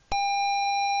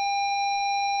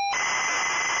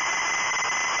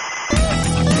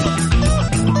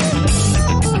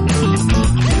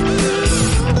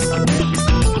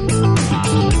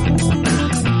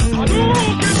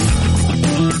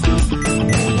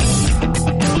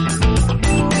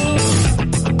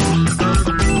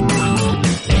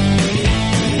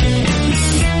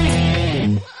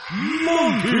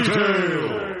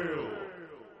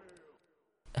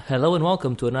Hello and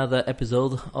welcome to another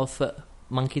episode of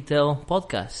Monkey Tail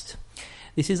Podcast.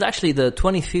 This is actually the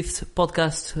 25th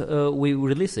podcast we're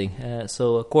releasing,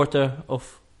 so a quarter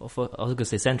of I was going to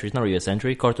say century, it's not really a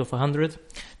century, quarter of 100,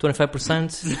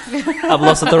 25%. I've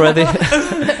lost it already.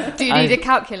 Do you need a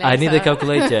calculator? I need a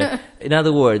calculator. In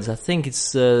other words, I think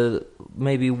it's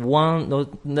maybe one, no,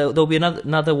 there'll be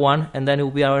another one, and then it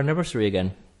will be our anniversary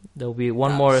again. There'll be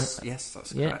one more. Yes,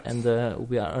 that's yeah, correct. and it will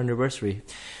be our anniversary.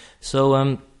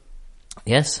 So,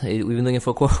 yes, we've been doing it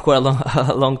for quite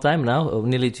a long time now,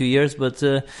 nearly 2 years, but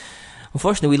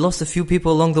unfortunately we lost a few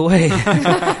people along the way.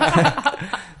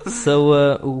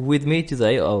 So with me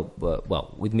today,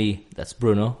 with me, that's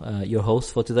Bruno, your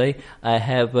host for today. I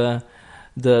have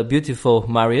the beautiful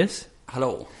Marius.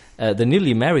 Hello. The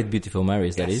newly married beautiful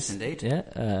Marius, that Yes, is. indeed.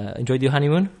 Yeah. Enjoyed your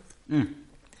honeymoon?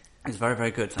 It's very,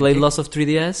 very good. Played lots of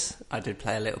 3DS? I did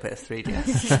play a little bit of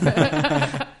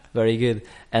 3DS. Very good.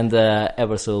 And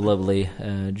ever so lovely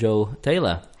Joe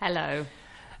Taylor. Hello.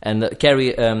 And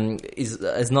Carrie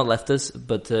has not left us,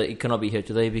 but he cannot be here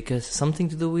today because something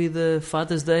to do with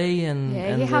Father's Day and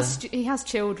He has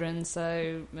children,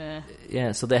 so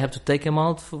so they have to take him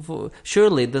out for.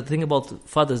 Surely the thing about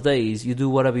Father's Day is you do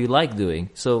whatever you like doing.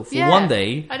 So for one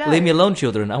day, leave me alone,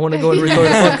 children. I want to go and record a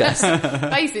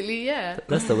podcast. Basically, yeah.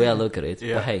 That's the way I look at it.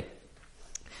 Yeah. But hey,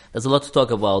 there's a lot to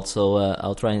talk about, so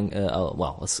I'll try and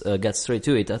let's get straight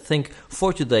to it. I think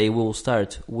for today we'll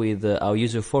start with our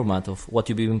usual format of what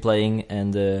you've been playing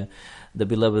and the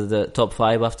beloved top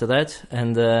 5 after that,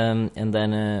 and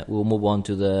then we'll move on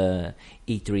to the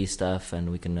E3 stuff, and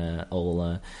we can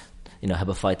all have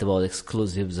a fight about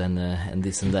exclusives and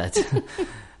this and that.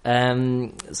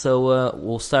 So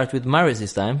we'll start with Marius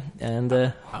this time. And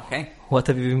Okay. what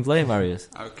have you been playing, Marius?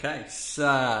 Okay,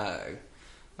 so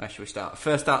where should we start?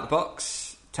 First out the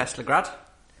box, Tesla Grad.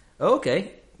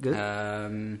 Okay, good.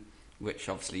 Which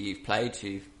obviously you've played.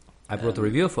 I brought a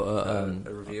review for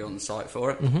a review on the site for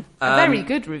it. Mm-hmm. A very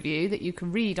good review that you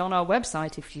can read on our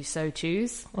website if you so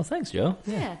choose. Oh, thanks, Joe.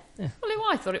 Yeah. Well,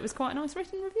 I thought it was quite a nice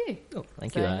written review. Oh,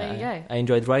 thank So you. there you go. I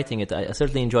enjoyed writing it. I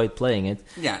certainly enjoyed playing it.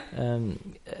 Yeah.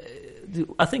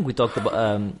 I think we talked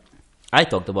about. I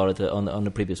talked about it on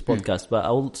the previous podcast, but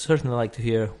I would certainly like to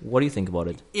hear what do you think about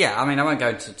it. Yeah, I mean, I won't go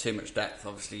into too much depth.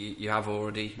 Obviously, you have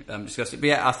already discussed it. But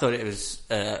yeah, I thought it was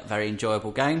a very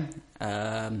enjoyable game.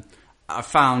 I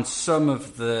found some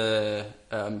of the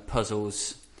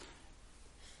puzzles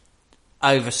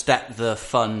overstep the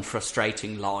fun,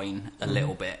 frustrating line a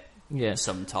little bit. Yeah.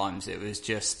 Sometimes it was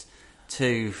just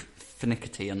too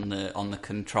finicky on the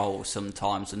control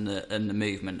sometimes and the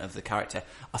movement of the character.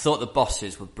 I thought the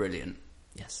bosses were brilliant.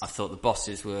 Yes. I thought the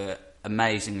bosses were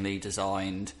amazingly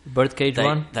designed. Birdcage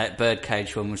one? That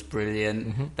Birdcage one was brilliant.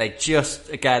 Mm-hmm. They just,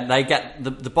 again, they get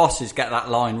the bosses get that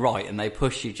line right, and they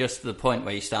push you just to the point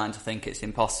where you're starting to think it's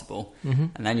impossible,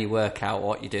 and then you work out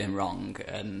what you're doing wrong,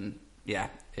 and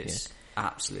it's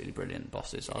absolutely brilliant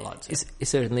bosses. I liked it. It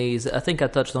certainly is. I think I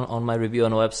touched on my review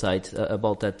on the website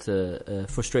about that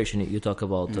frustration you talk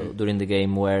about during the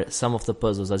game, where some of the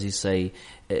puzzles, as you say,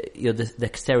 your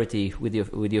dexterity with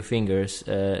your fingers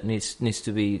needs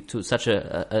to be to such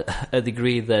a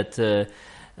degree that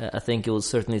I think it will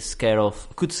certainly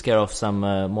could scare off some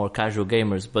more casual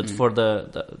gamers. But for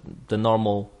the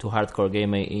normal to hardcore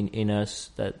gamer in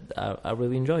us, that I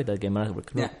really enjoyed that game, and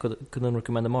I couldn't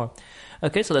recommend it more.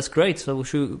 Okay, so that's great. So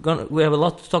we have a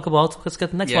lot to talk about. Let's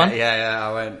get the next one. Yeah.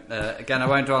 I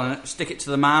won't dwell on it. Stick it to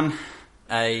the man.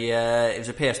 It was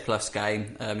a PS Plus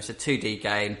game. It's a 2D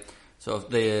game. Sort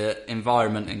of the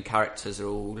environment and characters are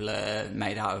all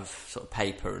made out of sort of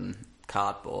paper and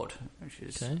cardboard, which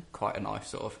is quite a nice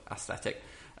sort of aesthetic.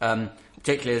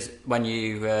 Particularly as when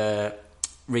you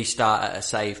restart at a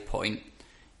save point,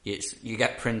 you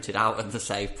get printed out of the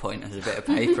save point as a bit of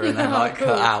paper and then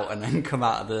cut out and then come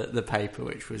out of the paper,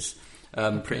 which was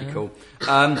pretty cool.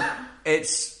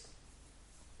 It's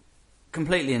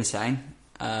completely insane.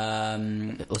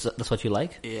 That's what you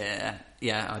like? Yeah,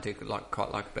 I do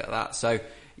quite like a bit of that. So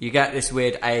you get this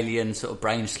weird alien sort of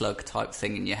brain slug type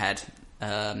thing in your head,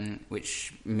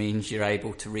 which means you're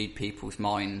able to read people's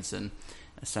minds, and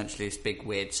essentially this big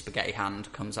weird spaghetti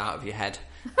hand comes out of your head,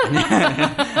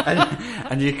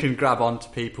 and you can grab onto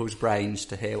people's brains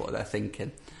to hear what they're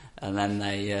thinking, and then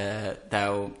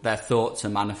their thoughts are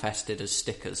manifested as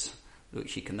stickers,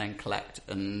 which you can then collect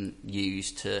and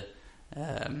use to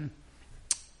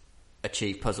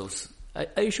achieve puzzles.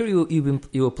 Are you sure you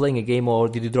were playing a game, or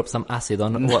did you drop some acid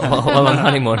on while on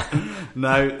honeymoon?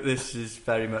 No, this is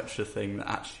very much a thing that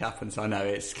actually happens. I know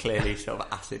it's clearly sort of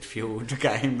acid-fueled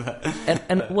game. But,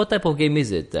 And what type of game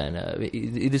is it then?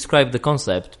 You described the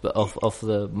concept of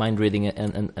the mind reading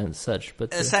and such,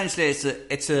 but essentially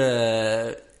it's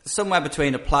a somewhere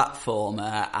between a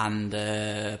platformer and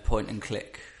a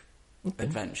point-and-click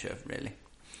adventure, really.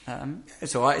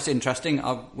 It's all right. It's interesting.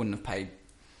 I wouldn't have paid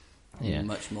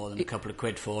much more than a couple of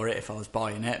quid for it if I was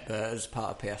buying it, but as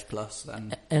part of PS Plus,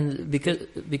 then. And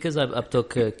because I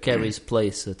took Kerry's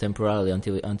place temporarily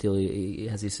until he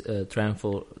has his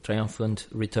triumphant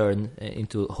return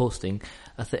into hosting,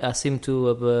 I seem to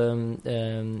have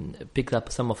picked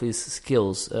up some of his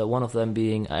skills. One of them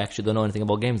being I actually don't know anything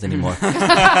about games anymore.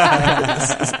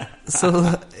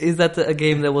 So is that a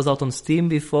game that was out on Steam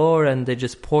before and they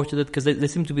just ported it? Because they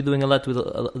seem to be doing a lot with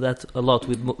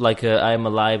like I Am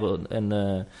Alive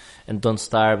and Don't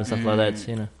Starve and stuff like that.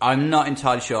 You know, I'm not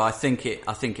entirely sure. I think it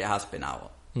has been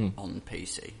out on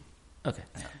PC. Okay,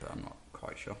 but I'm not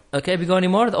quite sure. Okay, have we got any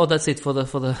more? Oh, that's it for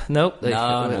the no.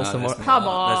 No, some more. Come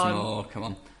on. There's more. Come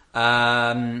on.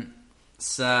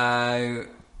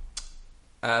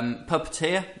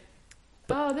 Puppeteer.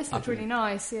 Oh, this looks really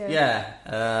nice. Yeah.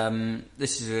 Yeah.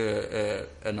 This is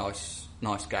a nice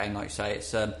game. Like you say,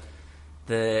 it's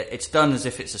done as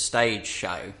if it's a stage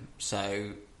show.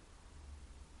 So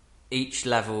each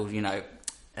level,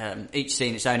 each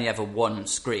scene, it's only ever one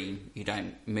screen. You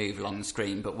don't move along the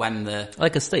screen, but when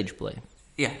like a stage play.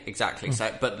 Yeah, exactly.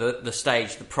 So, but the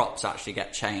stage, the props actually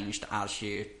get changed as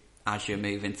you're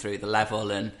moving through the level,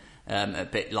 and a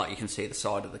bit like you can see the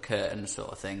side of the curtain,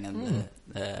 sort of thing,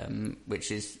 and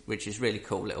which is really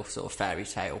cool, little sort of fairy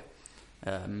tale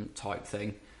type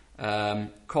thing.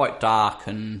 Quite dark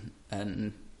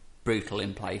and brutal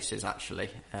in places, actually.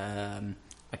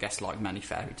 I guess like many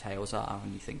fairy tales are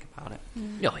when you think about it.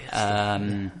 Oh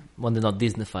yes, when they're not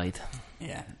Disneyfied.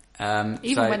 Yeah.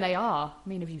 Even when they are. I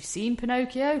mean, have you seen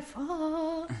Pinocchio?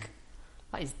 Fuck.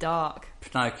 That is dark.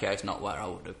 Pinocchio's not where I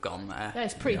would have gone there. Yeah,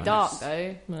 it's pretty dark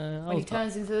though. When he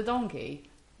turns into the donkey.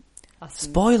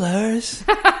 Spoilers!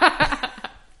 I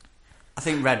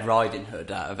think Red Riding Hood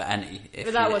out of any.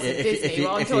 But that wasn't Disney.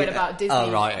 I'm talking about Disney.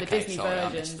 Oh, right, the okay, Disney sorry,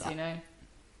 versions, you know.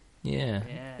 Yeah.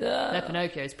 Their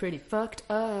Pinocchio is pretty fucked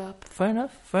up. Fair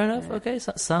enough. Yeah. Okay,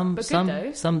 some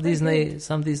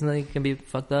Disney can be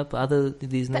fucked up. Other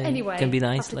Disney can be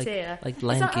nice, like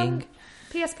Lion King.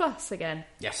 PS Plus again.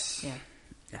 Yes. Yeah.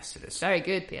 Yes, it is. Very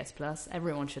good PS Plus.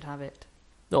 Everyone should have it.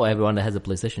 No, everyone that has a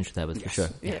PlayStation should have it, for sure.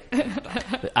 Yeah.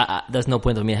 There's no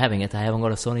point of me having it. I haven't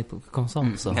got a Sony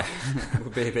console, so it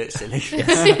would be a bit silly.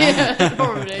 Yeah,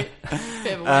 probably.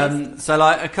 Bit of a waste. So,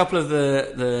 like a couple of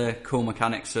the cool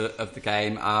mechanics of the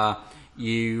game are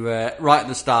you right at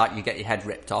the start you get your head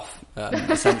ripped off.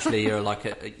 Essentially,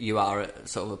 you are a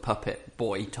sort of a puppet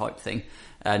boy type thing,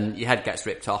 and your head gets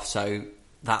ripped off. So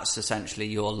that's essentially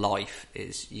your life.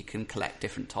 Is you can collect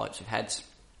different types of heads.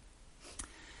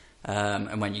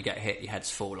 And when you get hit, your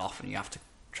heads fall off, and you have to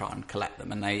try and collect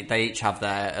them. And they each have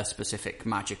a specific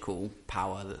magical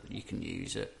power that you can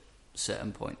use at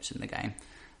certain points in the game.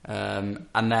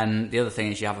 And then the other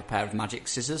thing is you have a pair of magic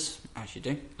scissors, as you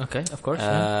do. Okay, of course.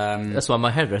 That's what my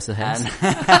hairdresser has.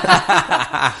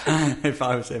 If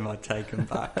I was him, I'd take them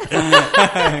back.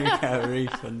 Get a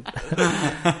refund.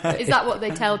 Is that what they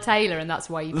tell Taylor, and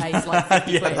that's why he pays like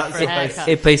 50 quid for a haircut?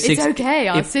 It's okay,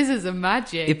 our scissors are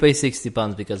magic. He pays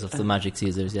 £60 because of the magic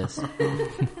scissors, yes.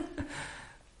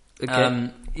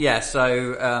 Okay.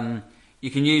 So you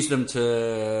can use them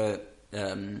to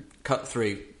cut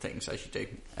through things, as you do.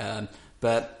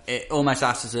 But it almost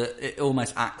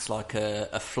acts like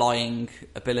a flying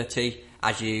ability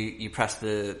as you press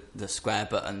the square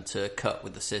button to cut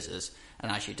with the scissors,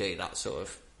 and as you do, that sort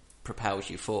of propels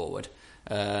you forward.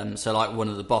 So like one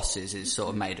of the bosses is sort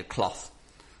of made of cloth,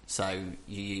 so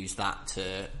you use that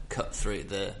to cut through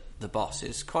the boss.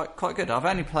 It's quite good. I've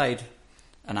only played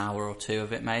an hour or two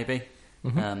of it maybe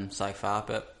so far,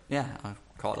 but yeah, I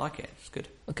quite like it. It's good.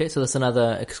 Okay, so that's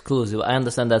another exclusive. I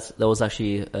understand that was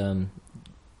actually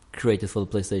created for the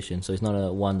PlayStation, so it's not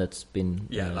a one that's been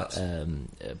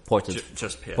ported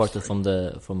just PS3. Ported from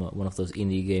one of those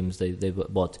indie games they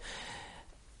bought.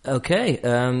 Okay,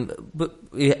 but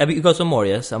have you got some more?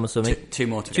 Yes, I'm assuming two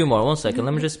more. Two more. 1 second.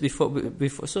 Let me just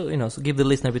before so give the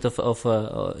listener a bit of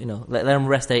let them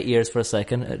rest their ears for a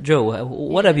second. Joe,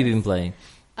 what have you been playing?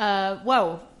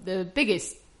 Well, the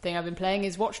biggest thing I've been playing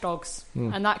is Watch Dogs,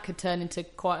 and that could turn into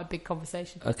quite a big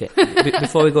conversation. Okay,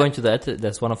 before we go into that,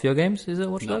 that's one of your games, is it,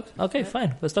 Watch Dogs? Okay,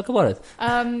 fine, let's talk about it.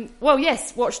 Well,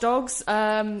 yes, Watch Dogs.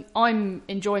 I'm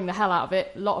enjoying the hell out of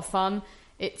it. A lot of fun.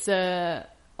 It's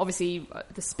obviously,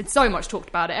 there's been so much talked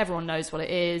about it. Everyone knows what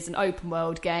it is. An open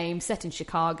world game set in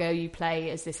Chicago. You play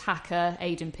as this hacker,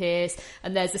 Aiden Pierce,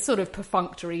 and there's a sort of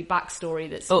perfunctory backstory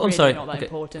that's I'm really sorry. not that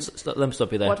important. Let me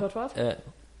stop you there. What? What?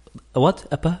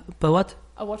 What?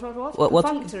 What?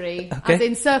 Perfunctory, Okay. as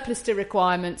in surplus to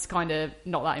requirements, kind of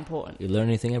not that important. You learn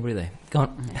anything every day. Go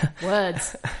on.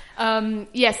 Words.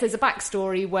 Yes, there's a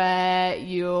backstory where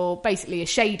you're basically a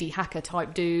shady hacker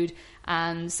type dude,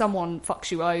 and someone fucks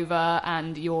you over,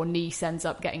 and your niece ends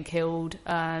up getting killed,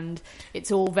 and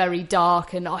it's all very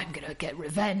dark. And I'm gonna get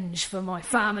revenge for my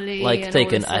family. Like and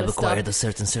Taken, all this I've sort of acquired a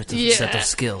stuff. certain set of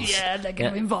skills. Yeah, they're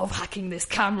going to involve hacking this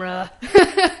camera.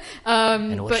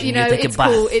 And But watching you know, take a it's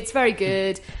bath. cool. It's very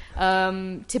good.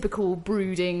 Typical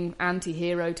brooding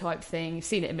anti-hero type thing. You've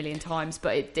seen it a million times,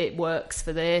 but it works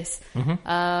for this.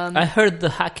 I heard the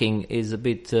hacking is a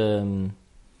bit.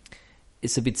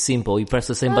 It's a bit simple. You press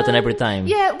the same button every time.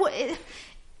 Yeah, well,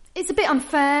 it's a bit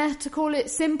unfair to call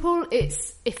it simple.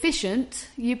 It's efficient.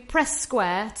 You press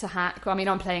square to hack. I mean,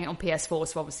 I'm playing it on PS4,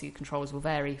 so obviously the controls will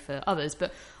vary for others.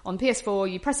 But on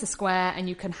PS4, you press the square and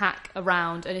you can hack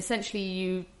around, and essentially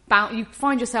you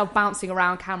find yourself bouncing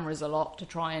around cameras a lot to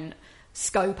try and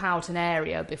scope out an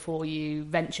area before you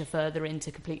venture further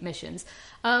into complete missions.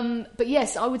 But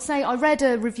yes, I would say I read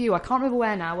a review, I can't remember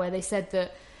where now, where they said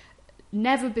that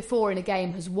never before in a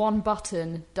game has one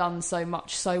button done so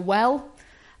much so well.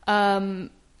 And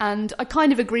I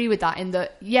kind of agree with that in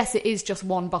that, yes, it is just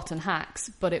one button hacks,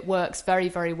 but it works very,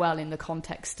 very well in the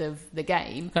context of the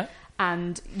game. Okay.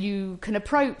 And you can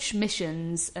approach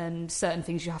missions and certain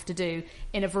things you have to do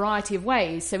in a variety of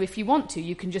ways. So if you want to,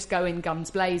 you can just go in guns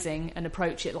blazing and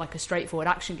approach it like a straightforward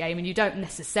action game, and you don't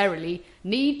necessarily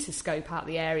need to scope out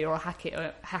the area or hack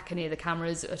any of the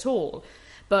cameras at all.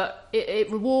 But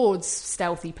it rewards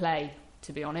stealthy play,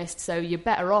 to be honest. So you're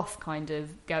better off kind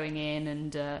of going in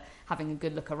and having a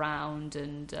good look around.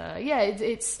 And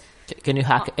it's... Can you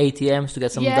hack ATMs to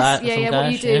get some yes, some yeah. cash?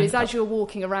 What you do is, as you're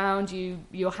walking around,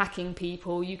 you're hacking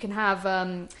people. You can have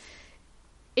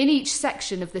in each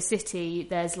section of the city,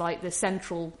 there's like the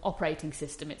central operating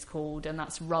system, it's called, and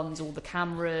that runs all the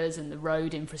cameras and the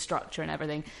road infrastructure and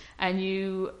everything. And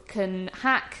you can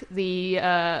hack the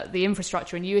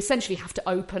infrastructure, and you essentially have to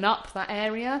open up that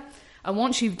area. And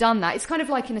once you've done that, it's kind of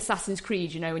like in Assassin's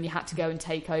Creed, you know, when you had to go and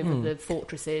take over the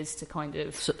fortresses to kind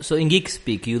of... So in geek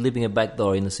speak, you're leaving a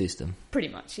backdoor in the system? Pretty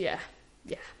much, yeah.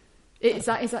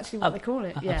 That is actually what they call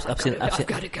it. Yeah, I've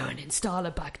got to go and install a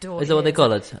backdoor. Is that what they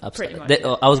call it? Pretty much.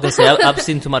 I was going to say I've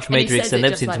seen too much Matrix, and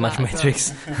they've seen like too much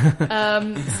Matrix.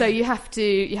 Well. So you have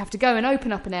to go and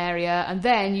open up an area, and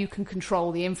then you can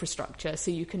control the infrastructure.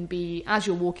 So you can be, as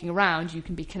you're walking around, you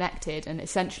can be connected, and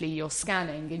essentially you're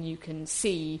scanning, and you can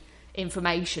see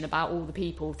information about all the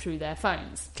people through their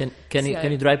phones. Can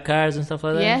you drive cars and stuff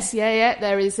like that? Yes, yeah.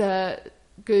 There is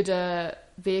good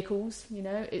vehicles, you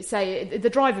know. The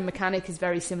driving mechanic is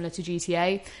very similar to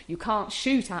GTA. You can't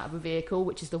shoot out of a vehicle,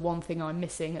 which is the one thing I'm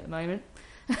missing at the moment.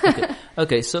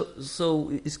 Okay, so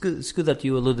it's good that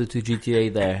you alluded to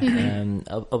GTA there.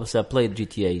 Obviously, I played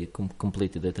GTA,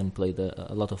 completed it, and played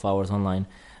a lot of hours online.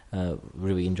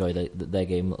 Really enjoyed that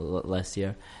game last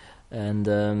year.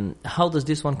 And how does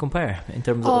this one compare in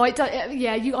terms of? I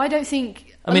don't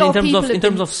think. I mean, in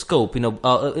terms of scope, you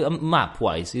know, map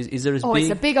wise, is there as big?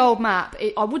 It's a big old map.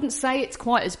 I wouldn't say it's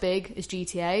quite as big as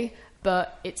GTA,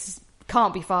 but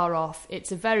can't be far off.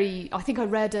 It's I think I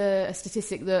read a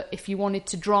statistic that if you wanted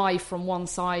to drive from one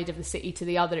side of the city to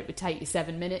the other, it would take you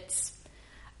 7 minutes.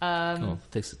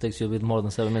 Takes you a bit more than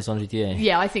 7 minutes on GTA.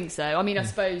 Yeah, I think so. I mean, I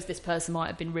suppose this person might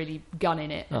have been really gunning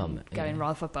it and going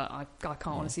rather, but I can't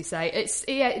honestly say.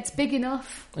 It's big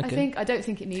enough. Okay. I think. I don't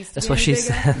think it needs to. That's be what she bigger.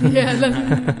 said.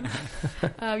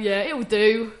 Yeah, it will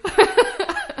do.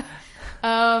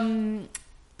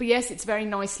 But yes, it's very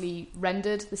nicely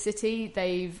rendered, the city.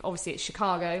 Obviously it's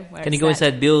Chicago. Can you go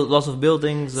inside, build lots of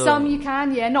buildings? Some you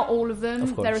can, yeah, not all of them.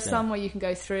 Of course, there are some where you can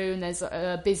go through, and there's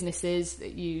businesses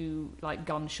that like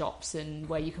gun shops, and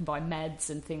where you can buy meds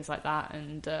and things like that.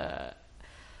 And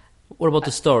what about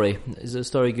the story? Is the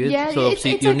story good? Yeah, so it's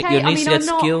your okay. niece gets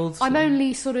killed? I'm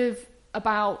only sort of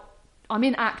I'm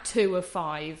in Act 2 of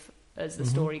 5 as the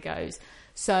story goes.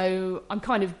 So I'm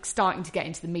kind of starting to get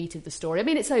into the meat of the story. I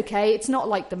mean, it's okay. It's not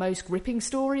like the most gripping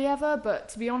story ever, but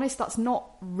to be honest, that's not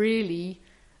really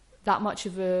that much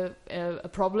of a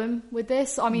problem with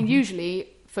this. I mean, usually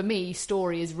for me,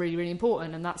 story is really, really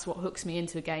important, and that's what hooks me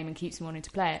into a game and keeps me wanting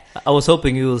to play it. I was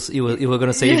hoping you were going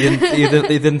to say you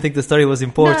didn't think the story was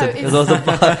important. No,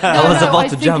 I was about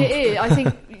to jump. I think it is. I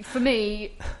think For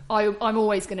me, I'm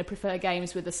always going to prefer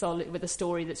games with a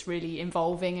story that's really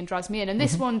involving and drives me in. And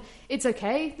this one, it's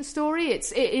okay. The story,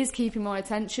 it is keeping my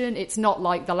attention. It's not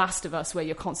like The Last of Us where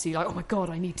you're constantly like, oh my god,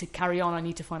 I need to carry on. I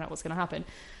need to find out what's going to happen.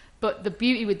 But the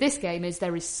beauty with this game is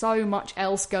there is so much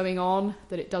else going on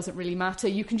that it doesn't really matter.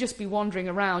 You can just be wandering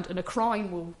around and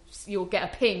you'll get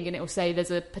a ping and it will say there's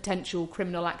a potential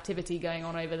criminal activity going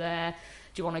on over there.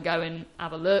 Do you want to go and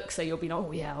have a look? So you'll be like,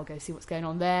 oh yeah, I'll go see what's going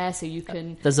on there. So you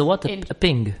can... There's a what? A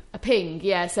ping? A ping,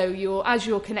 yeah. So as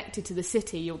you're connected to the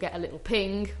city, you'll get a little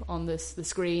ping on the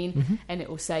screen and it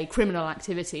will say criminal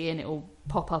activity and it will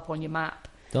pop up on your map.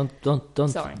 Don't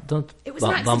Sorry. Don't it was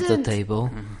an bump the accident. table.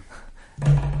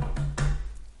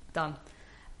 Done.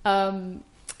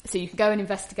 So you can go and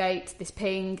investigate this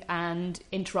ping and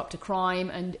interrupt a crime,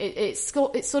 and it's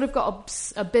sort of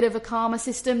got a bit of a karma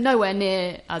system, nowhere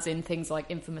near as in things like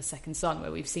Infamous Second Son,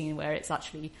 where we've seen where it's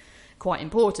actually quite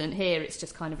important. Here it's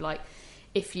just kind of like,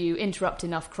 if you interrupt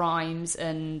enough crimes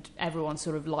and everyone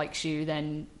sort of likes you,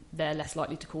 then they're less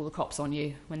likely to call the cops on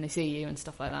you when they see you and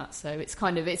stuff like that. So it's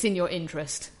in your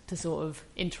interest to sort of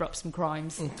interrupt some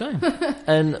crimes. Okay.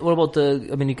 And what about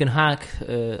you can hack,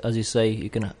 as you say, you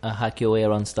can hack your way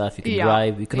around stuff, you can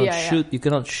drive, you cannot shoot, you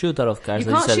cannot shoot out of cars.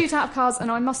 You can't shoot out of cars,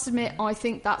 and I must admit, I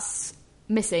think that's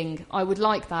missing. I would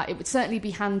like that. It would certainly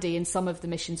be handy in some of the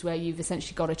missions where you've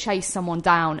essentially got to chase someone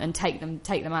down and take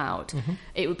them out.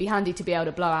 It would be handy to be able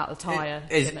to blow out the tyre.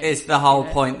 Is the whole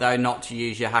point though not to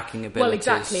use your hacking abilities? Well,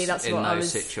 exactly. That's in what those I was.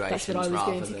 situations, That's what I was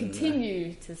going to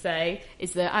continue to say.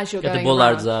 Is that as you're get going the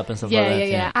bollards around, up and stuff like that.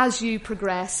 Yeah. As you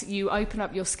progress, you open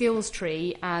up your skills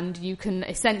tree and you can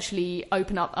essentially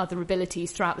open up other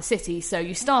abilities throughout the city. So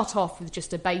you start off with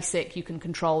just a basic. You can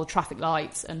control traffic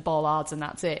lights and bollards, and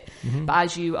that's it. But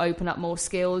as you open up more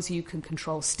skills, you can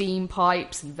control steam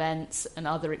pipes and vents and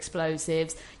other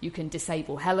explosives. You can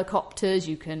disable helicopters,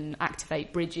 you can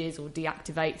activate bridges or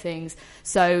deactivate things.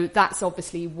 So that's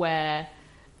obviously where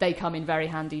they come in very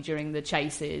handy during the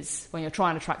chases when you're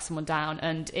trying to track someone down,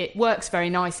 and it works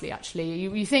very nicely actually.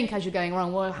 You think as you're going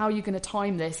around, well, how are you going to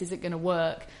time this? Is it going to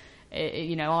work? Are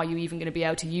you even going to be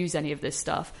able to use any of this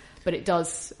stuff? But it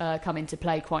does come into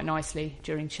play quite nicely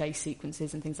during chase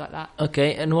sequences and things like that.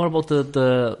 Okay, and what about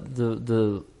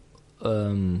the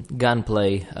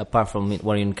gunplay apart from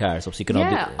when you're in cars? Obviously,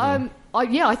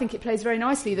 I think it plays very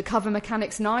nicely. The cover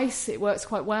mechanic's nice; it works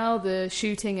quite well. The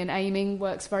shooting and aiming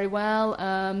works very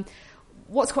well.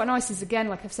 What's quite nice is, again,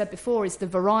 like I've said before, is the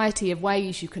variety of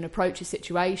ways you can approach a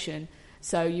situation.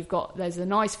 So there's a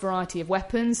nice variety of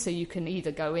weapons, so you can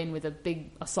either go in with a big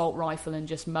assault rifle and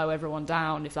just mow everyone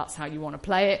down if that's how you want to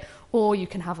play it, or you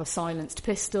can have a silenced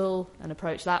pistol and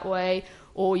approach that way,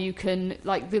 or you can,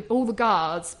 all the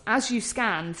guards, as you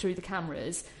scan through the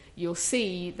cameras, you'll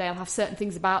see they'll have certain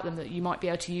things about them that you might be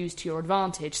able to use to your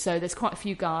advantage. So there's quite a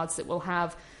few guards that will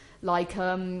have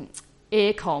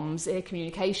ear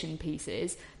communication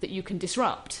pieces that you can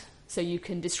disrupt. So you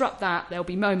can disrupt that, they'll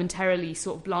be momentarily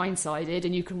sort of blindsided,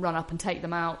 and you can run up and take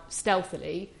them out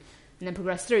stealthily and then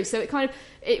progress through. So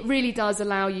it really does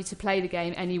allow you to play the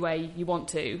game any way you want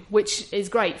to, which is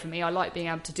great for me. I like being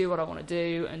able to do what I want to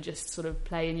do and just sort of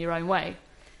play in your own way.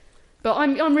 But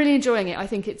I'm really enjoying it. I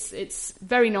think it's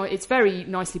very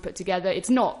nicely put together. It's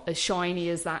not as shiny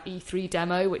as that E3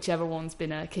 demo, which everyone's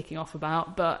been kicking off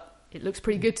about, but it looks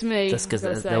pretty good to me. That's because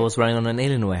that was running on an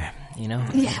Alienware,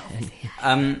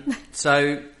 Yeah.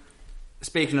 So,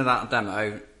 speaking of that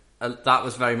demo, that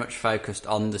was very much focused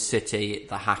on the city,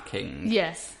 the hacking.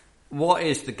 Yes. What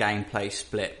is the gameplay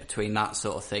split between that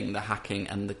sort of thing, the hacking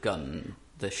and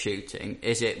the shooting?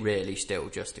 Is it really still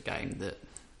just a game that,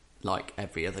 like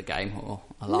every other game, or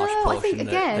a large portion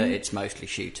that it's mostly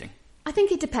shooting? I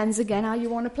think it depends, again, how you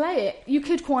want to play it. You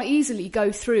could quite easily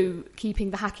go through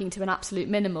keeping the hacking to an absolute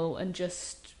minimal and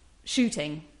just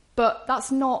shooting. But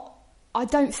that's not... I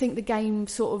don't think the game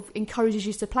sort of encourages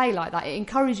you to play like that. It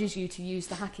encourages you to use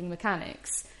the hacking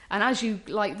mechanics. And as you...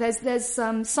 there's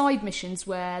side missions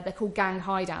where they're called gang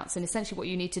hideouts, and essentially what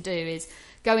you need to do is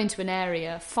go into an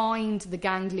area, find the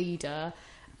gang leader...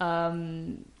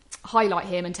 highlight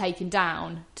him and take him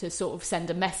down to sort of send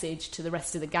a message to the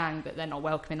rest of the gang that they're not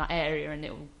welcome in that area, and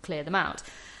it will clear them out.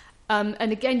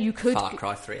 And again, you could... Far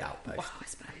Cry 3 Outpost. Well, I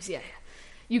suppose, yeah.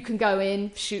 You can go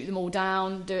in, shoot them all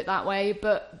down, do it that way,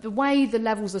 but the way the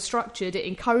levels are structured, it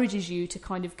encourages you to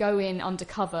kind of go in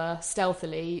undercover,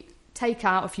 stealthily, take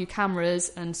out a few cameras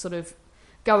and sort of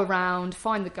go around,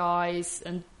 find the guys,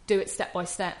 and do it step by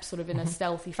step, sort of in a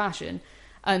stealthy fashion.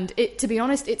 And to be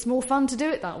honest, it's more fun to do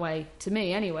it that way, to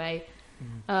me anyway.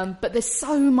 But there's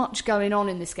so much going on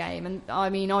in this game, and I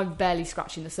mean, I'm barely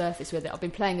scratching the surface with it. I've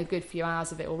been playing a good few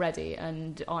hours of it already,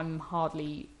 and I'm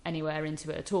hardly anywhere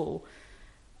into it at all.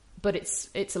 But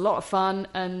it's a lot of fun,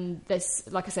 and there's,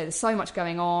 like I say, there's so much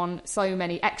going on, so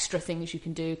many extra things you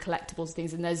can do, collectibles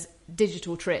things, and there's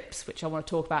digital trips, which I want to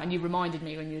talk about. And you reminded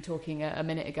me when you were talking a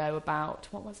minute ago about,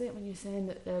 what was it, when you were saying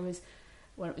that there was,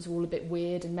 when it was all a bit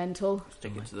weird and mental?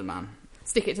 Stick it to the man.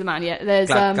 Stick it to the man, yeah. There's,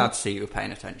 glad to see you were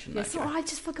paying attention. Yes, I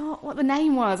just forgot what the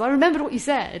name was. I remembered what you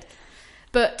said.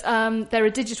 But there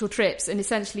are digital trips, and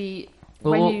essentially...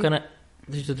 Well, what kind of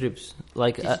digital trips?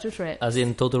 Like, digital trips. As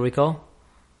in Total Recall?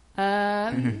 In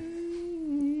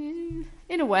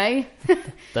a way.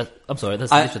 I'm sorry,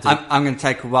 that's a digital trip. I'm going to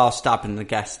take a wild stab in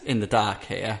the dark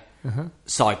here.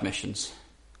 Side missions.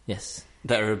 Yes.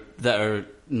 That are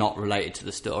not related to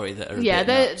the story. That are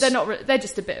they're not. They're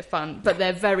just a bit of fun, but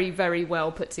they're very, very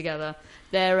well put together.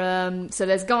 They're so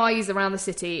there's guys around the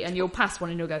city, and you'll pass one,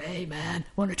 and you'll go, "Hey man,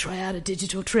 want to try out a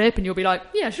digital trip?" And you'll be like,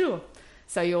 "Yeah, sure."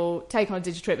 So you'll take on a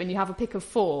digital trip, and you have a pick of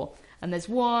 4. And there's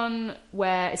one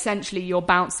where essentially you're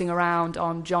bouncing around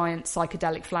on giant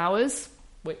psychedelic flowers,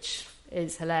 which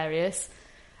is hilarious.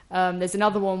 There's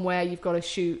another one where you've got to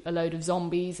shoot a load of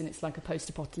zombies, and it's like a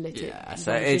post-apocalyptic. Yeah,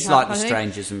 so it's like the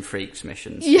Strangers and Freaks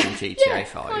missions in GTA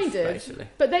 5, kind of. Basically.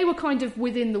 But they were kind of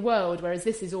within the world, whereas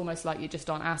this is almost like you're just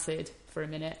on acid for a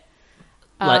minute.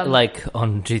 Like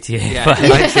on GTA 5.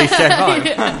 Like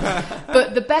GTA 5.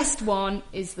 But the best one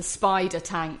is the Spider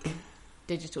Tank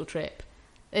digital trip.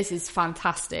 This is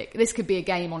fantastic. This could be a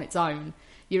game on its own.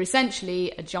 You're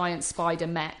essentially a giant spider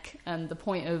mech, and the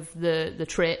point of the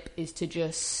trip is to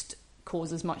just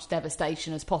cause as much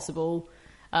devastation as possible.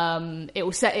 It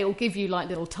will give you like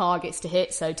little targets to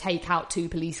hit, so take out 2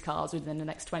 police cars within the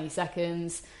next 20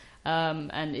 seconds,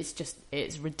 and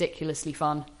it's ridiculously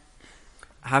fun.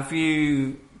 Have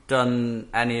you done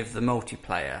any of the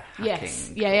multiplayer hacking?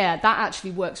 Yes, yeah. That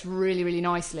actually works really, really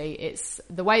nicely. It's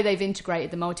the way they've integrated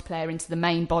the multiplayer into the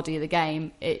main body of the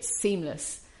game. It's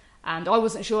seamless. And I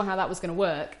wasn't sure how that was going to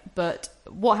work, but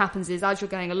what happens is as you're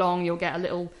going along, you'll get a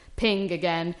little ping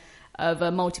again of a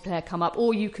multiplayer come up,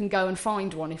 or you can go and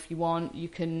find one if you want. You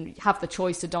can have the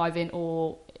choice to dive in,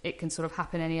 or it can sort of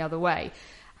happen any other way.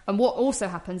 And what also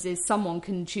happens is someone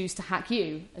can choose to hack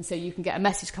you, and so you can get a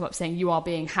message come up saying you are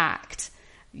being hacked.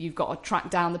 You've got to track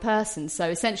down the person. So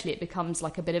essentially it becomes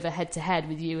like a bit of a head-to-head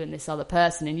with you and this other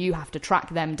person, and you have to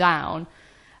track them down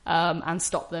and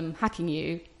stop them hacking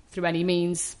you through any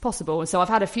means possible. And so I've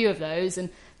had a few of those, and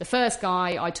the first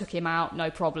guy, I took him out, no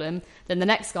problem. Then the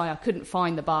next guy, I couldn't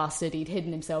find the bastard. He'd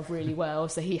hidden himself really well,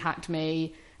 so he hacked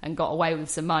me and got away with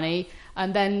some money.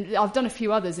 And then I've done a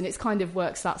few others, and it's kind of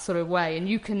works that sort of way. And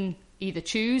you can either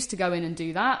choose to go in and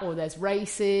do that, or there's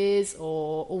races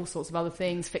or all sorts of other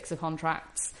things, fixer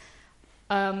contracts,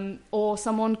 or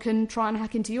someone can try and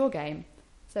hack into your game.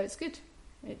 So it's good.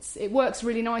 It works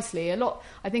really nicely.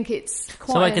 I think it's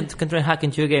quite... Somebody can try and hack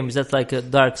into your game. Is that like a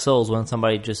Dark Souls when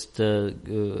somebody just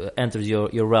enters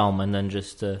your realm and then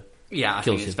just yeah, I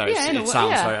kills think it's you? very... it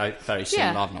sounds very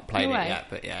similar. Yeah, I've not played it yet,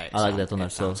 but yeah, I like that on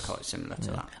Dark sounds Souls. quite similar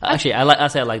to that. Actually, I like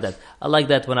that. I like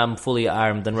that when I'm fully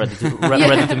armed and ready to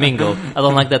ready to mingle. I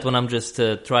don't like that when I'm just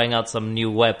trying out some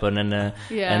new weapon and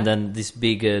then this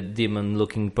big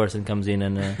demon-looking person comes in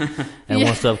and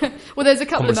wants to have well, there's a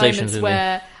couple of moments with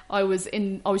where I was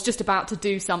just about to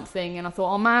do something, and I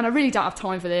thought, oh man, I really don't have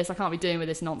time for this. I can't be doing with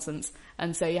this nonsense.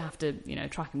 And so you have to,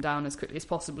 track them down as quickly as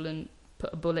possible and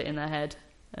put a bullet in their head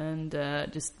and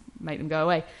just make them go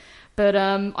away. But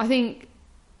I think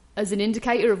as an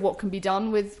indicator of what can be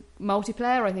done with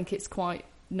multiplayer, I think it's quite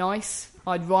nice.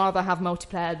 I'd rather have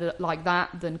multiplayer like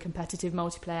that than competitive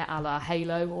multiplayer a la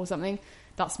Halo or something.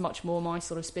 That's much more my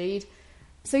sort of speed.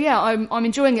 So yeah, I'm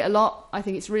enjoying it a lot. I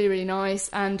think it's really, really nice.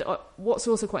 And what's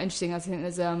also quite interesting, I think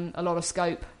there's a lot of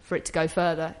scope for it to go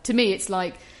further. To me, it's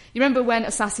like, you remember when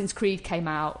Assassin's Creed came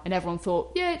out and everyone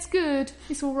thought, yeah, it's good,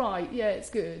 it's all right, yeah, it's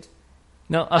good.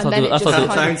 No, I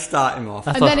thought don't start him off.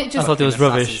 I thought it was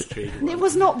rubbish. It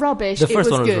was not rubbish. The first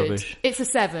one was good. rubbish. It's a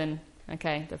 7.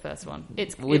 Okay, the first one.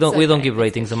 We don't give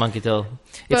ratings on Monkey Tail.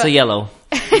 It's a yellow.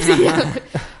 It's a yellow.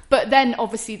 But then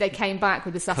obviously they came back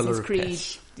with Assassin's Creed.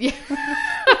 Yeah.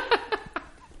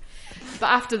 But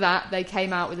after that they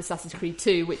came out with Assassin's Creed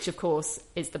 2, which of course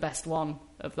is the best one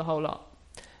of the whole lot.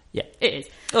 Yeah, it is.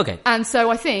 Okay. And so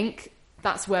I think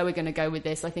that's where we're going to go with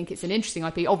this. I think it's an interesting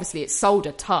IP. Obviously, it's sold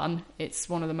a ton. It's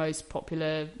one of the most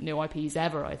popular new IPs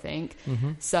ever, I think.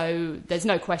 Mm-hmm. So there's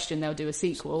no question they'll do a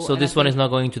sequel. So this one is not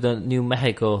going to the New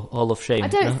Mexico Hall of Shame? I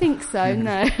don't think so,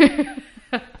 no.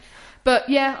 But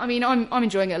yeah, I mean, I'm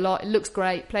enjoying it a lot. It looks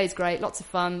great, plays great, lots of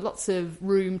fun, lots of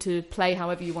room to play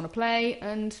however you want to play,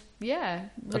 and yeah,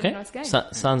 really nice game.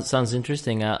 Sounds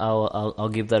interesting. I'll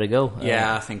give that a go.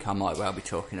 Yeah, I think I might well be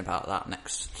talking about that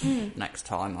next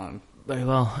time. Very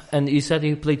well. And you said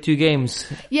you played 2 games.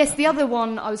 Yes, the other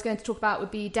one I was going to talk about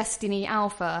would be Destiny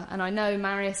Alpha, and I know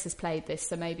Marius has played this,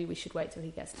 so maybe we should wait till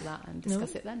he gets to that and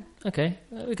discuss it then. Okay,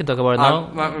 we can talk about it now.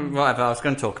 Whatever, I was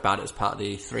going to talk about it as part of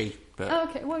the E3. But... Oh,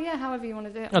 okay, well, yeah, however you want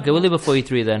to do it. Okay, we'll leave it for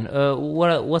E3 then.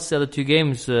 What's the other 2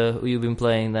 games you've been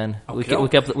playing then? Okay.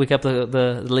 We kept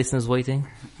the listeners waiting.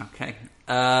 Okay.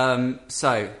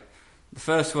 So, the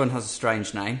first one has a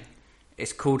strange name.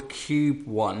 It's called Cube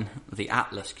 1, the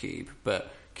Atlas Cube,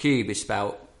 but Cube is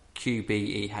spelled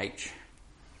Qbeh.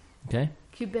 Okay.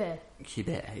 Cube,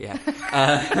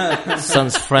 yeah.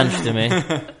 Sounds French to me.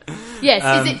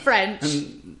 Yes, is it French?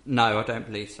 No, I don't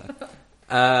believe so.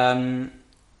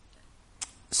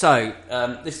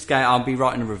 This game, I'll be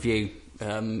writing a review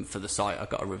for the site. I've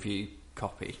got a review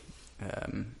copy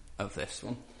of this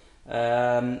one.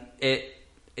 It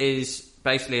is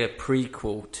basically a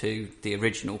prequel to the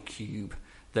original Cube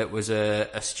that was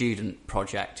a student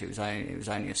project. It was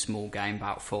only a small game,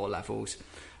 about 4 levels.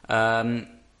 And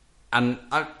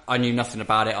I knew nothing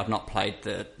about it. I'd not played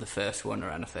the first one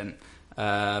or anything.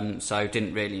 So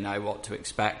didn't really know what to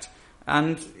expect.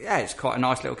 And yeah, it's quite a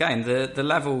nice little game. The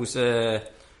levels are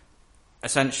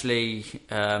essentially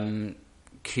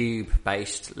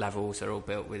cube-based levels. They're all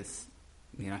built with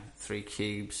 3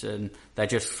 cubes, and they're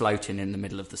just floating in the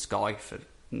middle of the sky for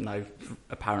no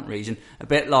apparent reason. A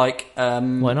bit like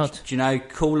why not? Do you know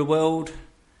Cooler World? Do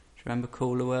you remember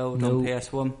Cooler World on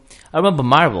PS1? I remember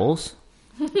Marbles.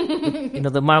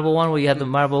 The Marble one where you had the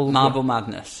Marble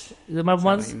Madness. The Marble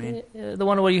Madness, the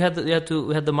one where you had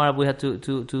the marble. We had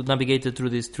to navigate it through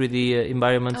this 3D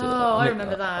environment. Oh, I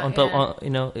remember that. On top,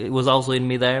 it was also in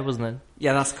midair, wasn't it?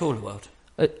 Yeah, that's Cooler World.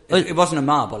 It wasn't a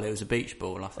marble; it was a beach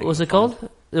ball. I think. What was it called?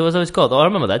 It was always called. Oh, I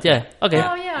remember that. Yeah. Okay.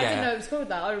 Oh yeah, I didn't know it was called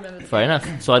that. I remember. Fair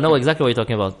enough. So I know exactly what you're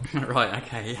talking about. Right.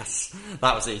 Okay. Yes,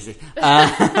 that was easy.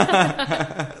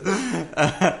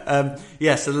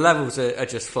 So the levels are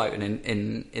just floating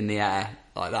in the air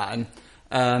like that,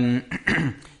 and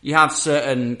you have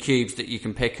certain cubes that you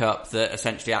can pick up that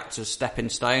essentially act as stepping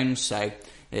stones. So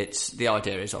the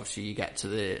idea is obviously you get to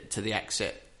the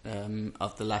exit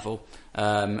of the level,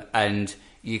 and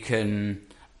you can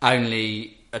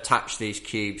only attach these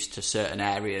cubes to certain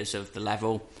areas of the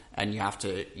level, and you have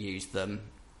to use them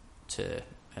to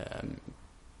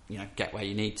get where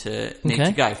you need to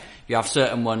go. You have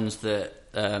certain ones that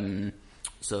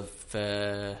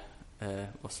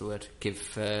what's the word?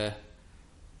 Give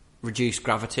reduced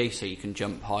gravity, so you can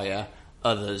jump higher.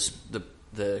 Others,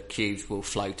 the cubes will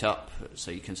float up,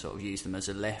 so you can sort of use them as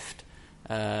a lift.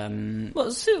 Well,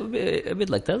 it's a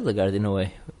bit like Tesla Guard in a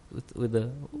way. With the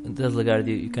Tesla Guard,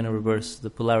 you kind of reverse the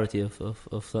polarity of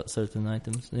certain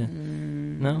items. Yeah.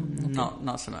 No,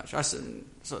 not so much. I sort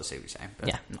of see what you're saying, but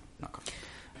yeah, not quite.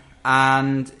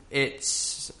 And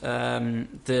it's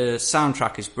the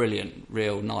soundtrack is brilliant,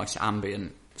 real nice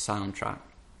ambient soundtrack.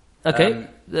 Okay,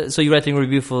 so you're writing a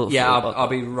review for? Yeah, I'll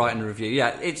be writing a review.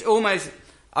 Yeah, it's almost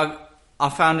I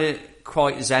found it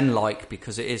quite zen-like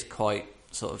because it is quite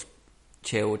sort of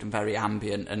chilled and very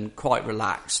ambient and quite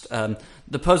relaxed.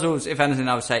 The puzzles, if anything,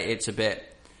 I would say it's a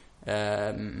bit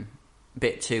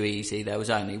too easy. There was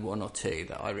only 1 or 2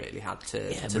 that I really had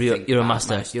to. Yeah, but you're a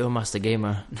master. Most. You're a master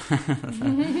gamer.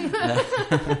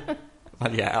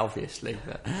 Well, yeah, obviously.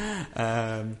 But,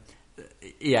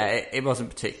 it wasn't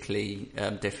particularly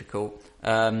difficult.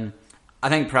 I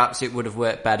think perhaps it would have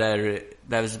worked better.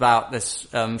 There's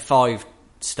 5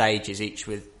 stages, each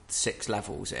with 6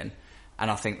 levels in.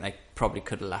 And I think they probably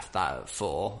could have left that at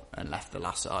 4 and left the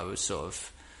last. I was sort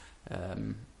of,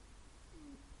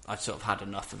 I sort of had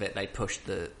enough of it. They pushed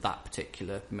that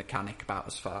particular mechanic about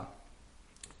as far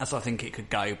as I think it could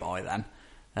go by then.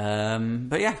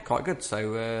 But yeah, quite good.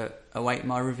 So await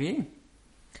my review.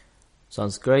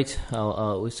 Sounds great.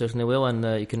 We certainly will, and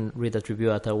you can read that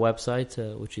review at our website,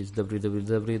 which is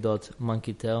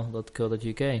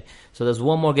www.monkeytail.co.uk. So there's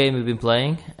one more game we've been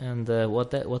playing, and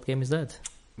what game is that?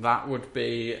 That would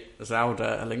be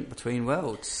Zelda: A Link Between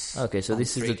Worlds. Okay, so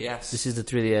this is the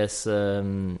 3DS.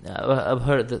 I've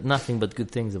heard nothing but good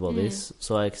things about this,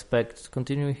 so I expect to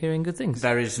continue hearing good things.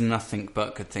 There is nothing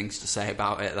but good things to say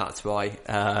about it. That's why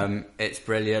it's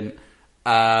brilliant.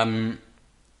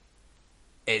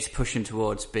 It's pushing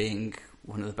towards being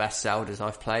one of the best Zeldas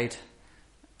I've played.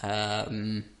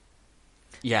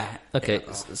 Yeah. Okay.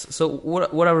 So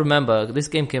what I remember, this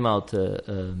game came out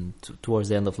towards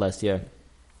the end of last year.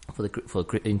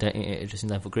 just in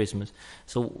time for Christmas.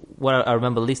 So what I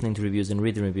remember listening to reviews and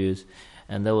reading reviews,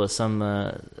 and there was some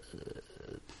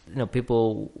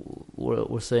people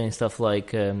were saying stuff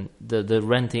like the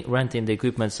renting the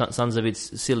equipment sounds a bit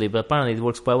silly, but apparently it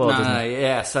works quite well. Doesn't it?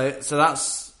 Yeah. So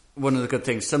that's one of the good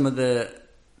things. Some of the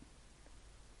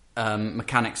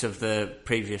mechanics of the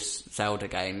previous Zelda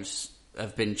games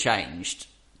have been changed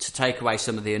to take away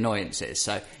some of the annoyances.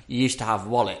 So you used to have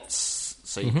wallets,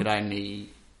 so you could only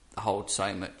hold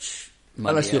so much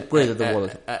money unless you upgraded the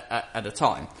wallet at a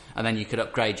time, and then you could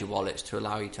upgrade your wallets to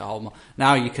allow you to hold more.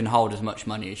 Now you can hold as much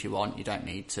money as you want. You don't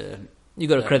need to. You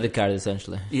got a credit card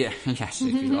essentially. Yeah, yes,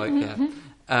 if you like.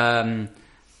 Yeah.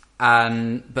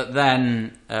 But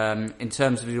then in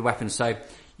terms of your weapons, so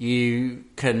you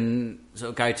can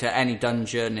sort of go to any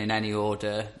dungeon in any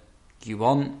order you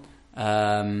want.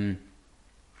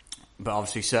 But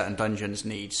obviously certain dungeons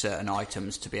need certain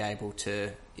items to be able to...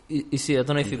 You see, I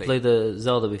don't know if you played the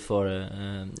Zelda before,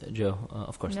 Joe.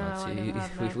 Of course no, not. I never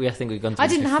have, no. I think we've gone to I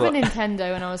this didn't before. have a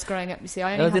Nintendo when I was growing up, you see.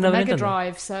 I only had a Mega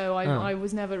Drive, so I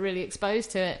was never really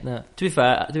exposed to it. No. To be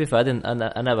fair, I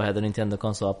never had a Nintendo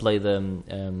console. I played when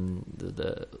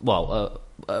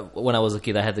I was a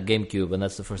kid, I had the GameCube, and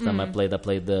that's the first time I played the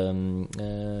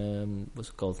what's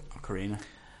it called? Ocarina.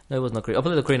 No, it was not Ocarina. I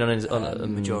played the Ocarina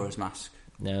on Majora's Mask.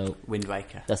 No, Wind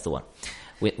Waker. That's the one,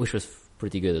 which was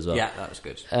pretty good as well. Yeah, that was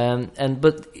good.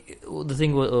 But the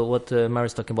thing what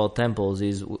Mari's talking about temples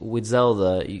is with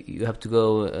Zelda you have to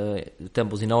go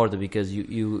temples in order because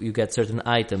you get certain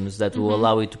items that will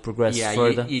allow you to progress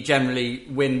further. You generally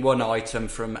win one item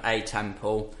from a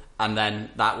temple, and then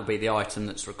that will be the item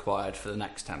that's required for the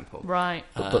next temple. Right.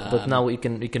 But now you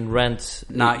can rent.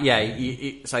 Now,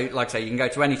 so like I say, you can go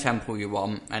to any temple you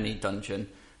want, any dungeon.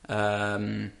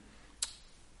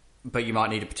 But you might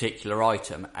need a particular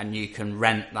item, and you can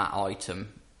rent that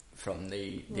item from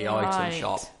the item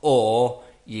shop, or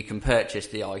you can purchase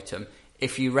the item.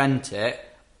 If you rent it,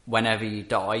 whenever you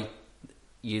die,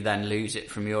 you then lose it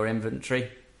from your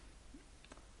inventory.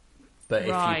 But if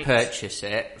you purchase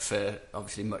it for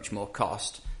obviously much more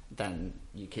cost, then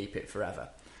you keep it forever.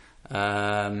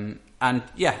 And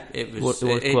yeah,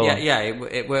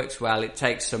 it works well. It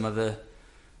takes some of the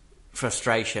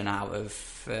frustration out of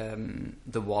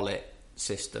the wallet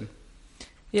system.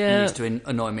 Yeah, it used to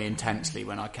annoy me intensely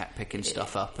when I kept picking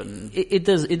stuff up, and it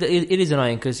does. It is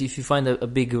annoying because if you find a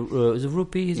big is it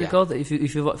rupee? Is it called? If you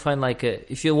find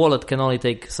if your wallet can only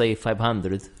take say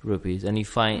 500 rupees, and you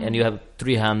find and you have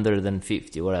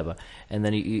 350 whatever, and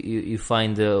then you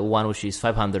find one which is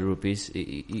 500 rupees.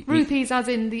 Rupees, as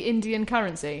in the Indian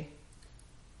currency.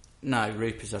 No,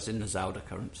 rupees as in the Zelda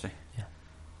currency.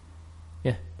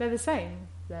 Yeah, they're the same.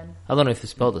 Then I don't know if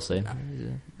it's spelled the same. No.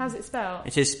 How's it spelled?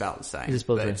 It is spelled the same, it's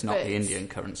not the Indian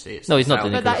currency. No, it's not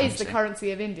the But Indian that is the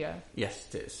currency of India. Yes,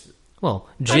 it is. Well,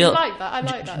 Jill, I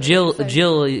like that.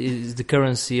 Jill is the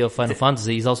currency of Final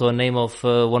Fantasy. It's also a name of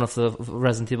one of the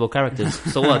Resident Evil characters.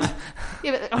 So what?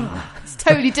 Yeah, but it's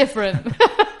totally different.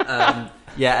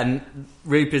 And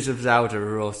rupees of Zelda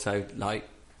are also like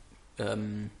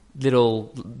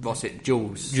little. What's it?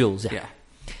 Jewels. Jewels, yeah.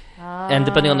 And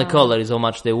depending on the color, is how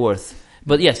much they're worth.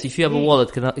 But yes, if you have a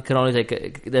wallet, it can only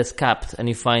take that's capped, and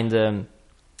you find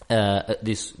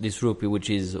this rupee which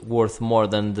is worth more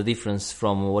than the difference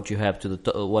from what you have to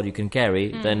what you can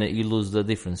carry, then you lose the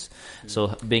difference.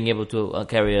 So being able to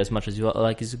carry as much as you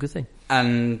like is a good thing.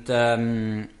 And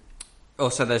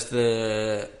also, there's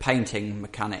the painting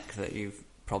mechanic that you've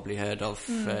probably heard of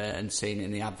and seen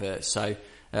in the adverts. So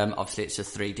obviously, it's a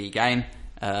 3D game,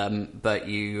 but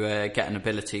you get an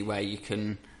ability where you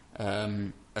can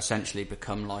essentially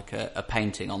become like a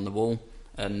painting on the wall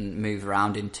and move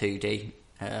around in 2D,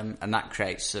 and that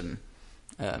creates some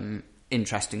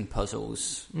interesting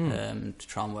puzzles to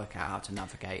try and work out how to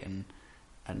navigate and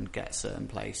get certain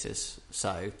places.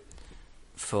 So,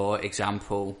 for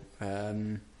example,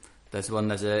 you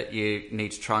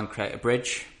need to try and create a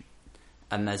bridge,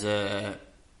 and there's a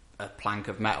plank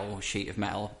of metal, sheet of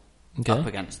metal up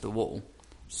against the wall.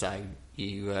 So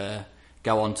you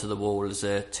go onto the wall as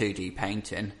a 2D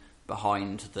painting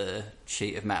behind the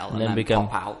sheet of metal, and then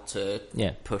pop out to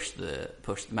push the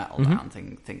metal down,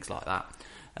 things like that.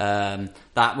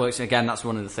 That works again. That's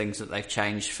one of the things that they've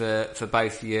changed for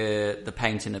both the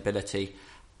painting ability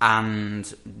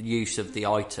and use of the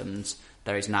items.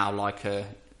 There is now like a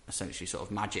essentially sort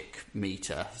of magic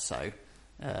meter, so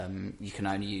you can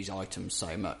only use items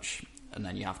so much, and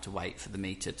then you have to wait for the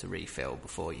meter to refill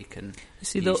before you can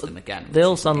use them again. They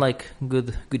all sound like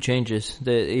good changes.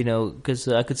 Because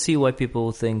I could see why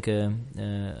people think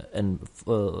and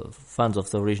fans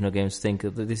of the original games think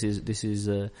that this is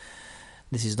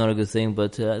this is not a good thing,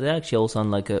 but they actually all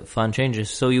sound like fun changes.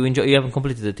 So you haven't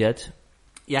completed it yet?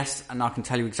 Yes, and I can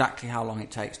tell you exactly how long it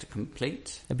takes to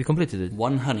complete. Have you completed it?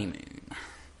 1 honeymoon.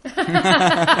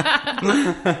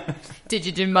 Did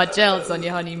you do much else on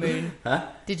your honeymoon? Huh?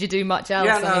 Did you do much else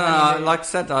Yeah, on your honeymoon? like I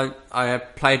said, I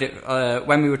played it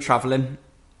when we were travelling,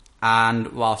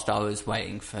 and whilst I was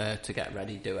waiting for her to get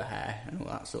ready, do her hair, and all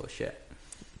that sort of shit.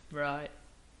 Right.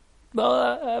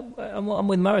 Well, I'm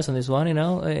with Marius on this one. You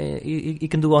know, he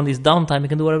can do on his downtime. He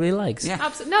can do whatever he likes. Yeah.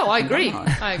 Absolutely. No, I agree.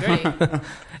 I agree.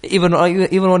 Even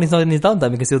when he's not in his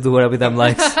downtime, he can still do whatever he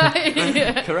likes.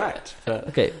 Yeah. Correct.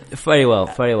 Okay, very well,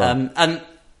 very well. And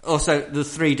also, the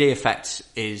 3D effect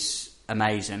is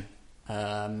amazing.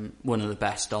 One of the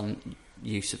best on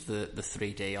use of the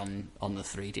 3D on the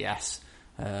 3DS.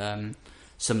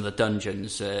 Some of the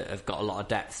dungeons have got a lot of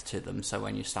depth to them, so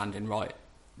when you're standing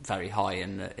very high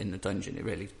in the dungeon, it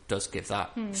really does give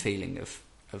that feeling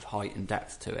of height and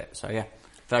depth to it. So yeah,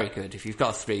 very good. If you've got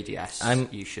a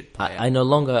 3DS, you should play it. I no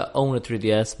longer own a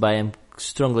 3DS, but I am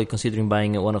strongly considering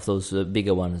buying one of those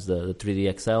bigger ones, the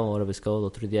 3D XL, or whatever it's called,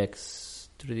 or 3D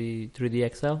XL?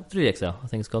 3D XL, I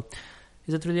think it's called.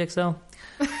 Is it 3D XL?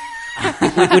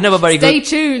 we're never very Stay good.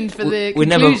 tuned for the we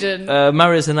conclusion.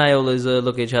 Marius and I always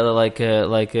look at each other like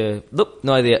nope,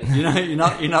 no idea. You're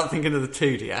not thinking of the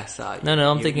 2DS, are you? No,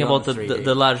 I'm thinking You're about on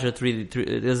the larger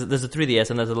 3D. There's a 3DS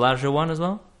and there's a larger one as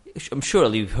well. I'm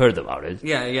sure you've heard about it.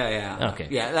 Yeah. Okay.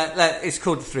 Yeah, it's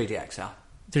called the 3D XL.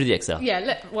 3D XL.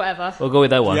 Yeah, whatever. We'll go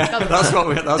with that one. Yeah, that's what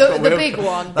we're. The big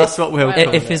one. That's what we're.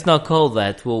 If it's not called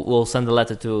that, we'll send a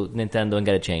letter to Nintendo and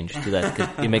get a change to that,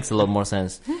 because it makes a lot more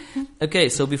sense. Okay,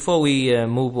 so before we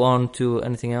move on to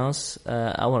anything else,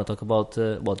 I want to talk about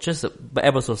just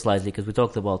ever so slightly, because we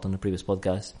talked about on the previous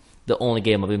podcast the only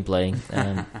game I've been playing.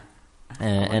 I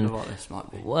wonder what this might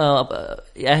be. Well,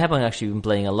 I haven't actually been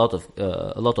playing a lot of.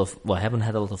 Well, I haven't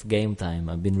had a lot of game time.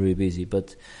 I've been really busy,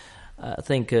 but I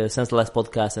think since the last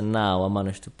podcast and now, I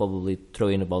managed to probably throw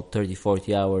in about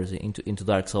 30-40 hours into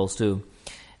Dark Souls 2.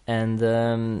 And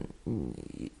the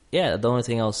only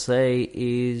thing I'll say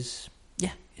is,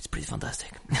 it's pretty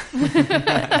fantastic.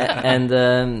 And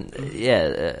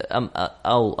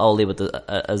I'll leave it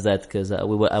as that, because I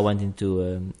went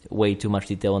into way too much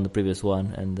detail on the previous one,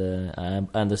 and I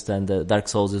understand that Dark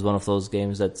Souls is one of those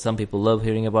games that some people love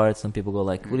hearing about it. Some people go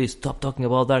like, "Will you stop talking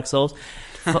about Dark Souls?"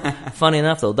 Funny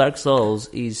enough, though, Dark Souls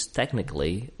is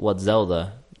technically what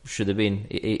Zelda should have been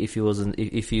if he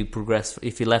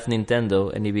left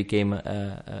Nintendo and he became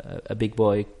a big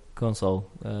boy console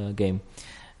game.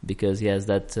 Because he has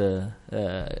that,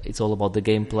 it's all about the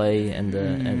gameplay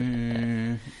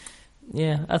and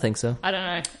I think so. I don't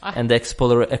know. And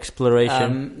the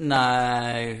exploration.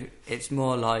 No, it's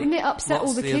more like. Wouldn't it upset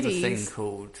all the What's the kiddies? other thing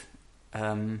called?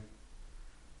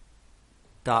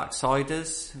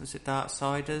 Darksiders? Was it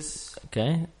Darksiders?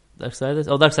 Okay, Darksiders.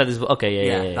 Oh, Darksiders. Okay,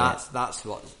 yeah. That's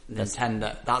what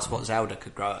Nintendo. That's what Zelda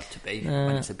could grow up to be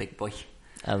when it's a big boy.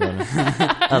 I don't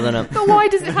know. But why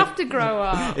does it have to grow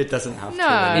up? It doesn't have to.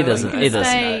 No, It doesn't. No, It doesn't.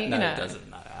 Stay, No, you know. it doesn't.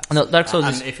 No, No, Dark Souls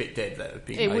and is- if it did, that would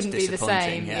be It most wouldn't be the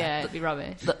disappointing. same. Yeah, it'd be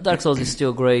rubbish. Dark Souls is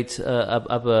still great.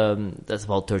 That's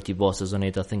about 30 bosses on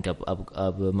it. I think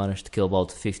I've managed to kill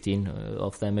about 15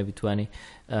 of them, maybe 20.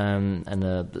 And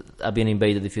I've been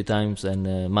invaded a few times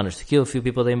and managed to kill a few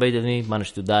people that invaded me.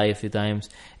 Managed to die a few times.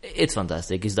 It's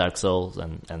fantastic. It's Dark Souls,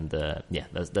 and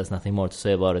there's nothing more to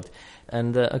say about it.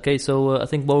 And okay, so I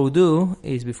think what we'll do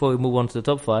is, before we move on to the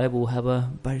top 5, we'll have a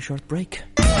very short break.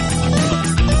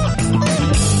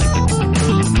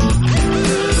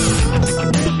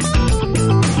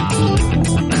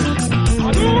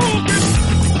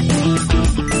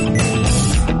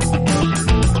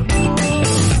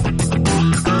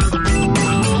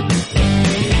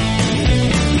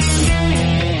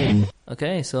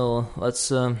 Okay, so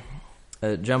let's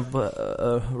jump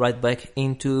right back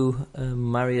into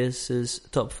Marius's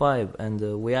top 5,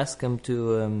 and we asked him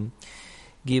to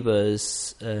give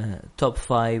us top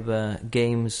 5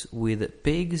 games with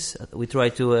pigs. We try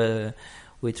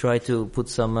to put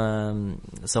some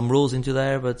rules into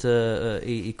there, but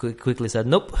he quickly said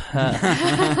nope.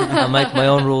 I'll make my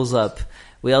own rules up.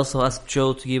 We also asked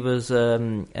Joe to give us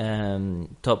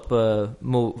top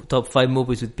 5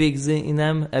 movies with pigs in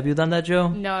them. Have you done that, Joe?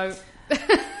 No.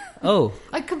 Oh.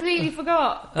 I completely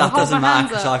forgot. That Hold doesn't my matter hands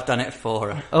because up. I've done it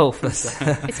for her. Oh,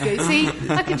 It's good. See,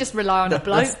 I can just rely on a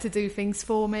bloke to do things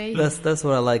for me. that's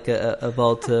what I like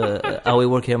about how we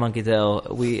work here at Monkey Tail.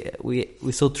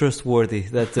 We're so trustworthy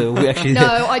that we actually.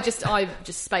 No, I just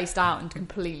spaced out and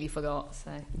completely forgot.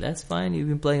 So That's fine. You've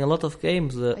been playing a lot of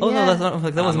games. No, Yeah. that's not.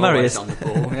 That was I'm Marius. always on the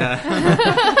ball.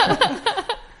 Yeah.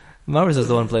 Marius is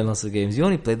the one playing lots of games. You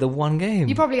only played the one game.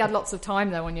 You probably had lots of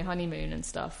time though on your honeymoon and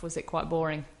stuff. Was it quite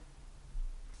boring?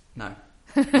 No,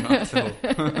 not at all.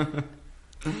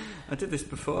 I did this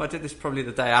before. I did this probably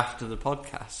the day after the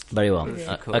podcast. Very well.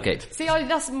 Yeah. Okay. See,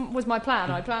 that was my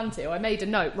plan. I planned to. I made a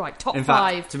note. Right, top In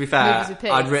 5. fact, to be fair, movies with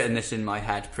pigs. I'd written this in my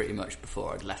head pretty much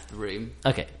before I'd left the room.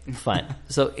 Okay, fine.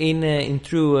 So in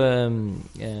true,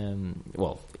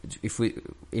 well, if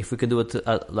we can do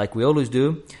it like we always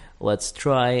do, let's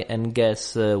try and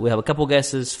guess. We have a couple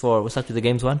guesses for. We'll start with the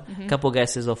games one. Mm-hmm. Couple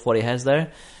guesses of what he has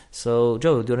there. So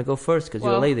Joe, do you want to go first because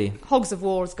you're a lady? Hogs of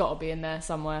War's got to be in there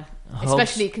somewhere,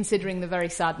 especially considering the very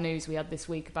sad news we had this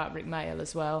week about Rick Mayall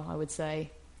as well. I would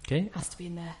say. Okay. Has to be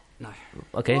in there. No.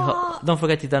 Okay. Don't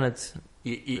forget you've done it.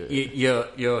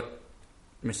 You're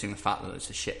missing the fact that it's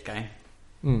a shit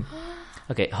game.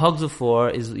 Okay. Hogs of War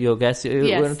is your guess. You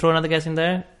Yes. want to throw another guess in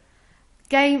there?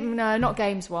 Game? No, not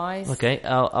games wise. Okay.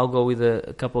 I'll go with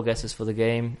a couple guesses for the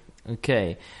game.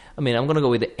 Okay. I mean, I'm gonna go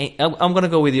with the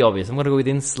obvious. I'm gonna go with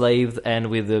Enslaved and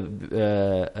with the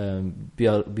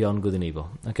Beyond Good and Evil.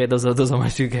 Okay, those are my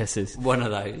 2 guesses. One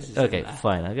of those. Is Okay, in there.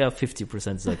 fine. I got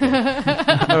 50%.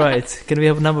 Okay. All right. Can we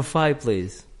have number 5,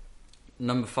 please?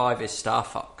 Number 5 is Star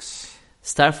Fox.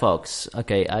 Star Fox.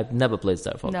 Okay, I've never played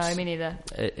Star Fox. No, me neither.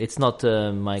 It's not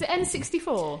my Is it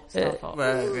N64? Star Fox?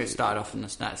 Well, it started off on the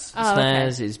SNES. Oh, okay.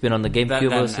 SNES. It's been on the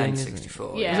GameCube. I was Then saying.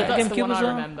 N64. Yeah, Was it that's GameCube the one as I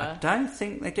well? remember. I don't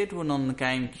think they did one on the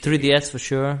GameCube. 3DS for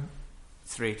sure.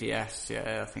 3DS,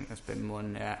 yeah, I think there's been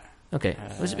one, yeah. Okay,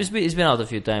 it's been out a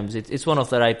few times. It's one of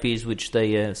their IPs which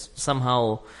they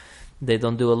somehow they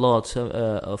don't do a lot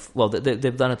of. Well,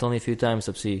 they've done it only a few times.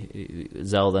 Obviously,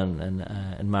 Zelda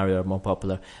and Mario are more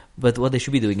popular. But what they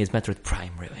should be doing is Metroid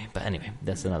Prime, really. But anyway,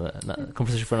 that's another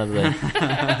conversation for another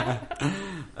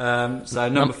day. So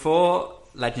number 4,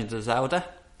 Legend of Zelda.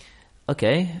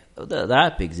 Okay, there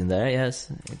are pigs in there.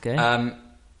 Yes. Okay.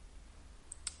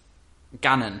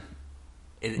 Ganon.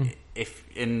 If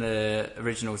in the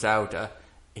original Zelda,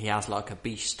 he has like a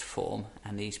beast form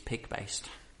and he's pig-based.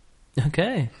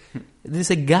 Okay. Did you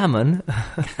say gammon?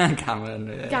 Gammon.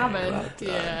 Yeah, Gammon. well done.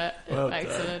 Yeah, Well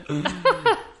excellent.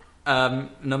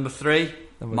 Number 3,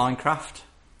 Minecraft.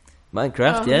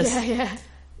 Minecraft. Oh, Yes. Yeah.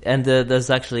 And there's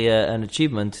actually an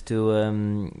achievement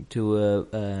to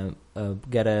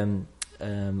get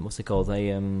what's it called?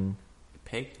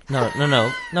 Pig. No,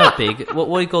 not a pig. What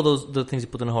do you call the things you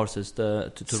put on horses?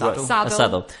 To Saddle. A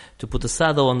saddle. To put a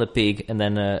saddle on the pig and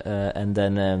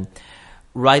then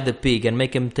ride the pig and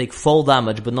make him take fall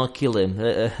damage but not kill him.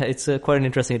 It's quite an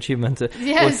interesting achievement.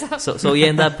 Yes. So you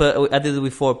end up. I did it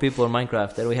with 4 people in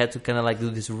Minecraft, and we had to kind of like do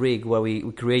this rig where we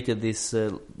created this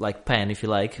like pen, if you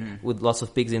like, with lots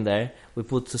of pigs in there. We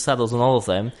put saddles on all of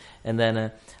them, and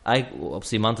then I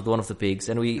obviously mounted one of the pigs,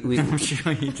 and we I'm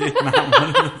sure you did,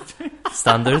 man.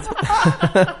 standard.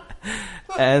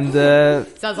 And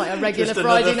Sounds like a regular Just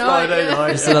another Friday night. Friday yeah.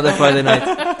 night. just another Friday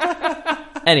night.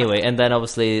 Anyway, and then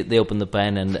obviously they opened the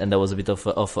pen, and there was a bit of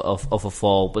a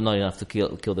fall, but not enough to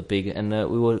kill the pig, and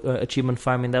we were achievement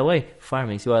farming that way.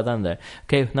 Farming, see what I've done there.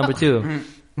 Okay, number 2.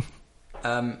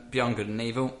 Beyond Good and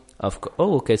Evil.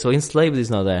 Oh, okay. So Enslaved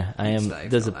is not there. I am Enslaved,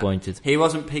 disappointed. He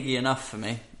wasn't piggy enough for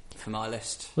me, for my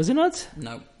list. Was it not?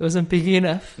 No. It wasn't piggy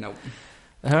enough. No.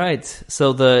 All right.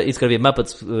 So it's going to be a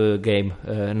Muppets game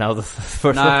now. The first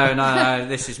one. No.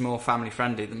 This is more family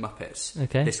friendly than Muppets.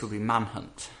 Okay. This will be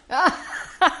Manhunt.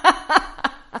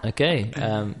 Okay.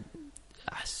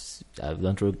 I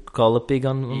don't recall a pig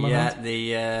on my Yeah, hand.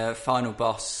 the final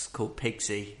boss called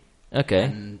Pigsy. Okay.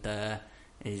 And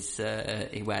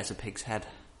he wears a pig's head.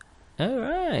 All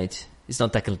right. It's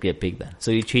not technically a pig then.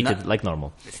 So you cheated No. like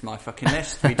normal. It's my fucking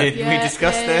list. We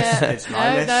discussed yeah. this. It's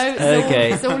my list. No, it's all,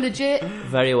 Okay. it's all legit.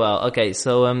 Very well. Okay.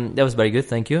 So that was very good.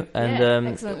 Thank you. And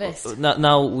Yeah, excellent list.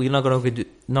 Now we're not going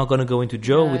to go into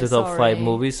Joe No, with the top sorry. 5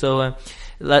 movies. So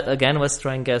again, let's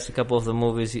try and guess a couple of the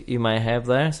movies you might have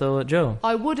there. So Joe.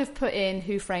 I would have put in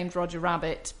Who Framed Roger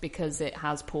Rabbit because it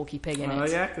has Porky Pig in Oh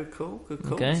it. yeah, good call.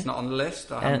 Okay. It's not on the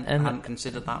list. I And- hadn't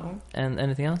considered that one. And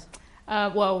anything else?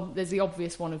 Well, there's the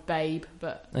obvious one of Babe,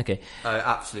 but Okay. I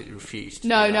absolutely refused. To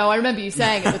no, do that. I remember you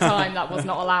saying at the time that was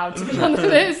not allowed to be on the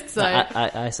list. So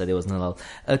I said it wasn't allowed.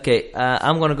 Okay,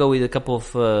 I'm going to go with a couple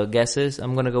of guesses.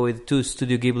 I'm going to go with 2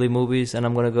 Studio Ghibli movies, and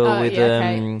I'm going to go with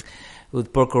okay.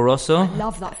 with Porco Rosso. I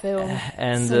love that film.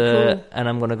 And So cool. and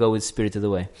I'm going to go with Spirited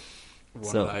Away. One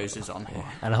So- of those is on here.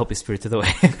 And I hope it's Spirited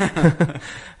Away.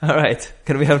 All right.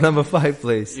 Can we have number 5,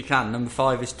 please? You can. Number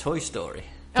 5 is Toy Story.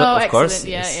 Oh, of course. excellent.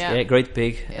 Yeah, Yes. yeah. Great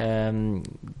pig. Yeah.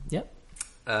 Yeah.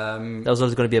 Um, That was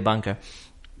always going to be a banker.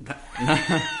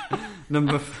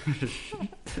 number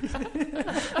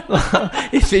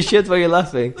If you shit, why are you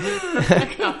laughing?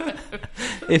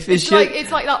 if it It's should,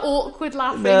 it's like that awkward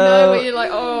laughing, No. though, where you're like,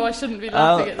 oh, I shouldn't be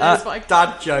laughing at this. But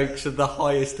Dad jokes of the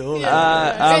highest order.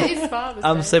 it's Father's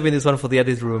I'm Day. saving this one for the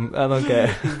edit room. I don't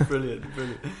care. Brilliant.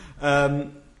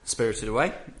 Spirited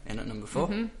Away in at number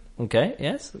 4. Okay.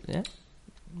 Yes. Yeah.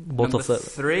 Both Number of the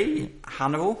 3,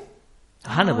 Hannibal.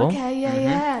 Hannibal. Oh, okay,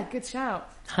 yeah. Good shout.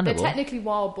 Hannibal. They're technically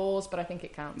wild boars, but I think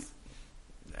it counts.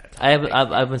 I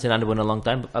haven't seen Hannibal in a long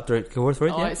time. After a word for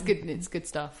it, Oh, yeah. it's good. It's good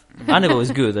stuff. Hannibal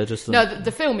is good. I just No,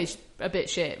 the film is a bit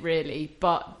shit, really,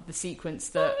 but the sequence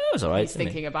that it's alright. he's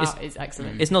thinking about is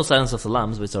excellent. It's no Silence of the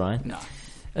Lambs, but it's alright. No.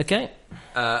 Okay.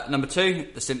 Number 2,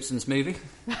 The Simpsons movie.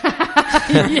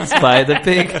 Spider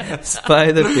Pig.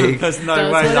 Spider Pig. There's no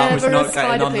Does way that was whatever not a getting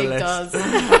spider on the pig list.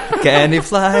 does. Can he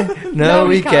fly? No, No,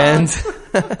 he he can't.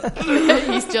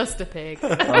 He's just a pig.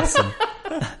 Awesome.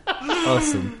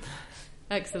 Awesome.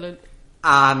 Excellent.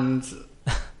 And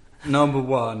number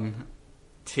 1,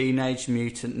 Teenage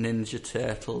Mutant Ninja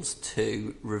Turtles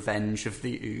 2, Revenge of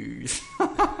the Ooze.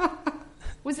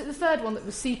 Was it the third one that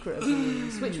was Secret of the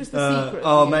Ooze? Which was the Secret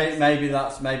Oh, of the Ooze?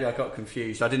 maybe I got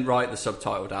confused. I didn't write the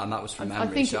subtitle down. That was from memory.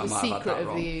 I think so it was I might have Secret had that of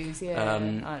wrong. the Ooze, yeah. I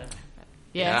don't know.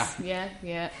 Yes, yeah.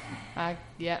 Yeah. I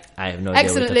have no idea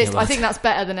Excellent what you're list. talking I about. think that's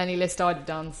better than any list I'd have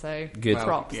done, so Good.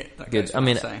 props. Yeah, that Good. goes I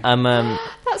mean, without saying.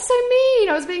 That's so mean.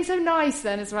 I was being so nice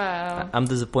then as well. I'm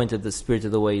disappointed that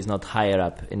Spirited Away is not higher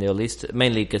up in their list,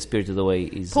 mainly because Spirited Away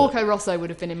is... Porco Rosso would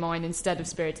have been in mine instead of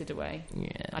Spirited Away, yeah.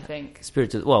 I think.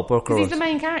 Spirited... Well, Porco Because he's Rosso... the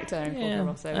main character in Yeah, Porco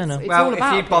Rosso. I know. It's Well, all if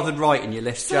about you bothered writing your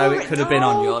list, Joe, it could have been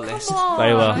on your list.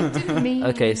 Very well. I didn't mean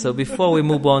Okay, so before we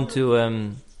move on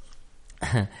to...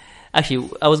 Actually,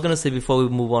 I was going to say before we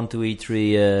move on to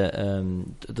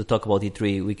E3, to talk about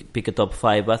E3, we pick a top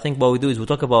 5. But I think what we do is we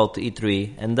talk about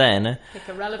E3 and then pick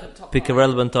a relevant topic. pick a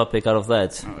relevant topic out of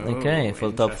that. Oh, Okay, for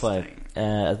the top 5.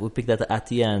 interesting. We'll pick that at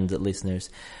the end, listeners.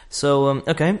 So,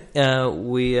 okay,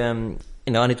 we...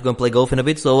 I need to go and play golf in a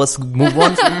bit, so let's move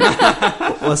on.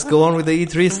 Let's go on with the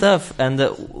E3 stuff. And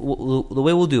the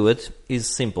way we'll do it is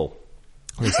simple.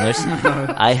 Listeners,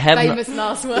 I have Famous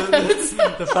last words.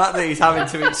 The fact that he's having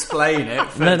to explain it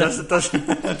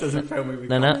doesn't fill me with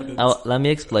confidence. let me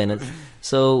explain it.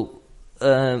 So,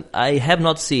 I have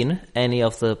not seen any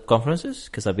of the conferences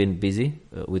because I've been busy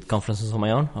with conferences on my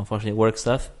own. Unfortunately, work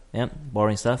stuff,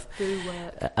 boring stuff. Do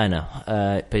work. I know,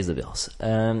 it pays the bills.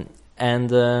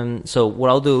 So what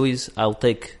I'll do is I'll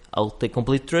take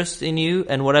complete trust in you,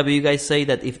 and whatever you guys say,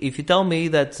 that if you tell me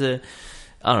that.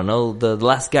 I don't know, the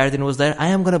Last Guardian was there, I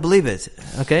am gonna believe it.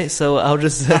 Okay, so I'll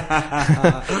just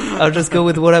go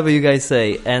with whatever you guys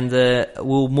say, and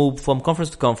we'll move from conference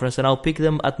to conference, and I'll pick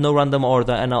them at no random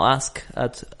order, and I'll ask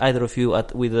at either of you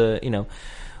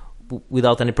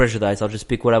without any prejudice. I'll just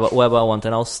pick whatever I want,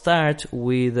 and I'll start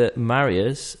with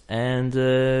Marius and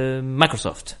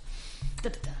Microsoft.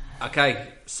 Okay,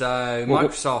 so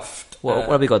Microsoft. What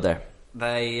have we got there?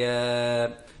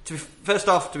 They. First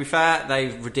off, to be fair, they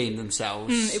redeemed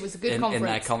themselves. It was a good in conference.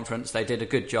 their conference. They did a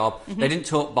good job. They didn't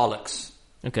talk bollocks.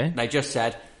 Okay. They just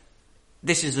said,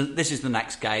 "This is the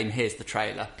next game. Here's the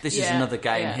trailer. This is Yeah, another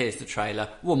game. yeah. Here's the trailer.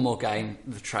 One more game.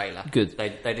 The trailer." Good. They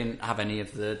didn't have any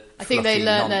of the. I think they fluffy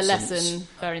learned their nonsense. lesson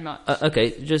very much.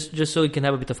 Okay, just so we can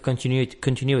have a bit of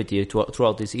continuity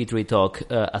throughout this E3 talk,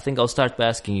 I think I'll start by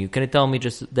asking you, can you tell me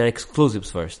just their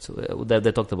exclusives first that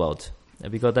they talked about?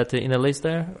 Have you got that in a list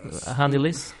there? A handy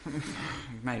list?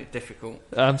 You've made it difficult.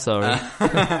 I'm sorry.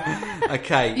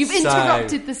 Okay, You've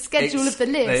interrupted the schedule of the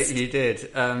list. You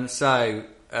did.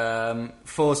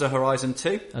 Forza Horizon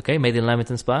 2. Okay, made in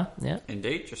Leamington Spa, yeah.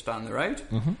 Indeed, just down the road.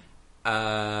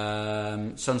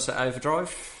 Mm-hmm. Sunset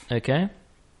Overdrive. Okay.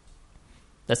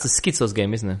 That's the Schizos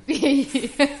game, isn't it?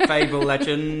 Fable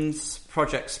Legends.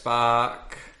 Project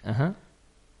Spark. Uh-huh.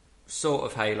 Sort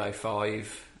of Halo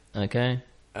 5. Okay.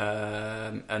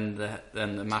 And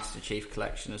then the Master Chief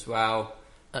Collection as well.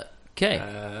 Okay.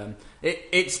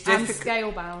 It's And difficult.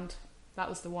 Scalebound. That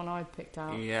was the one I picked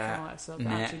out. Yeah. So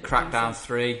Crackdown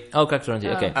 3. Oh, Crackdown 3,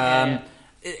 okay. Yeah.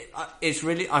 It's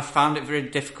really. I found it very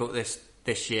difficult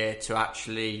this year to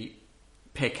actually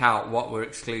pick out what were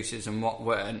exclusives and what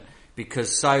weren't,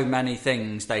 because so many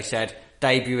things they said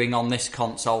debuting on this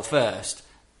console first.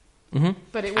 Mm-hmm.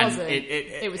 But it And wasn't.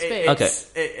 It was big.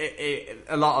 Okay.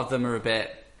 A lot of them are a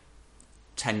bit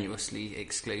tenuously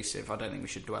exclusive. I don't think we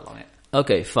should dwell on it.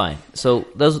 Okay, fine. So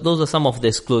those are some of the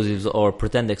exclusives or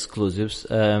pretend exclusives.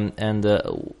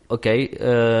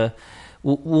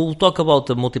 We'll talk about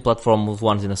the multi-platform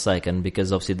ones in a second,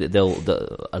 because obviously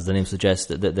as the name suggests,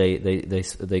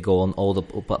 they go on all the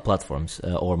platforms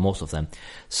or most of them.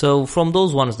 So from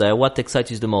those ones there, what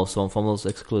excites you the most from those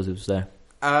exclusives there?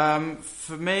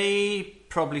 For me,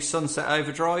 probably Sunset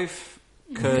Overdrive,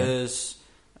 because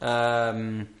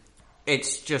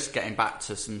It's just getting back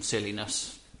to some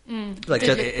silliness. Like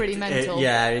pretty mental.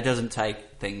 It doesn't take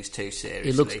things too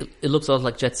seriously. It looks a lot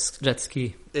like jet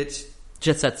ski. It's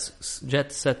Jets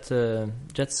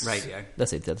Radio.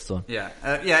 That's it. That's the one. Yeah,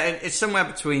 it's somewhere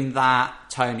between that,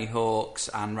 Tony Hawk's,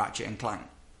 and Ratchet and Clank.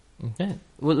 Okay,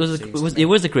 it was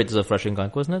the creators of Ratchet and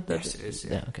Clank, wasn't it? Yes, it is.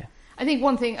 Yeah. Okay. I think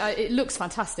one thing, it looks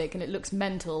fantastic and it looks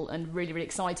mental and really, really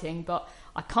exciting, but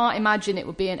I can't imagine it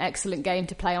would be an excellent game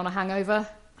to play on a hangover.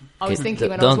 I was thinking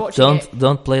when I was watching it...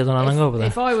 Don't play it on a hangover then.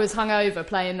 If I was hungover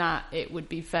playing that, it would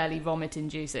be fairly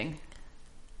vomit-inducing.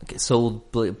 Okay, so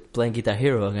playing Guitar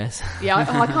Hero, I guess. Yeah,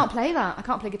 I can't play that. I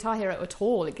can't play Guitar Hero at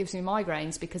all. It gives me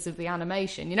migraines because of the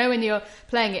animation. You know, when you're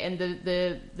playing it and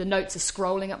the notes are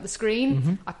scrolling up the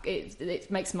screen, it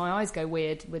makes my eyes go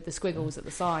weird with the squiggles at the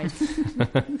side.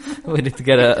 We need to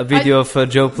get a video of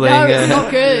Joe playing. No, it's not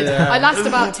good. I last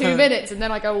about 2 minutes and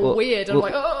then I go weird. I'm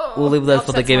like, oh. We'll leave that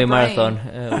for the gaming marathon.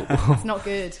 It's not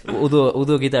good. We'll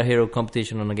do a Guitar Hero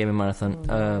competition on a gaming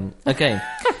marathon. Okay.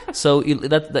 So you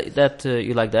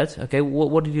like that? Okay.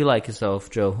 What did you like yourself,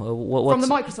 Joe? From the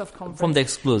Microsoft conference, from the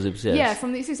exclusives, yes. Yeah,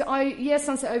 from the exclusives.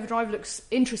 Sunset Overdrive looks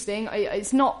interesting.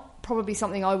 It's not probably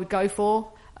something I would go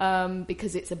for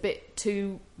because it's a bit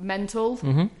too mental.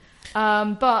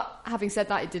 But having said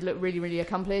that, it did look really, really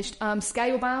accomplished.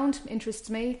 Scalebound interests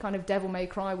me. Kind of Devil May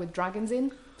Cry with dragons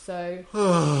in. So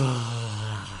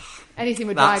anything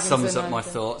with dragons. That sums up my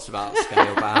thoughts about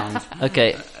Scalebound.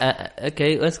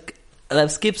 Okay.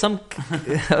 Let's keep some.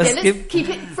 Let's keep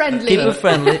it friendly. Keep it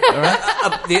friendly. All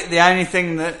right. The only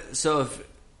thing that sort of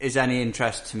is any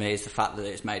interest to me is the fact that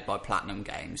it's made by Platinum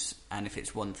Games, and if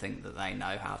it's one thing that they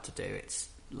know how to do, it's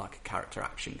like a character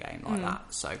action game like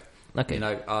that. So, okay.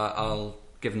 I'll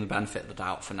give them the benefit of the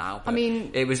doubt for now. But I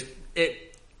mean, they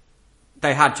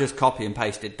had just copy and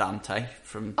pasted Dante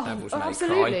from Devil's May Cry.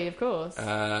 Absolutely, of course.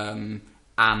 And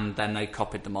then they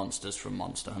copied the monsters from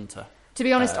Monster Hunter. To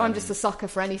be honest, I'm just a sucker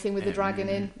for anything with the dragon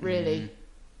in. Really,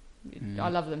 I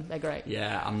love them. They're great.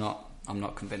 Yeah, I'm not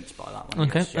convinced by that one.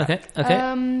 Okay.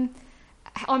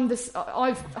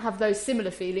 I have those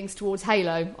similar feelings towards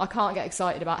Halo. I can't get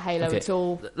excited about Halo at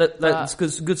all. That's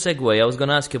good segue. I was going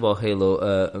to ask you about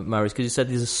Halo, Marius, because you said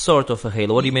this is sort of a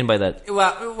Halo. What do you mean by that?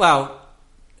 Well,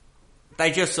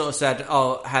 they just sort of said,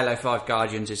 Halo 5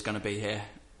 Guardians is going to be here.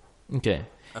 Okay.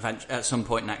 At some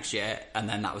point next year, and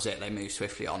then that was it. They moved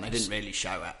swiftly on. They didn't really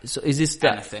show it. So is this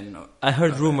anything? I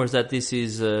heard rumors that this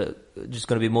is just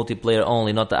going to be multiplayer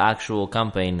only, not the actual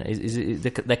campaign.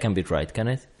 That can be right, can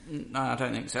it? No, I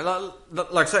don't think so.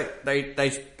 Like I say, they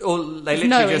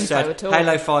literally just said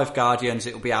Halo 5 Guardians.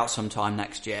 It will be out sometime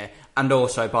next year. And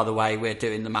also, by the way, we're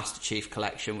doing the Master Chief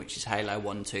Collection, which is Halo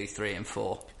 1, 2, 3, and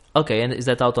 4. Okay, and is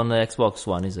that out on the Xbox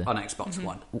One, is it? On Xbox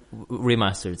One.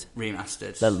 Remastered.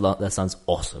 That sounds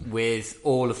awesome. With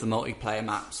all of the multiplayer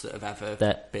maps that have ever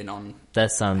been on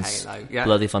That sounds Halo.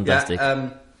 bloody fantastic. Yeah,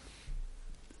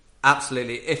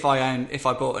 absolutely. If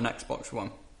I bought an Xbox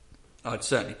One, I'd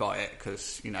certainly buy it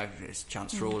because, it's a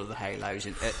chance for all of the Halos,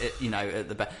 at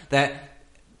the best.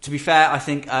 To be fair, I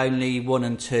think only 1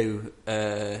 and 2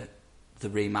 the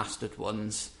remastered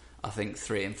ones. I think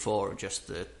 3 and 4 are just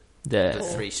the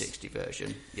 360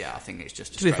 version. Yeah, I think it's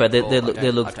just. To be fair, they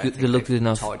look good. They look good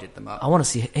enough. Tidied them up. I want to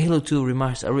see Halo 2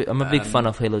 remastered. I'm a big fan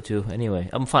of Halo 2. Anyway,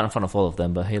 I'm a fan of all of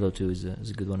them, but Halo 2 is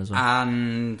a good one as well.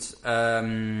 And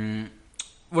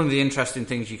one of the interesting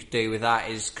things you could do with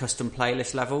that is custom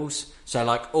playlist levels. So,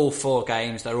 like all 4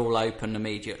 games, they're all open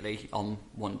immediately on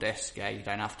one disc. Yeah, you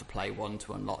don't have to play one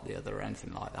to unlock the other or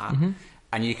anything like that.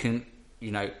 And you can.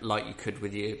 Like you could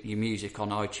with your music on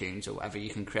iTunes or whatever,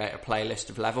 you can create a playlist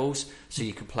of levels. So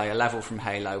you could play a level from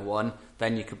Halo 1,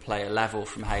 then you could play a level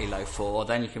from Halo 4,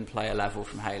 then you can play a level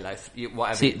from Halo...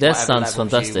 whatever. See, that sounds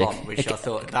fantastic. You want, which I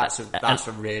thought, that's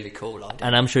a really cool idea.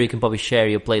 And I'm sure you can probably share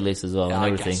your playlist as well and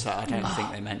everything. I guess so. I don't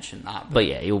think they mentioned that. But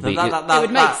yeah, it will be... It would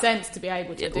make sense to be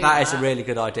able to do that. That is a really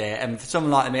good idea. And for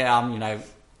someone like me, I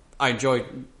enjoyed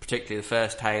particularly the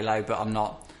first Halo, but I'm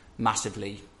not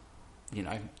massively...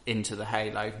 into the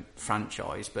Halo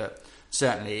franchise, but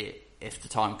certainly if the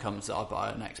time comes that I buy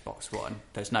an Xbox One,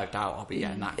 there's no doubt I'll be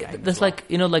getting that game. That's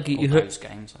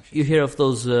you hear of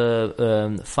those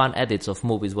fan edits of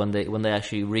movies when they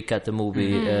actually recut the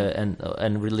movie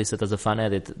and release it as a fan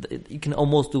edit. You can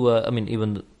almost do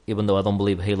even though I don't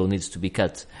believe Halo needs to be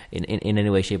cut in any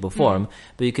way, shape or form,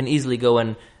 but you can easily go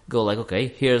like, okay,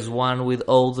 here's one with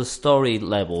all the story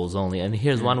levels only, and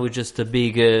here's one with just the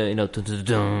big,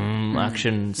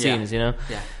 action scenes, Yeah.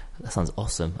 That sounds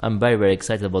awesome. I'm very, very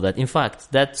excited about that. In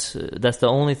fact, that's the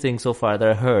only thing so far that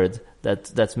I heard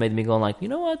that's made me go like, you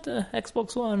know what,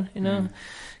 Xbox One, you know,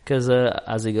 because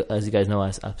as you guys know,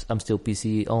 I'm still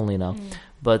PC only now.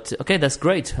 But okay, that's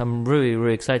great. I'm really,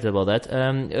 really excited about that.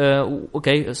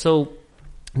 Okay, so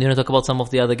do you want to talk about some of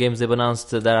the other games they've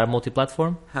announced that are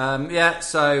multi-platform?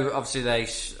 So obviously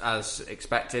as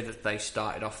expected, they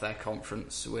started off their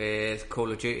conference with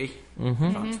Call of Duty,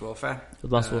 Advanced Warfare.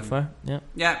 Advanced Warfare, yeah.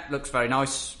 Yeah, looks very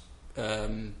nice.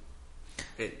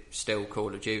 It's still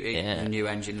Call of Duty. Yeah. The new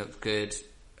engine looks good.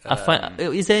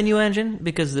 Is there a new engine?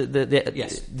 Because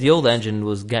the old engine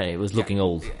was looking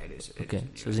old. Yeah, it is. Okay,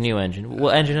 so it's a new engine.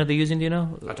 What engine are they using? Do you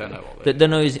know? I don't know what they're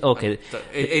not using. Okay,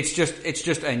 it's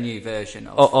just a new version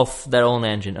of their own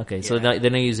engine. Okay, so they're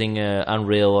not using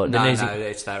Unreal. Or no,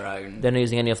 it's their own. They're not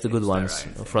using any of the good ones,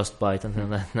 Frostbite and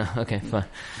something like that. No, okay, fine.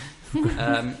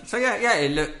 So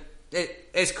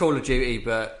it's Call of Duty,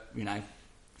 but you know,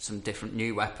 some different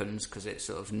new weapons because it's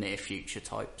sort of near future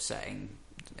type setting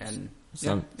and.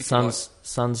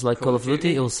 Sounds like Call of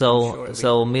Duty. It'll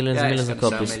sell millions and millions of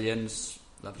copies. Sell millions.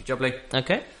 Lovely jubbly.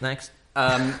 Okay, next.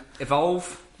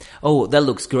 Evolve. Oh, that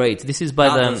looks great. This is by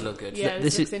that does look good. Yeah,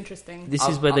 this looks interesting. This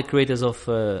is by the creators of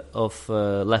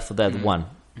Left 4 Dead 1.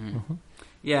 Mm-hmm.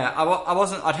 Yeah, I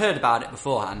wasn't. I'd heard about it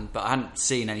beforehand, but I hadn't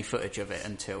seen any footage of it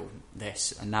until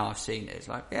this, and now I've seen it. It's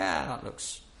like, yeah, that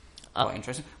looks quite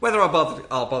interesting. Whether I'll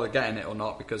bother getting it or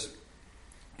not, because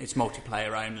it's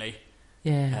multiplayer only.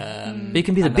 Yeah, but you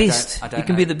can be the Beast. You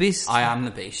can be the Beast. I am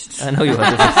the Beast. I know you are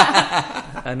the Beast.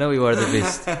 I know you are the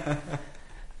Beast.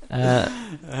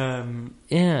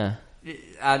 Yeah.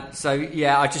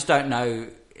 I just don't know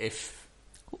if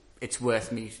it's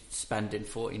worth me spending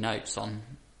 40 notes on,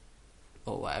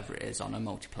 or whatever it is, on a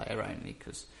multiplayer only,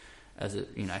 because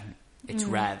it's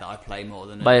rare that I play more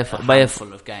than a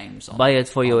handful of games. Buy it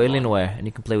for your Alienware, and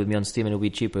you can play with me on Steam, and it'll be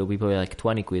cheaper. It'll be probably like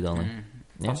 20 quid only.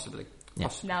 Possibly. Yeah.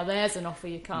 Now there's an offer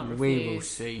you can't refuse. We will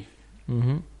see.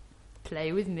 Mm-hmm.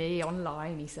 Play with me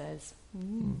online, he says.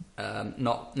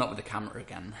 Not with the camera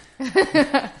again.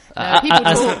 People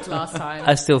talked last time.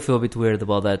 I still feel a bit weird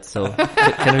about that. So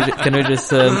can we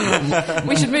just?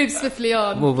 We should move swiftly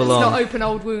on. Move along. Let's not open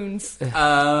old wounds. It's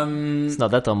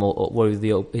not that I'm worried with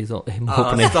him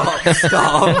opening. Stop.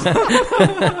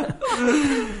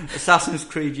 Assassin's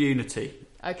Creed Unity.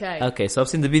 Okay. So I've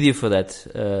seen the video for that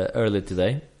earlier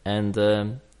today, and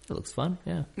it looks fun.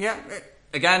 Yeah. Yeah.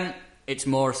 Again, it's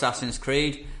more Assassin's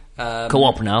Creed.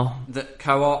 Co-op now. The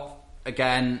co-op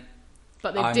again.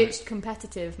 But they've ditched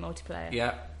competitive multiplayer.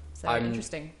 Yeah. So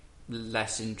interesting.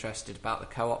 Less interested about the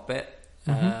co-op bit.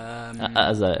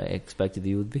 As I expected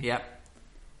you would be. Yeah.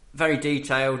 Very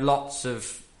detailed. Lots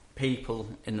of people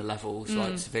in the levels,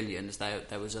 like civilians.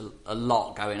 There was a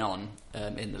lot going on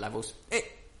in the levels. It's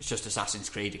just Assassin's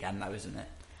Creed again, though, isn't it?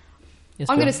 Yes,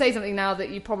 I'm going to say something now that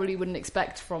you probably wouldn't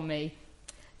expect from me.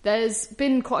 There's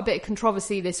been quite a bit of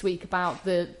controversy this week about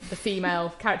the female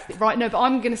character. Right, no, but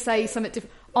I'm going to say something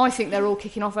different. I think they're all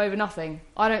kicking off over nothing.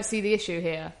 I don't see the issue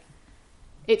here.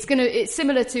 It's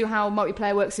similar to how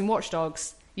multiplayer works in Watch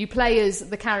Dogs. You play as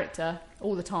the character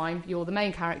all the time. You're the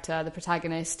main character, the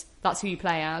protagonist. That's who you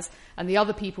play as. And the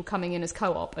other people coming in as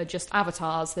co-op are just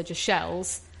avatars. They're just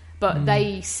shells. But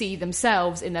they see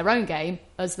themselves in their own game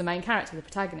as the main character, the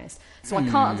protagonist. So I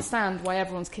can't understand why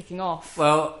everyone's kicking off.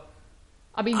 Well,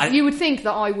 I mean, you would think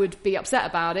that I would be upset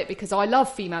about it because I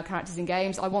love female characters in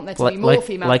games. I want there to be more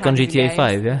female characters in games. Like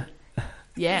on GTA 5, yeah?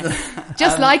 Yeah,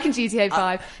 just like in GTA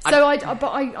 5.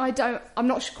 I'm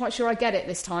not quite sure I get it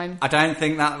this time. I don't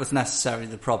think that was necessarily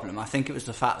the problem. I think it was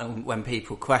the fact that when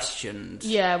people questioned...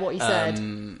 Yeah, what he said.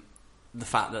 The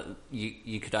fact that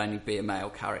you could only be a male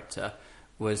character...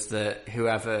 was that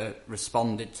whoever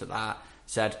responded to that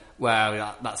said,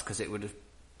 well, that's because it would have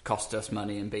cost us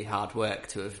money and be hard work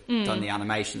to have done the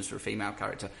animations for a female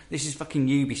character. This is fucking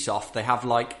Ubisoft. They have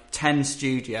like 10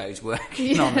 studios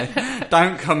working on it.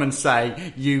 Don't come and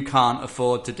say you can't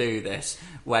afford to do this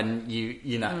when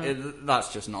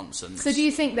that's just nonsense. So do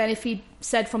you think then if he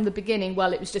said from the beginning,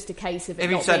 well, it was just a case of it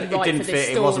not being right it didn't for this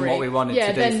fit, story, it wasn't what we wanted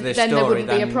to do for this story, there wouldn't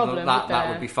be a problem. That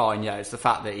would be fine. Yeah, it's the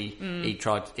fact that he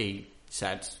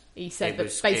said that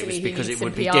it basically was because he it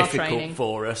would be PR difficult training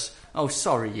for us. Oh,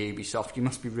 sorry, Ubisoft, you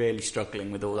must be really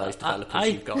struggling with all those developers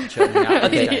you've got churning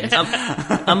out games.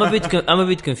 I'm a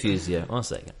bit confused here. One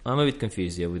second, I'm a bit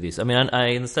confused here with this. I mean,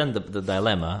 I understand the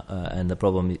dilemma and the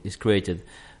problem is created,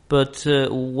 but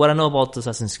what I know about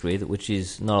Assassin's Creed, which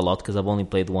is not a lot because I've only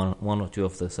played one or two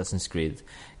of the Assassin's Creed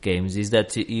games, is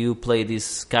that you play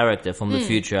this character from the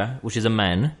future, which is a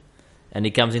man, and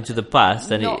he comes into the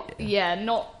past, and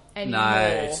anymore.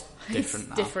 No, it's different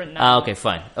now. Different now. Okay,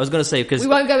 fine. I was going to say because We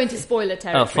won't go into spoiler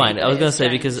territory. oh, fine. I was going to say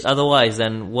because otherwise,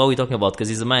 then what are we talking about? Because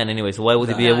he's a man anyway. So why would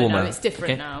he be a woman? No, it's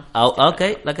different okay? now. Oh,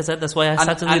 okay. Like I said, that's why I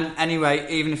started. And anyway,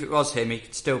 even if it was him, he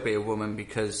could still be a woman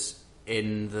because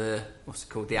in the what's it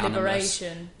called, the Animus,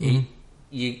 Liberation.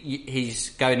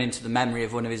 he's going into the memory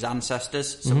of one of his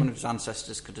ancestors. So one of his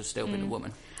ancestors could have still been a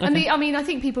woman. And I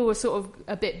think people were sort of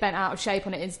a bit bent out of shape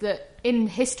on it. Is that in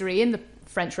history, in the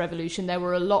French Revolution, there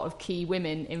were a lot of key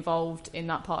women involved in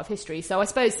that part of history. So I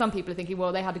suppose some people are thinking,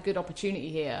 well, they had a good opportunity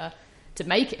here to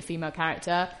make it a female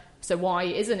character. So why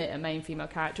isn't it a main female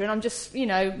character? And I'm just,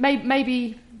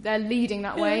 maybe they're leading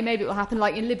that way. Maybe it will happen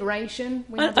like in Liberation.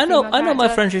 I know my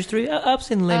French history. I've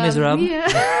seen Les Miserables.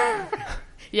 Yeah.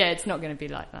 Yeah, it's not going to be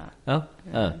like that. Oh,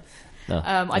 no.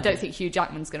 I don't think Hugh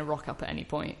Jackman's going to rock up at any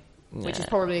point, which is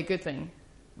probably a good thing.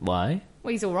 Why?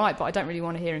 Well, he's all right, but I don't really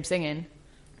want to hear him singing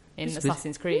in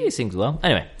Assassin's Creed. He sings well.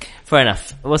 Anyway, fair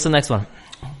enough. What's the next one?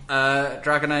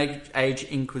 Dragon Age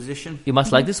Inquisition. You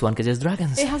must like this one because there's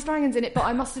dragons. It has dragons in it, but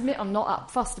I must admit I'm not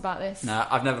up fussed about this. No,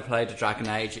 I've never played a Dragon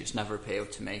Age. It's never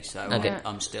appealed to me, so Okay.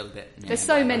 I'm still a bit... There's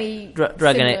so many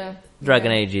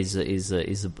Dragon Age is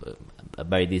a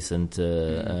very decent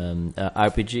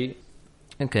RPG.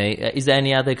 Okay, is there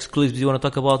any other exclusives you want to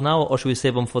talk about now, or should we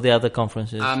save them for the other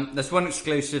conferences? There's one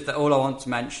exclusive that all I want to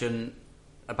mention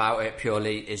about it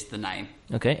purely is the name.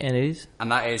 Okay, and it is?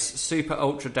 And that is Super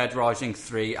Ultra Dead Rising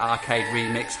 3 Arcade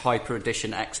Remix Hyper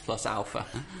Edition X Plus Alpha.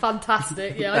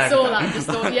 Fantastic, yeah, I saw that and just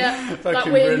thought, yeah, that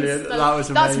Fucking wins. brilliant. That was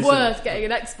amazing. That's worth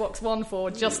getting an Xbox One for,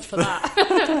 just for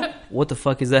that. What the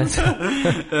fuck is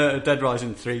that? Dead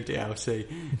Rising 3 DLC.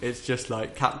 It's just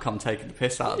like Capcom taking the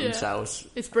piss out of themselves.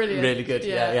 It's brilliant. Really good.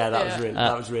 Yeah, that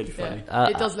was really funny.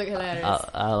 It does look hilarious.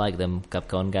 I like them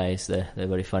Capcom guys. They're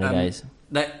very funny guys.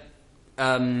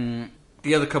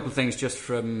 The other couple of things just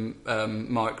from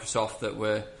Microsoft that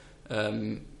were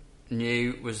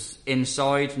new was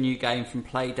Inside, new game from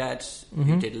Playdead,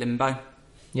 who did Limbo.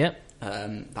 Yep.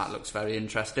 That looks very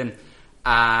interesting.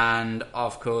 And,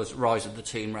 of course, Rise of the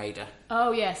Tomb Raider.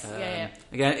 Oh, yes. Yeah.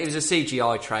 Again, it was a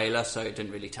CGI trailer, so it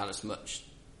didn't really tell us much.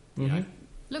 You know.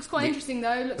 Looks quite interesting,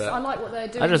 though. I like what they're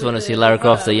doing. I just want to see Lara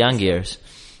Croft's the young years.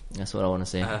 That's what I want to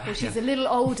see. Well, she's a little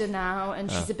older now,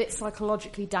 and she's a bit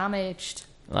psychologically damaged.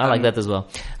 I like that as well.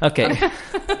 Okay.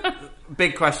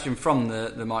 Big question from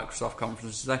the Microsoft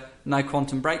conference today. No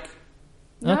Quantum Break?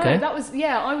 No, Okay. I was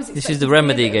expecting This is the to see a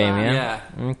Remedy bit of game, that.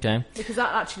 yeah? Okay. Because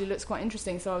that actually looks quite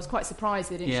interesting, so I was quite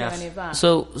surprised they didn't show any of that.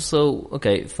 So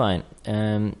okay, fine.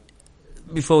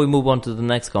 Before we move on to the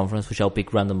next conference, which I'll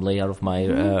pick randomly out of my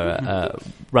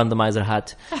randomizer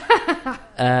hat,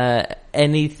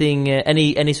 any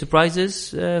surprises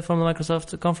from the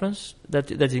Microsoft conference that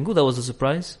you think, that was a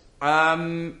surprise?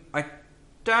 I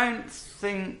don't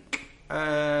think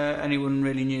anyone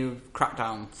really knew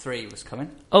Crackdown 3 was coming.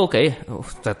 Oh, okay.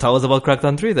 Tell us about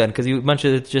Crackdown 3 then, because you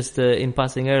mentioned it just in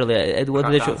passing earlier. What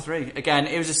did they show? Crackdown 3. Again,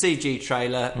 it was a CG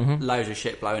trailer, loads of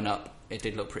shit blowing up. It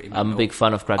did look pretty minimal. I'm a big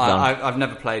fan of Crackdown. I've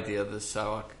never played the others,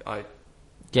 so I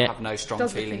have no strong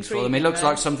feelings for them. It looks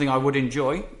like something I would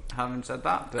enjoy, having said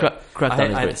that. But Crackdown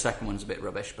is great. The second one's a bit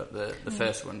rubbish, but the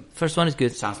first one... First one is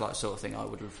good. Sounds like the sort of thing I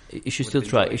would have... You should still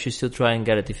try. You should still try and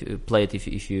get it if you play it if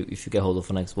you get hold of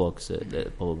an Xbox.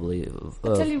 Probably.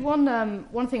 I'll tell you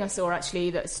one thing I saw actually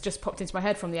that's just popped into my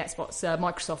head from the Xbox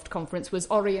Microsoft conference was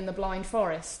Ori and the Blind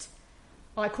Forest.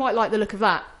 I quite like the look of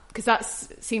that because that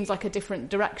seems like a different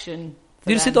direction.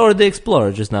 Did you say Ori the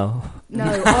Explorer just now? No,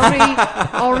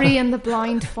 Ori and the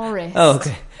Blind Forest. Oh,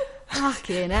 okay.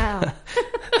 Fucking hell.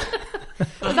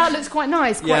 But that looks quite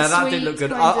nice. Quite that sweet, did look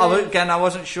good. I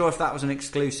wasn't sure if that was an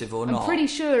exclusive or not. I'm pretty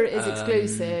sure it is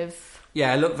exclusive.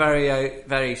 Yeah, it looked very,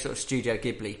 very sort of Studio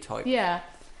Ghibli type. Yeah,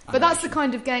 but that's the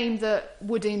kind of game that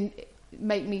would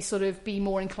make me sort of be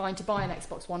more inclined to buy an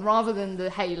Xbox One rather than the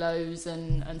Halos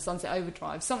and Sunset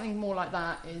Overdrive. Something more like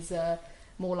that is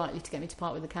more likely to get me to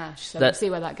part with the cash. So we'll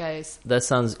see where that goes. That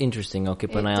sounds interesting. I'll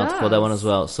keep an eye out for that one as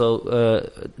well.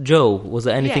 So, Joe, was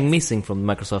there anything missing from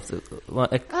Microsoft?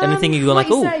 Anything you go like,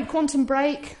 say, Quantum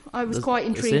Break. I was quite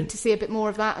intrigued to see a bit more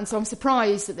of that, and so I'm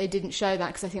surprised that they didn't show that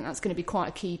because I think that's going to be quite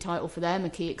a key title for them, a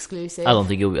key exclusive. I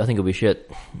think it'll be shit.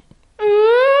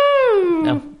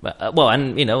 Well,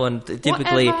 and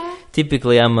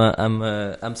typically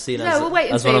I'm seen as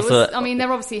one of the. I mean,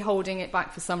 they're obviously holding it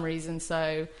back for some reason.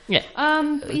 So yeah,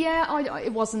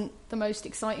 it wasn't the most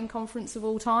exciting conference of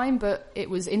all time, but it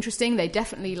was interesting. They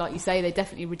definitely, like you say,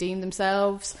 redeemed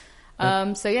themselves.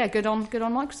 So yeah, good on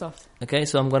Microsoft. Okay,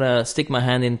 so I'm gonna stick my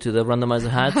hand into the randomizer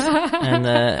hat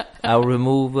and I'll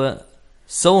remove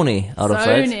Sony out of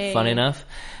it. Funny enough.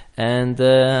 and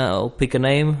I'll pick a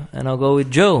name, and I'll go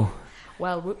with Joe.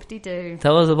 Well, whoop-de-doo.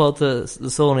 Tell us about the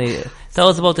Sony. Tell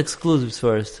us about exclusives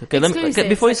first. Okay,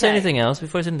 before you say anything else,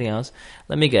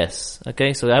 let me guess.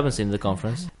 Okay, so I haven't seen the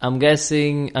conference. I'm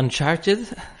guessing Uncharted.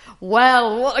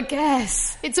 Well, what a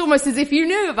guess! It's almost as if you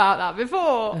knew about that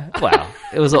before. Well,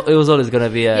 it was always going to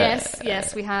be a...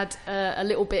 Yes, we had a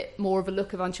little bit more of a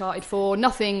look of Uncharted 4.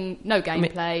 No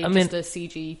gameplay, just a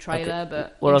CG trailer,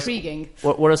 but intriguing.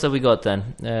 What else have we got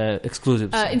then?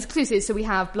 Exclusives. Exclusives, so we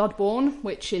have Bloodborne,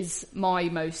 which is my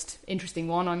most interesting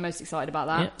one. I'm most excited about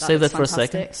that. Yeah, save that for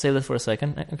a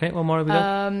second. Okay, one more have we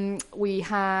got? We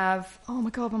have... Oh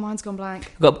my god, my mind's gone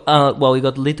blank. We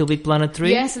got Little Big Planet 3.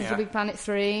 Yes, Little Big Planet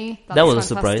 3. That was a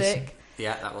surprise.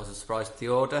 Yeah, that was a surprise. The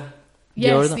Order.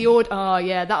 Yes, The Order. Oh,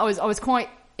 yeah, I was quite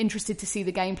interested to see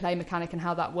the gameplay mechanic and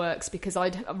how that works, because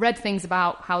I'd read things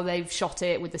about how they've shot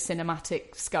it with the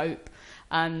cinematic scope,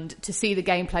 and to see the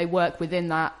gameplay work within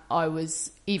that, I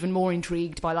was even more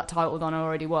intrigued by that title than I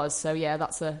already was. So yeah,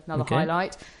 that's another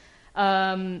highlight.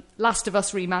 Last of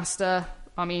Us Remaster.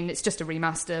 I mean, it's just a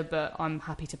remaster, but I'm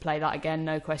happy to play that again,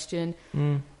 no question.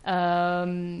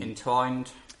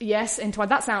 Entwined. Yes,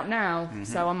 Entwined. That's out now,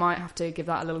 so I might have to give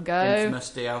that a little go. Infamous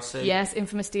DLC. Yes,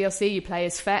 Infamous DLC. You play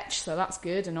as Fetch, so that's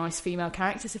good. A nice female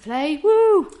character to play.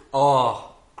 Woo!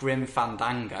 Oh, Grim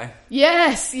Fandango.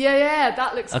 Yes, yeah,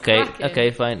 that looks cracking. Okay,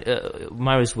 fine.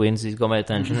 Marius wins. He's got my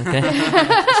attention. Okay.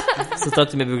 So talk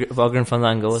to me about Grim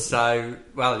Fandango.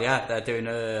 They're doing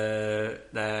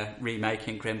they're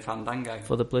remaking Grim Fandango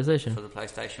for the PlayStation. For the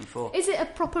PlayStation 4. Is it a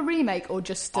proper remake or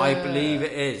just? I believe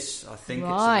it is. I think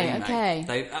it's a remake.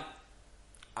 Okay.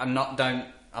 I'm not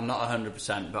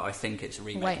 100%, but I think it's a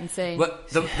remake. Wait and see. But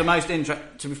the most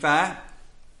to be fair,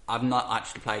 I've not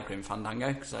actually played Grim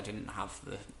Fandango because I didn't have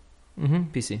the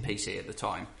PC at the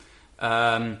time.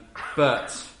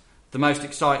 But the most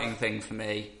exciting thing for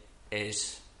me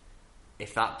is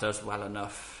if that does well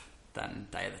enough, then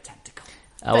Day of the Tentacle.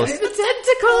 I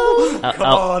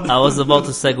was about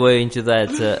to segue into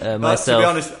that myself. To be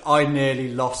honest, I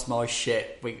nearly lost my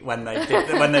shit when they did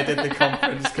the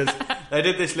conference, because they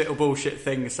did this little bullshit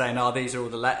thing saying, these are all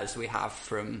the letters we have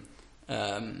from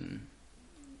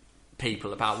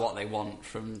people about what they want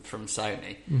from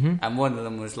Sony, and one of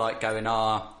them was like going,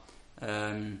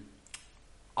 I'm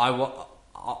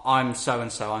so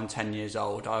and so, I'm 10 years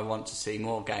old, I want to see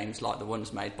more games like the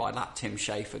ones made by that Tim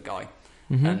Schafer guy.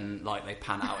 And like they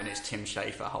pan out and it's Tim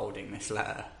Schafer holding this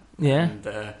letter. Yeah. And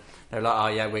they're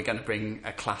like, we're going to bring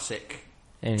a classic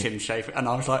Tim Schafer. And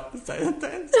I was like,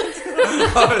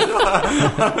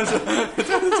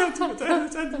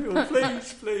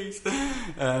 please.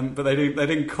 But they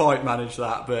didn't quite manage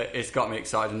that, but it's got me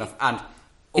excited enough. And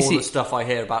the stuff I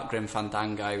hear about Grim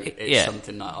Fandango, it's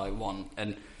something that I want.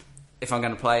 And if I'm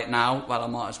going to play it now, well, I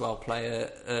might as well play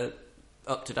a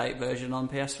up-to-date version on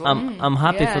PS4. I'm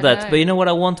happy for that. No. But you know what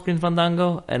I want, Grim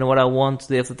Fandango? And what I want,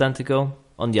 Day of the Tentacle?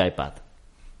 On the iPad.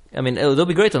 I mean, they'll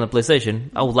be great on the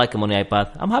PlayStation. I would like them on the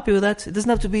iPad. I'm happy with that. It doesn't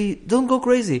have to be... Don't go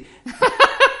crazy.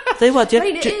 Tell you what,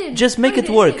 just make it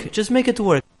work. Just make it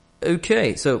work.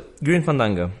 Okay, so Grim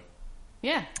Fandango.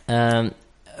 Yeah.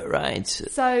 Right.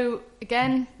 So,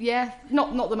 again,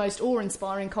 not the most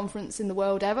awe-inspiring conference in the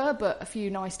world ever, but a few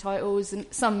nice titles and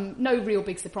no real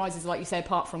big surprises, like you say,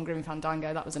 apart from Grim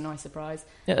Fandango. That was a nice surprise.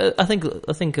 Yeah, I think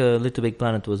Little Big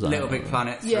Planet was... Little Big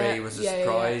Planet 3 was a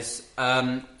surprise.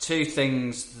 Yeah. Two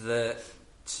things that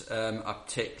I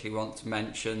particularly want to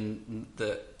mention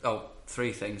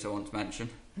three things I want to mention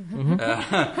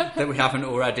that we haven't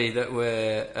already, that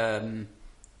were...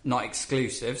 not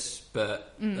exclusives,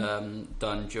 but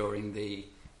done during the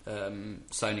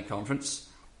Sony conference.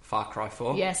 Far Cry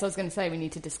 4. Yes, I was going to say we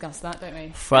need to discuss that, don't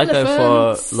we? Far Cry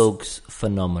 4 looks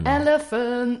phenomenal.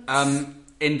 Elephants.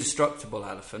 Indestructible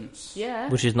elephants. Yeah.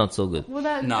 Which is not so good. Well,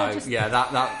 that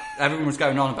everyone was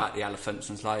going on about the elephants,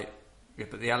 and it's like,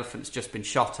 but the elephant's just been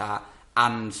shot at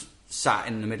and sat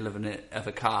in the middle of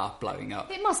a car blowing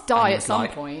up. It must die at some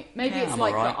point. Maybe it's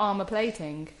like the armour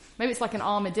plating. Maybe it's like an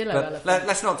armadillo elephant.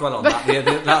 Let's not dwell on that.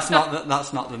 That's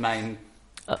not the main.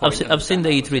 I've seen the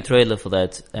E3 trailer for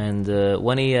that, and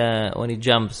when he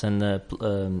jumps and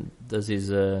does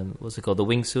his what's it called, the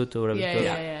wingsuit or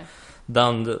whatever,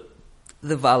 down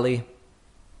the valley,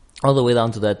 all the way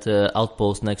down to that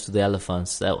outpost next to the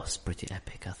elephants. That was pretty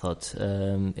epic, I thought.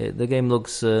 The game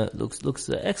looks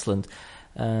excellent.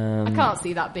 I can't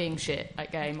see that being shit,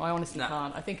 that game. I honestly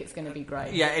can't. I think it's going to be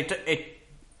great. Yeah,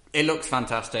 it looks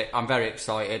fantastic. I'm very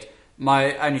excited.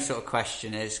 My only sort of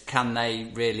question is, can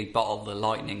they really bottle the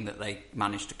lightning that they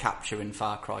managed to capture in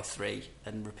Far Cry 3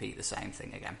 and repeat the same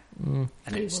thing again? And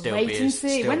We it will still wait be and as,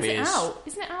 see. still When's be it as, out?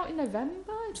 Isn't it out in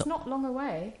November? It's not long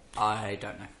away. I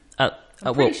don't know.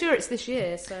 I'm pretty sure it's this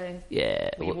year, so Yeah.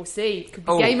 we will see. It could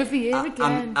be Game of the Year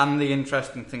again. And the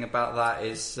interesting thing about that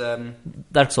is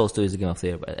Dark Souls 2 is the Game of the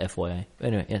Year, FYI.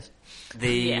 Anyway, yes.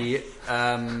 the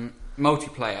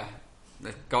multiplayer.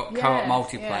 They've got co-op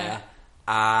multiplayer,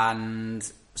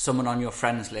 and someone on your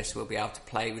friends list will be able to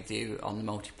play with you on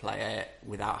the multiplayer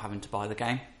without having to buy the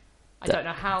game. I don't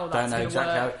know how that's Don't know going to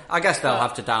exactly work. how. I guess they'll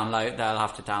have to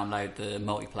download the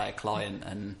multiplayer client,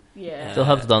 and Yeah. They'll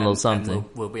have to download and something.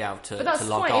 We'll be able to, But that's to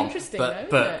log quite on. interesting, but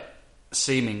though, isn't it?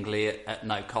 seemingly at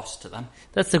no cost to them.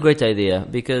 That's a great idea,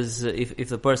 because if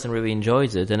the person really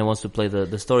enjoys it and wants to play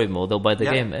the story mode, they'll buy the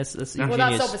Yeah. game. That's Well, ingenious.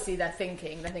 that's obviously their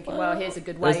thinking. They're thinking, well, here's a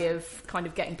good way of kind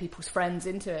of getting people's friends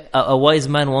into it. A wise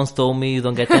man once told me you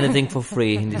don't get anything for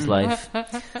free in this life.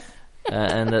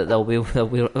 And that'll be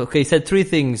okay. You said 3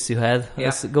 things you had. Yeah.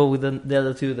 Let's go with the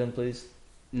other 2 then, please.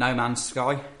 No Man's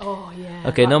Sky. Oh, yeah.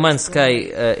 Okay, that No was Man's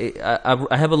great. Sky.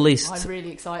 I have a list. I'm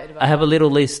really excited about I have a that. little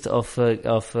list of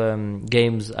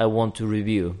games I want to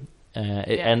review.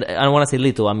 And I want to say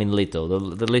little, I mean little.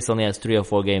 The list only has 3 or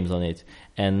 4 games on it,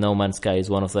 and No Man's Sky is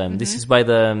one of them. This is by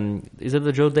is it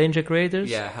the Joe Danger creators?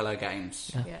 Yeah, Hello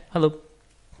Games. Yeah. Hello.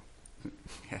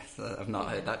 Yes, I've not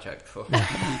heard that joke before.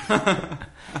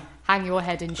 Hang your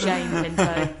head in shame,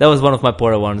 Pinto. That was one of my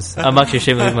poorer ones. I'm actually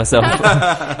ashamed of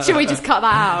myself. Should we just cut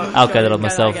that out? I'll cut it Go out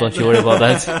myself. that Don't again. you worry about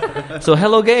that. So,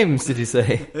 Hello Games, did you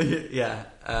say? Yeah.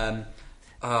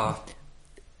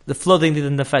 The flooding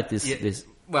didn't affect this. Yeah. This.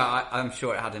 Well, I'm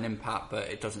sure it had an impact, but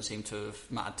it doesn't seem to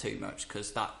have mattered too much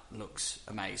because that looks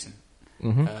amazing.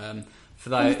 For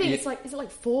What do those, you think? Is it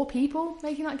like 4 people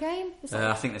making that game? It's like,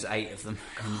 I think there's 8 of them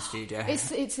in the studio.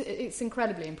 it's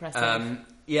incredibly impressive.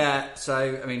 Yeah,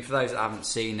 so I mean, for those that haven't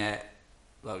seen it,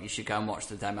 well, you should go and watch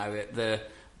the demo.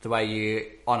 The way you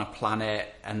on a planet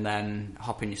and then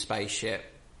hop in your spaceship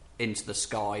into the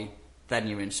sky, then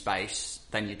you're in space,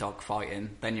 then you're dogfighting,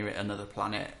 then you're at another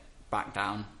planet, back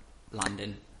down,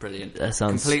 landing. Brilliant. That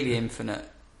sounds completely infinite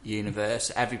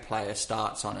universe. Every player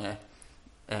starts on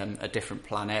a different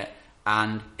planet,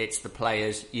 and it's the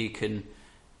players you can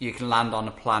land on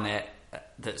a planet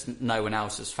that no one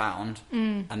else has found,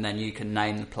 and then you can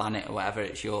name the planet or whatever.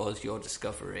 It's yours, your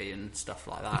discovery and stuff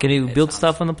like that. Can you It build sounds-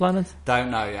 stuff on the planet?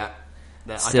 Don't know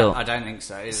yet. Still. I don't think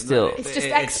so. It's just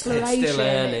exploration. It's still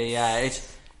early.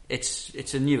 It's- Yeah,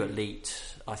 it's a new elite,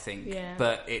 I think. Yeah.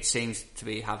 But it seems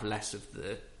to have less of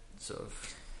the sort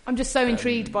of. I'm just so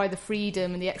intrigued by the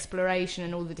freedom and the exploration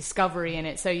and all the discovery in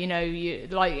it. So, you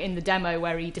like in the demo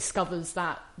where he discovers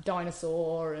that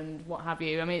dinosaur and what have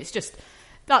you. I mean, it's just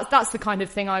that's the kind of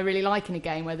thing I really like in a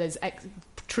game where there's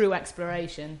true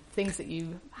exploration, things that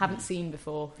you haven't seen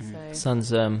before. So,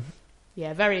 Sounds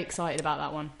yeah, very excited about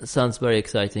that one. sounds very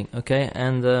exciting. Okay,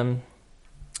 and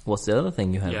what's the other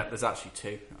thing you have? Yeah, there's actually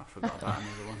 2. I forgot about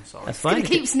another one. Sorry. That's Gonna fine.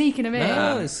 keep sneaking them in.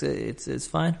 No, it's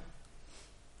fine.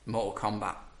 Mortal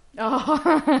Kombat. Oh,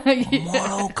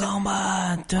 Mortal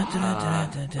Kombat. Dun, dun, dun,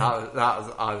 dun, dun,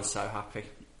 dun. I was so happy.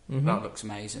 That looks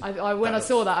amazing. when I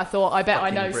saw that, I thought, I bet I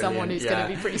know Fucking someone who's brilliant.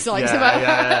 going to be pretty psyched yeah, about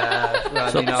it.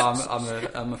 yeah. Well,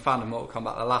 I'm a fan of Mortal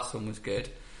Kombat. The last one was good.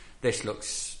 This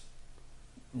looks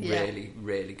Yeah. really,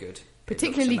 really good.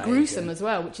 Particularly It looks amazing. gruesome as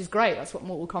well, which is great. That's what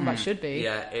Mortal Kombat should be.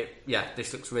 Yeah,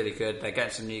 this looks really good. They're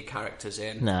getting some new characters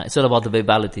in. Nah, it's all about the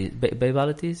babalities.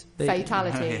 Babalities?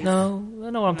 Fatality. No, I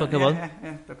know what I'm talking about.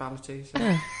 Yeah, babalities.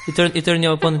 Yeah. You turn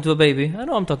your opponent into a baby. I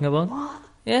know what I'm talking about. What?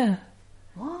 Yeah.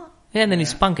 What? Yeah, and then you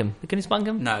spunk him. Can you spunk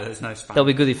him? No, there's no spam. That'll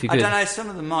be good if you I could. don't know. Some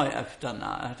of them might have done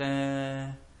that. I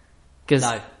don't.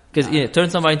 Because No. turn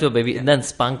somebody into a baby and then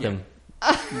spunk Yeah. them.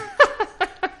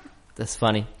 That's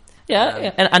funny.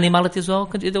 Yeah, and animality as well.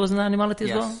 There was an animality as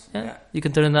Yes, well. Yeah? yeah. You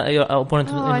can turn your opponent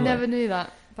Oh, into. I never knew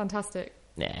that. Fantastic.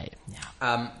 Yeah.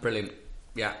 Brilliant.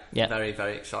 Yeah, Yeah. Very,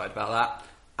 very excited about that.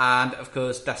 And of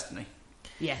course, Destiny.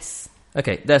 Yes.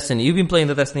 Okay, Destiny. You've been playing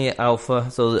the Destiny Alpha,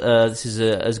 so this is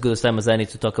as good a time as any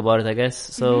to talk about it, I guess.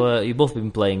 So you both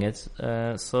been playing it.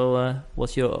 So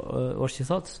what's your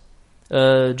thoughts,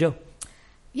 Joe?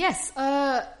 Yes.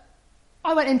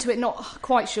 I went into it not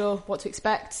quite sure what to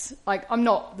expect. Like, I'm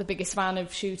not the biggest fan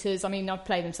of shooters. I mean, I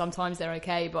play them sometimes, they're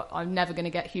okay, but I'm never going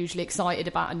to get hugely excited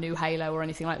about a new Halo or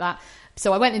anything like that.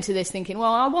 So I went into this thinking,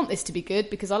 well, I want this to be good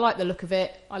because I like the look of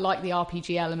it. I like the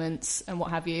RPG elements and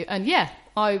what have you. And yeah,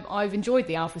 I've enjoyed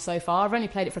the alpha so far. I've only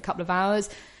played it for a couple of hours.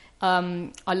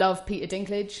 I love Peter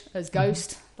Dinklage as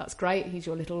Ghost. That's great. He's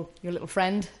your little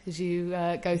friend as you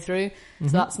go through. So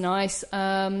that's nice.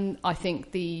 I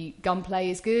think the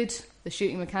gunplay is good. The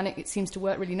shooting mechanic, it seems to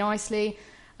work really nicely.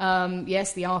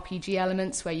 Yes, the RPG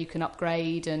elements where you can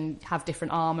upgrade and have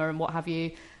different armor and what have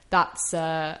you. That's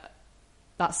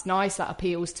nice. That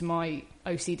appeals to my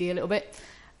OCD a little bit.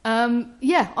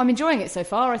 Yeah, I'm enjoying it so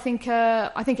far. I think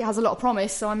it has a lot of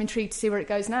promise. So I'm intrigued to see where it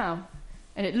goes now.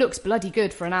 And it looks bloody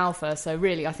good for an alpha, so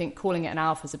really I think calling it an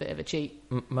alpha is a bit of a cheat.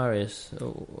 Marius,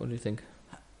 what do you think?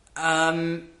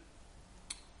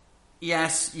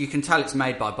 Yes, you can tell it's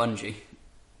made by Bungie.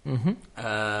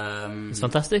 It's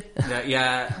fantastic.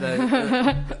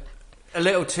 They're a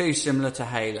little too similar to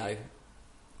Halo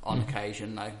on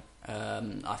occasion, though.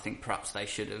 I think perhaps they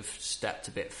should have stepped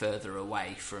a bit further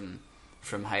away from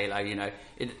Halo. You know,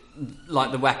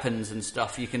 like the weapons and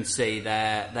stuff. You can see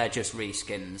they're just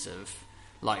reskins of.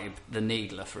 Like the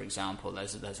Needler, for example,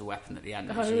 there's a weapon at the end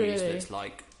that's used that's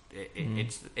like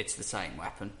it's the same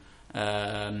weapon.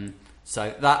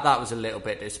 So that was a little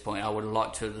bit disappointing. I would have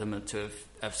liked them to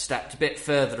have stepped a bit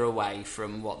further away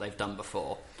from what they've done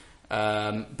before.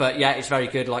 But yeah, it's very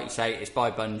good. Like you say, it's by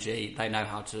Bungie. They know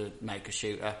how to make a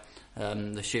shooter.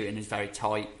 The shooting is very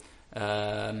tight.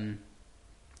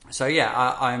 So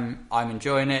yeah, I'm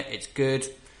enjoying it. It's good.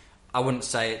 I wouldn't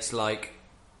say it's like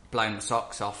blowing the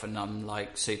socks off and I'm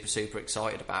like super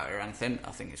excited about it or anything.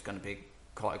 I think it's going to be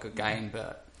quite a good game,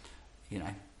 but you know,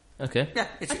 okay, yeah,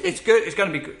 it's good. It's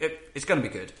going to be good. It's going to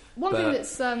be good. One thing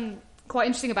that's quite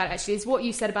interesting about it actually is what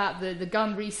you said about the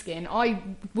gun reskin. I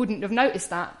wouldn't have noticed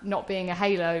that, not being a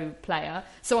Halo player.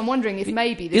 So I'm wondering if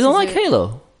maybe this you don't like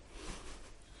Halo.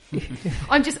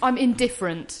 I'm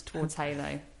indifferent towards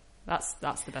Halo. That's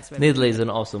the best way. Needle is an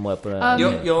awesome weapon.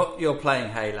 You're playing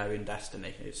Halo in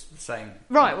Destiny. It's the same.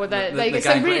 Right. Well, the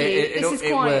so game, really, this is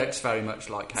quite. It works very much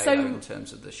like Halo in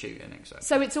terms of the shooting. Exactly.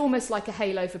 So it's almost like a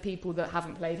Halo for people that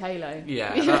haven't played Halo.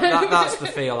 Yeah, that's the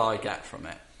feel I get from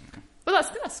it. Well,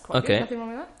 that's quite good. Nothing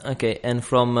wrong with that. Okay, and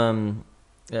from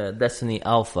Destiny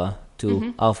Alpha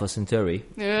to Alpha Centauri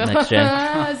next gen.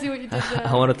 I see what you did there.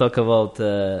 I want to talk about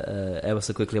ever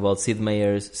so quickly about Sid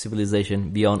Meier's Civilization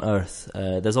Beyond Earth.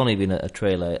 There's only been a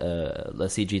trailer, a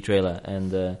CG trailer,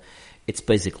 and it's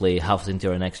basically Alpha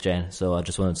Centauri next gen. So I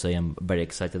just wanted to say I'm very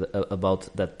excited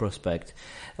about that prospect.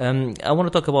 I want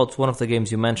to talk about one of the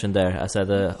games you mentioned there. I said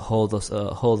hold the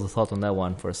thought on that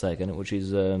one for a second, which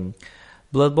is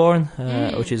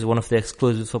Bloodborne, which is one of the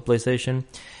exclusives for PlayStation.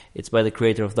 It's by the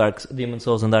creator of Demon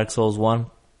Souls and Dark Souls 1.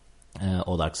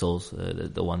 Or Dark Souls,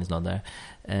 the one is not there.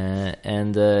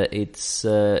 And it's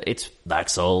Dark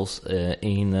Souls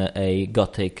in a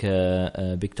gothic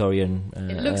Victorian...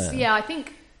 it looks,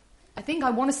 I think I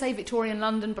want to say Victorian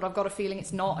London, but I've got a feeling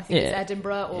it's not. I think it's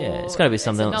Edinburgh or it's got to be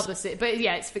something else. Another city. But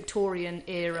yeah, it's Victorian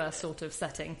era sort of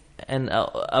setting. And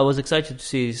I was excited to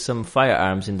see some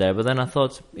firearms in there, but then I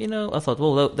thought,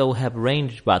 well, they'll have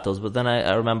ranged battles. But then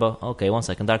I remember, okay, one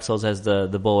second, Dark Souls has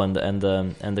the bow and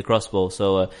the crossbow,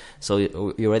 so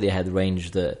you already had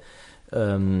ranged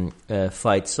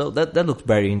fights. So that looked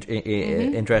very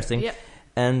interesting. Yep.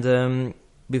 And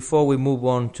before we move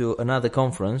on to another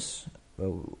conference,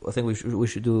 I think we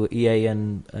should do EA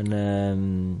and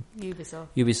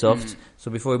Ubisoft.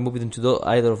 So before we move into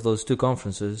either of those two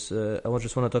conferences, I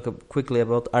just want to talk quickly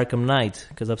about Arkham Knight,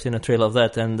 because I've seen a trailer of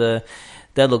that, and that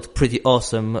looked pretty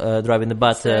awesome. Driving the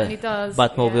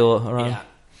Batmobile around. Yeah.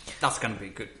 That's going to be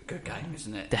a good game,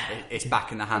 isn't it? It's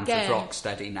back in the hands of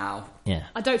Rocksteady now. Yeah,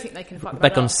 I don't think they can fuck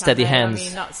back on steady hands. I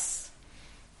mean, that's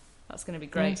going to be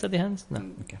great. Steady hands? No.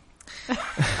 Okay.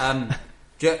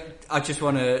 I just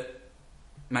want to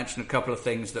mention a couple of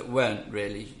things that weren't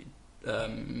really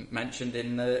mentioned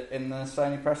in the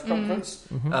Sony press conference.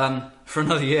 For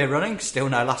another year running, still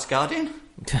no Last Guardian.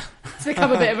 It's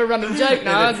become a bit of a running joke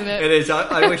now, hasn't it? It is.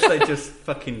 I wish they'd just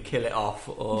fucking kill it off,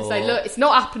 or just say, look, it's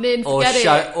not happening. Forget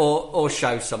it. Or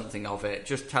show something of it.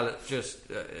 Just tell it.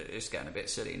 It's getting a bit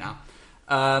silly now.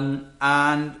 And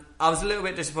I was a little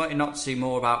bit disappointed not to see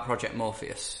more about Project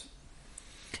Morpheus.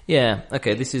 Yeah,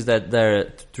 okay, this is their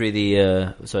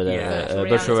 3D,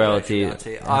 virtual reality.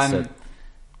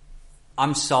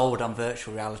 I'm sold on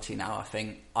virtual reality now. I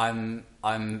think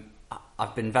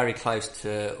I've been very close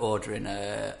to ordering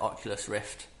a Oculus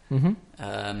Rift.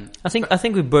 I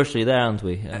think we're virtually there, aren't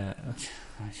we?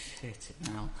 Shit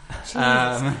now.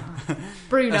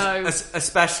 Bruno.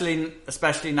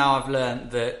 Especially now I've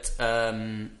learned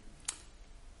that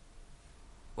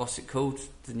what's it called?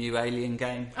 The new Alien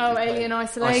game? Oh, Alien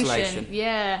Isolation.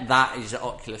 Yeah. That is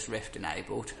Oculus Rift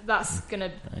enabled. That's going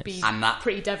to be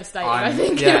pretty devastating, I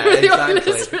think. Yeah,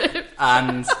 exactly.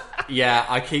 And yeah,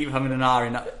 I keep humming and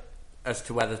ahhing. as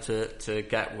to whether to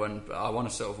get one, but I want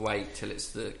to sort of wait till it's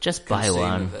the Just buy consumer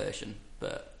one. version.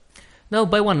 But No,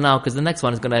 buy one now because the next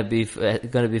one is gonna be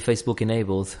Facebook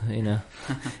enabled. You know,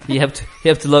 you have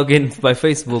to log in by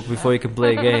Facebook before you can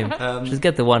play a game. Just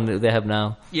get the one that they have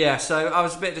now. yeah, so I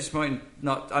was a bit disappointed.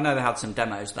 I know they had some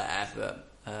demos there, but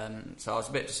so I was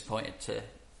a bit disappointed to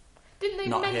Didn't they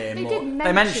not hear they more. did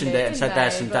They mentioned it and didn't said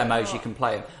there's they? some But demos not- you can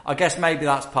play. I guess maybe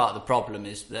that's part of the problem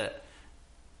is that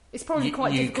It's probably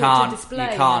quite you difficult can't to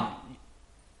display.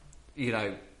 you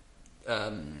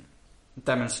can't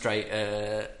demonstrate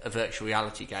a virtual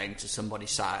reality game to somebody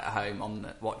sat at home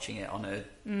watching it on a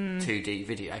 2D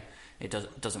video. It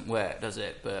doesn't work, does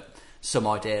it? But some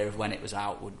idea of when it was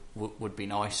out would be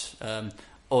nice.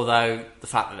 Although the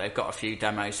fact that they've got a few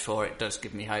demos for it does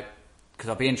give me hope, because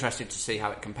I'll be interested to see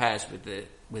how it compares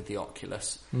with the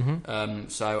Oculus. Mm-hmm.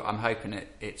 So I'm hoping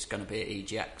it's going to be at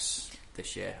EGX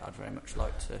this year. I'd very much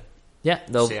like to Yeah,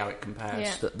 see how it compares.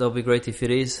 Yeah. that'll be great if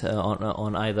it is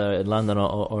on either London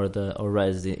or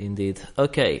Res indeed.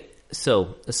 Okay,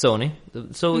 so Sony.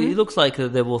 So it looks like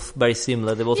they're both very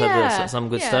similar. They both have some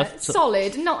good stuff. So,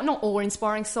 Solid, not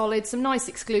awe-inspiring. Solid, some nice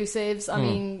exclusives. I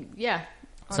mean, yeah.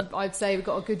 I'd say we've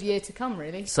got a good year to come,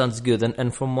 really. sounds good.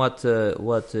 And from what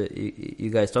you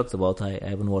guys talked about, I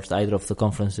haven't watched either of the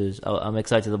conferences. I'm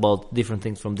excited about different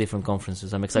things from different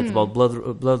conferences. I'm excited about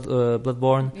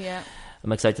Bloodborne. Yeah.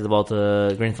 I'm excited about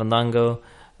Green Fandango,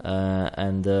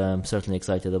 and I'm certainly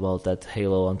excited about that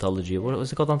Halo anthology. What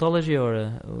was it called, anthology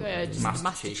or Just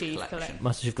Master Chief Collection.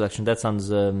 Master Chief Collection? That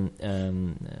sounds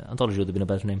anthology would have been a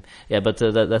better name. Yeah, but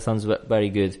that sounds very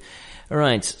good. All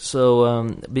right, so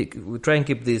we try and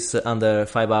keep this under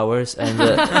 5 hours and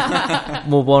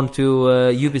move on to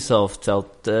Ubisoft.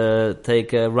 I'll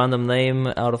take a random name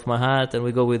out of my hat and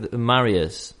we go with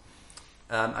Marius.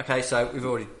 Okay, so we've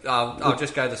already. I'll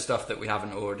just go the stuff that we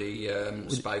haven't already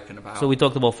spoken about. So we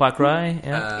talked about Far Cry,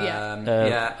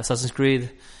 yeah. Assassin's Creed.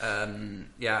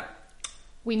 Yeah.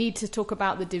 We need to talk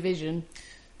about The Division.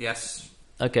 Yes.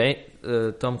 Okay,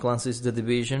 Tom Clancy's The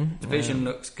Division. Division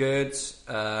looks good.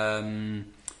 The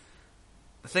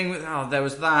thing with there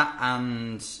was that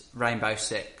and Rainbow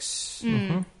Six.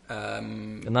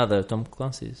 Another Tom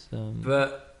Clancy's.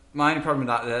 But my only problem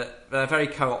with that, they're very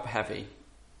co-op heavy.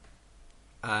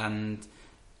 And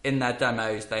in their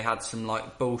demos, they had some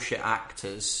like bullshit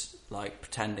actors like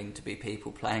pretending to be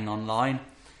people playing online,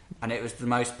 and it was the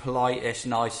most politest,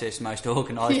 nicest, most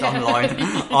organised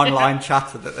online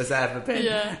chatter that there's ever been.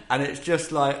 Yeah. And it's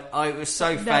just like it was so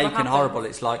Never fake and happened. horrible.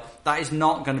 It's like that is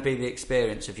not going to be the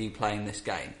experience of you playing this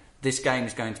game. This game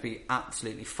is going to be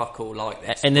absolutely fuck all like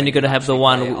this. And then you're when gonna you have the actually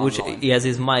one play it which online. he has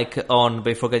his mic on, but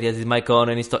you forget he has his mic on,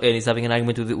 and he's having an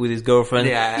argument with his girlfriend.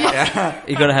 Yeah.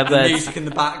 You're gonna have The that. music in the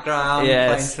background,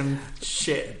 Yes. playing some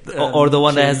shit. Or the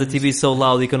one that has the tunes. TV so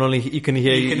loud you can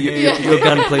hear your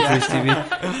gun play through his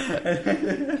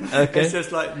TV. Okay. It's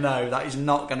just like, no, that is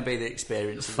not going to be the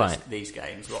experience of Fine. these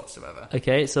games whatsoever.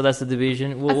 Okay, so that's The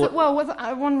Division.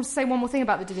 I want to say one more thing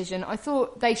about The Division. I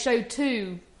thought they showed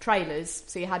 2 trailers.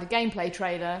 So you had a gameplay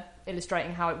trailer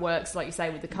illustrating how it works, like you say,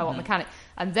 with the co-op mechanic.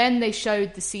 And then they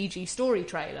showed the CG story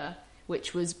trailer,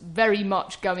 which was very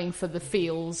much going for the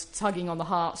feels, tugging on the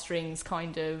heartstrings,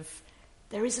 kind of,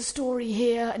 there is a story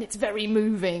here and it's very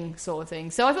moving sort of thing.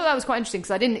 So I thought that was quite interesting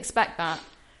because I didn't expect that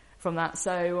from that.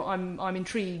 So I'm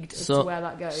intrigued as to where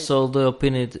that goes. So the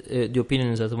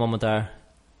opinions at the moment are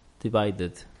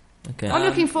divided. Okay. I'm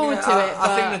looking forward to it. I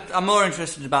but- think that I'm more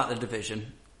interested about the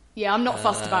Division. Yeah, I'm not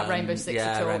fussed about Rainbow Six yeah,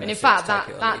 at all. Rainbow And in Six, fact,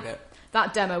 take it or leave it.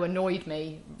 that demo annoyed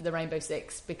me, the Rainbow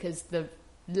Six, because the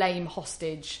lame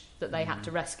hostage that they had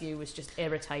to rescue was just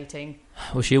irritating.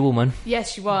 Was she a woman?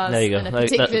 Yes, she was. There you go. And a That-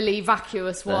 particularly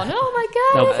vacuous one. Oh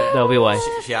my god! That'll be why.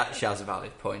 She has a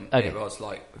valid point. Okay. It was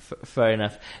like Fair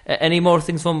enough. Any more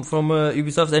things from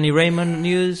Ubisoft? Any Rayman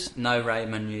news? no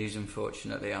Rayman news,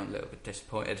 unfortunately. I'm a little bit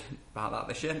disappointed about that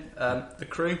this year. The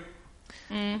Crew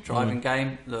driving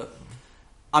game. Look,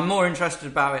 I'm more interested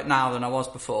about it now than I was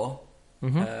before.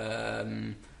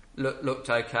 Looked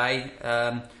okay.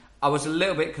 I was a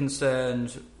little bit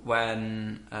concerned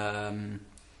when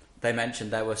they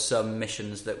mentioned there were some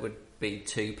missions that would be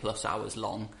 2+ hours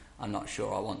long. I'm not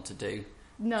sure I want to do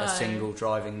No. a single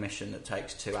driving mission that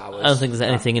takes 2 hours. I don't think there's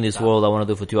anything in this world I want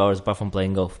to do for 2 hours apart from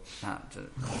playing golf.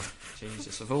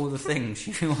 Jesus, of all the things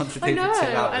you want to do I know. for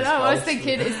 2 hours. I know. I was golf's-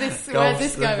 thinking, is this where's golf's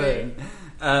this the going?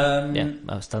 thing. Yeah,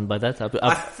 I'll stand by that.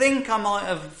 I think I might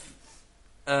have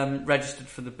registered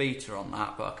for the beta on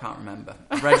that, but I can't remember.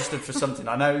 I registered for something.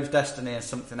 I know it was Destiny and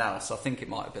something else. I think it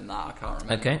might have been that. I can't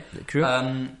remember. Okay, true.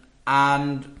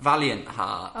 And Valiant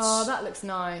Hearts. Oh, that looks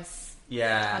nice.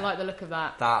 Yeah. I like the look of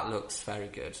that. That looks very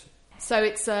good. So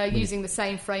it's using the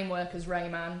same framework as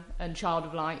Rayman and Child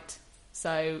of Light.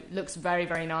 So looks very,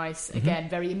 very nice. Again,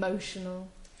 very emotional.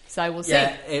 So we'll see.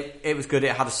 Yeah, it was good.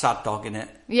 It had a sad dog in it.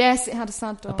 Yes, it had a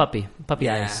sad dog. A puppy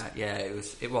eyes. Yeah,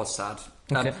 it was sad.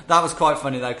 Okay. That was quite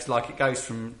funny though, because like it goes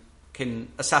from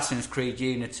Assassin's Creed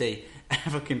Unity,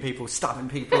 fucking people stabbing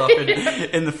people up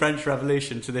in the French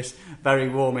Revolution, to this very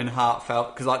warm and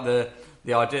heartfelt. Because like the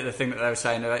idea, the thing that they were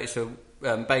saying about it's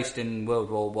based in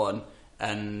World War One.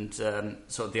 And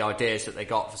sort of the ideas that they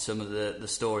got for some of the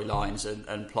storylines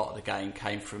and plot of the game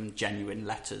came from genuine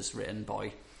letters written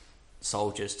by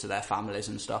soldiers to their families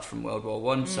and stuff from World War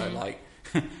One. So like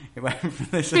it went from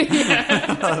this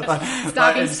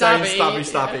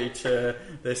stabby to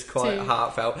this quite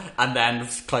heartful, and then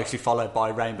closely followed by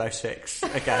Rainbow Six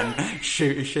again,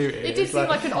 shooty. It did seem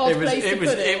like an odd place to put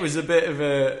it. It was a bit of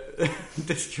a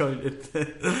disjointed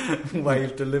way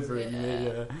of delivering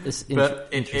the. But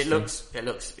it looks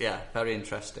very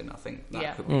interesting. I think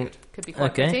that could be good. Could be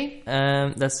quite pretty.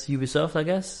 That's Ubisoft, I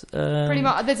guess. Pretty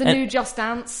much. There's a new Just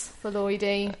Dance for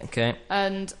Lloydie. Okay.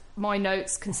 And my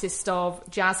notes consist of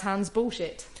Jazz Hands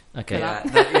bullshit. Okay.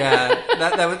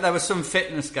 There was some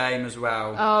fitness game as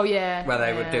well. Oh yeah. Where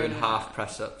they were doing half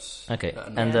press ups. Okay.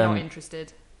 And not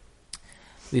interested.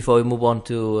 Before we move on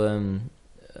to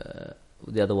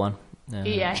the other one,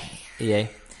 EA.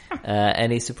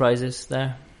 Any surprises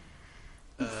there?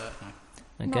 No.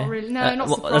 Okay. Not really. No, not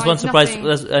surprised. There's one surprise. Nothing.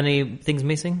 There's any things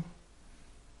missing?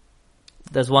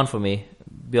 There's one for me.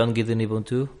 Beyond Good and Evil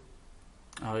 2.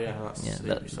 Oh yeah, that's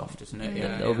Ubisoft, isn't it?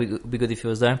 Yeah, that would be good if it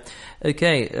was there.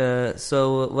 Okay,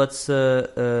 so let's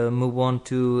move on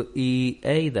to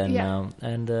EA then now.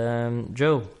 And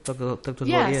Joe, talk to us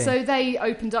about EA. So they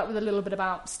opened up with a little bit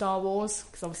about Star Wars,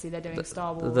 because obviously they're doing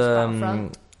Star Wars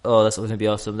Battlefront. Oh, that's going to be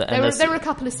awesome. There were a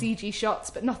couple of CG shots,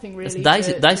 but nothing really.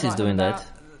 DICE is doing that.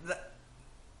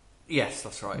 Yes,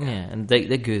 that's right. Yeah, and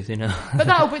they're good, you know. But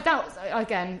that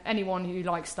again, anyone who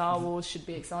likes Star Wars should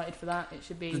be excited for that. It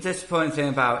should be. The disappointing thing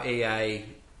about EA,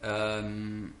 I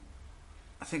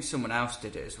think someone else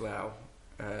did it as well,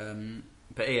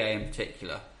 but EA in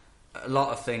particular, a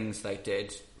lot of things they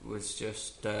did was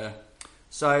just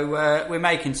we're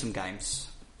making some games.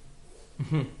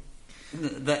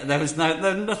 There was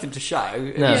nothing to show.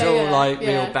 It was all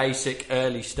real basic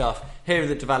early stuff. Here are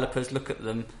the developers. Look at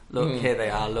them. Look, here they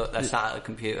are. Look, they're sat at a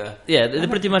computer. Yeah, they're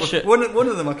pretty much. One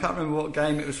of them, I can't remember what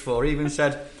game it was for. Even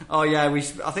said, "Oh yeah,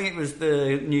 I think it was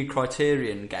the new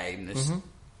Criterion game, this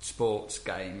sports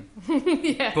game,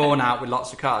 Burnout with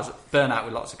lots of cars. But I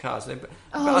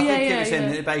think it was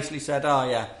him that basically said, "Oh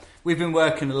yeah, we've been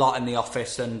working a lot in the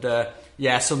office and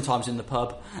sometimes in the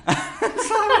pub."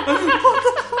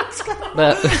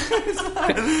 But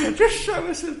just show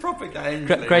us a proper game.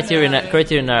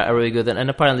 Criterion are really good, and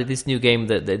apparently this new game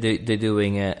that they're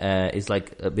doing is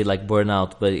like a bit like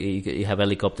Burnout, but you have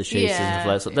helicopter chases and stuff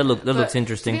like that. So that looks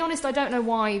interesting. To be honest, I don't know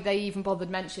why they even bothered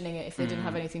mentioning it if they didn't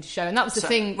have anything to show, and that was the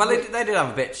thing. Well, they did have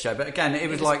a bit to show, but again, it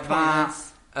was like that.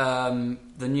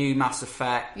 The new Mass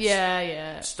Effect,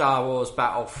 Star Wars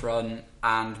Battlefront,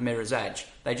 and Mirror's Edge.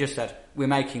 They just said, we're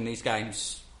making these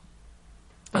games.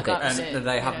 Okay. And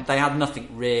they had nothing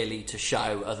really to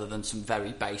show other than some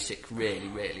very basic, really,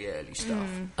 really early stuff.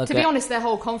 Okay. To be honest, their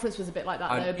whole conference was a bit like that.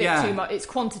 Though, a bit too much. It's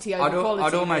quantity over quality.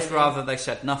 I'd almost rather they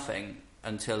said nothing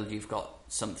until you've got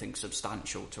something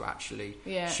substantial to actually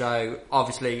show.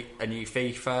 Obviously, a new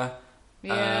FIFA.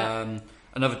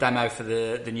 Another demo for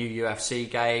the new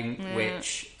UFC game,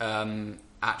 which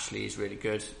actually is really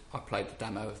good. I played the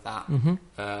demo of that.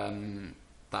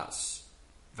 That's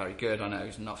very good. I know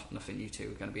it's nothing you two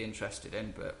are going to be interested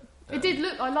in, but it did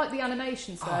look. I like the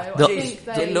animations though.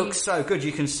 It looks so good.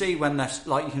 You can see when they're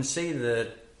like you can see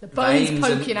the bones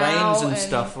poking out and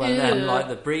stuff, when then like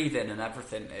the breathing and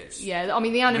everything is. Yeah, I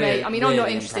mean the anime. Really, I'm really not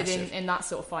interested impressive. in that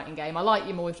sort of fighting game. I like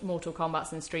your Mortal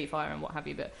Kombat's and Street Fighter and what have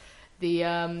you, but the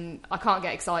I can't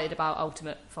get excited about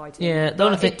Ultimate Fighting. Yeah,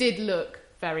 it did look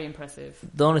very impressive.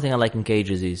 The only thing I like in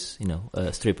cages is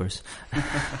strippers.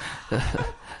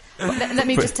 Let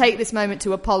me just take this moment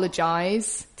to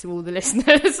apologise to all the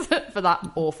listeners for that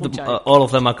awful joke. All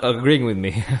of them are agreeing with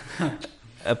me,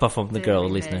 apart from the girl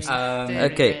listeners.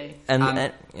 Okay,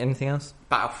 and anything else?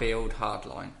 Battlefield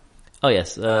Hardline. Oh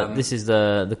yes, this is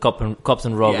the cops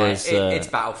and robbers. Yeah, it's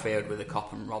Battlefield with a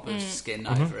cop and robbers skin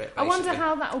over it. Basically. I wonder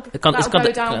how that'll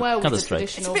go down well with the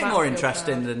traditional. It's a bit more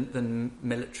interesting than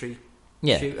military.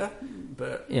 Shooter,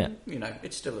 but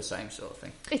it's still the same sort of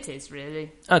thing. It is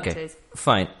really. Okay,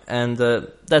 fine, and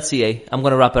that's EA. I'm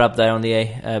going to wrap it up there on the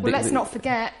EA. Let's not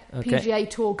forget PGA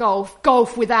Tour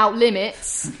golf without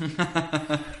limits.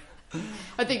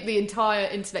 I think the entire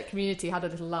internet community had a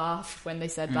little laugh when they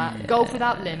said that. Golf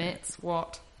without limits.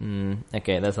 What?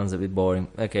 Okay, that sounds a bit boring.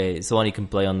 Okay, it's the one you can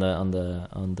play on the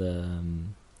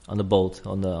boat,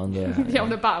 on the Yeah,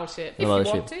 on a battleship. If you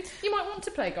battleship. want to, you might want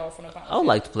to play golf on a battleship. I would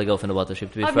like to play golf in a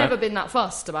battleship. To be I've fair, never been that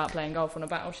fussed about playing golf on a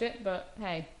battleship, but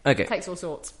hey, Okay. it takes all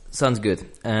sorts. sounds good.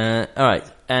 All right,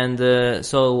 and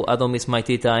so I don't miss my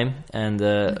tea time, and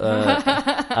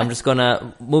I'm just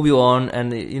gonna move you on.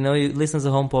 And you listeners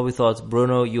at home probably thought,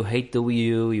 Bruno, you hate the Wii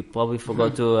U. You probably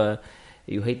forgot to.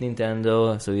 You hate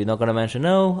Nintendo, so you're not gonna mention.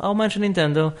 No, I'll mention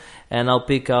Nintendo, and I'll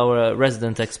pick our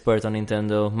resident expert on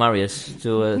Nintendo, Marius,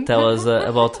 to tell us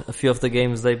about a few of the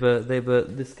games they've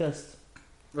discussed.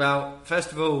 Well,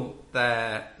 first of all,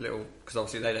 they're little, because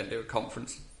obviously they don't do a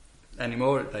conference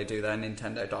anymore. They do their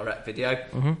Nintendo Direct video,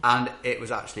 and it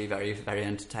was actually very, very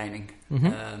entertaining.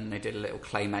 They did a little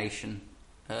claymation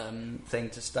thing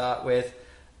to start with,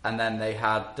 and then they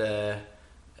had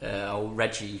old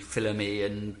Reggie Fils-Aimé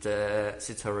and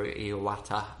Satoru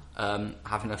Iwata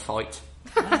having a fight.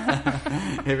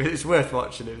 It was worth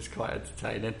watching. It was quite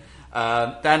entertaining.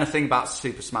 Then a thing about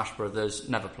Super Smash Brothers.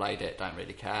 Never played it. Don't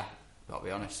really care. Gotta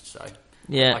be honest. So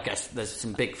Yeah, I guess there's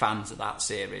some big fans of that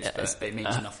series, but it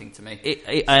means nothing to me.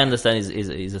 I understand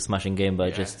it's a smashing game,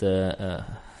 but just that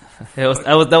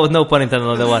was no pun intended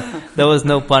on that one. There was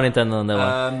no pun intended on that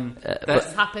one.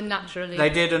 It's happened naturally. They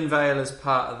did unveil as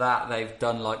part of that. They've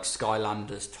done like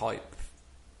Skylanders type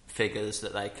figures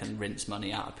that they can rinse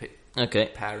money out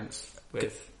of parents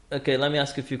with. Okay, let me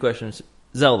ask you a few questions.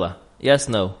 Zelda, yes,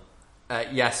 no?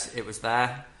 Yes, it was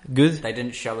there. Good. They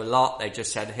didn't show a lot. They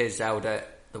just said, "Here's Zelda.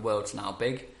 The world's now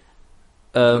big."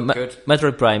 Good.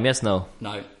 Metroid Prime, yes, no?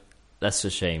 No. That's a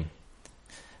shame.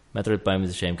 Metroid Prime is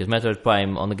a shame, because Metroid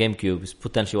Prime on the GameCube is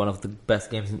potentially one of the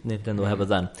best games Nintendo have ever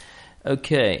done.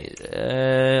 Okay,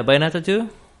 Bayonetta 2?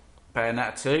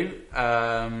 Bayonetta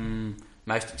 2.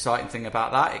 Most exciting thing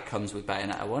about that, it comes with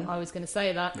Bayonetta 1. I was going to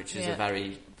say that. Which is a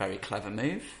very, very clever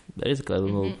move. That is a clever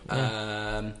move.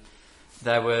 Yeah.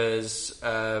 There was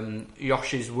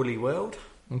Yoshi's Woolly World.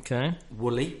 Okay.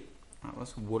 Woolly. That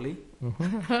was Woolly.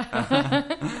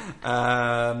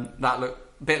 That looked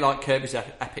a bit like Kirby's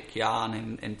Epic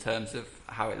Yarn in terms of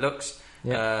how it looks.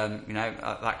 Yeah.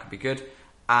 That could be good.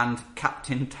 And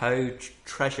Captain Toad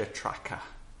Treasure Tracker,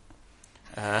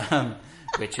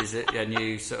 which is a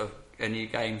new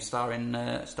game starring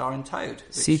Toad.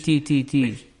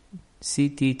 CTTT.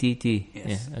 CTTT.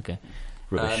 Yes. Yeah. Okay.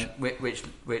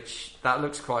 Which that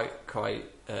looks quite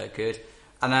good.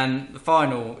 And then the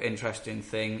final interesting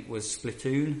thing was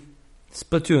Splatoon.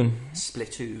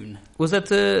 Splatoon. Was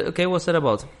that okay? What's that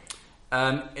about?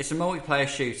 It's a multiplayer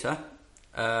shooter.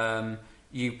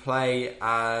 You play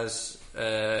as.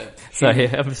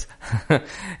 Sorry,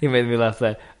 you made me laugh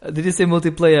there. Did you say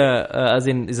multiplayer as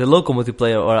in is a local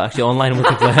multiplayer or actually online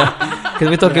multiplayer? Because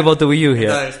we're talking about the Wii U here.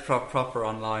 No, it's proper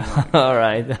online. All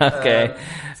right, okay.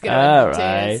 All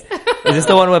right. Is this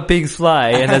the one where pigs fly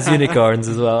and there's unicorns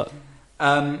as well?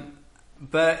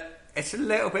 But it's a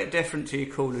little bit different to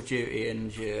your Call of Duty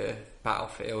and your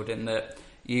Battlefield in that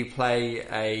you play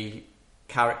a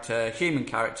human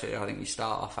character, I think you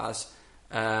start off as,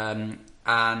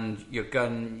 and your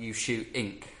gun, you shoot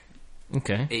ink.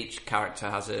 Okay. Each player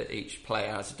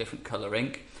has a different colour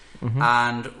ink.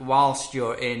 And whilst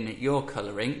you're in your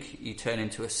colour ink, you turn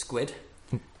into a squid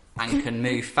and can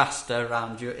move faster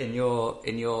around in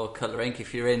your colour ink.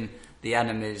 If you're in the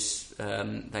enemies,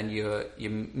 then your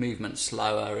movement's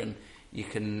slower, and you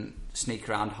can sneak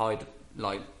around, hide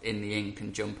like in the ink,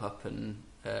 and jump up and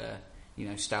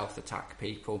stealth attack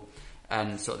people.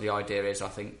 And sort of the idea is, I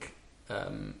think,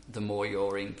 the more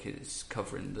your ink is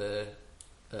covering the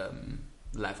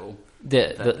level,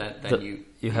 then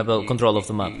you have control of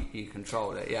the map. You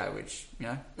control it, yeah. Which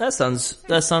that sounds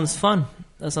fun.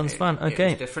 That sounds fun.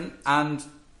 Okay, it's different, and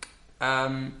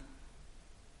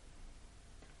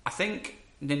I think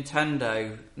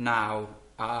Nintendo now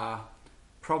are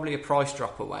probably a price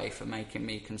drop away from making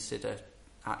me consider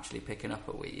actually picking up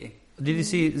a Wii U. Did you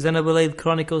see Xenoblade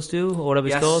Chronicles 2 or whatever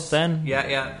it's called, Ben?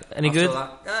 Yeah. Any good?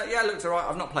 Yeah, it looks alright.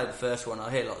 I've not played the first one.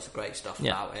 I hear lots of great stuff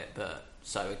about it, but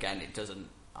so again,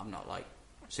 I'm not like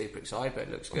super excited, but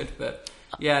it looks good. But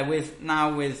yeah, with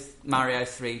Mario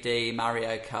 3D,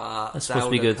 Mario Kart, That's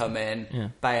Zelda come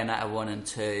in, Bayonetta 1 and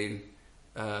 2,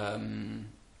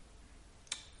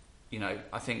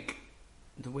 I think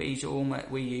the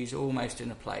Wii U's almost in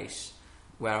a place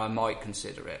where I might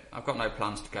consider it. I've got no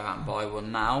plans to go out and buy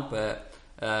one now, but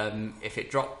if it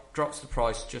drops the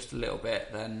price just a little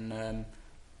bit, then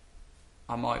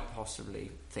I might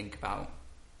possibly think about.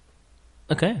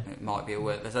 Okay. It might be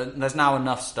worth. There's now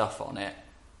enough stuff on it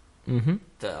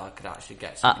that I could actually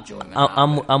get some enjoyment out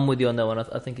of it. I'm with you on that one.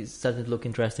 I think it's starting to look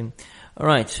interesting. All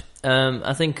right.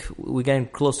 I think we're getting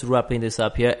close to wrapping this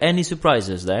up here. Any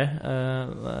surprises there,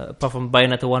 apart from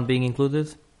Bayonetta 1 being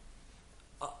included?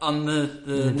 On the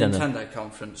Nintendo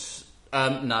conference,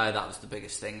 no, that was the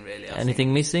biggest thing, really.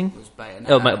 Anything missing? Was Bayonetta.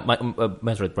 Oh,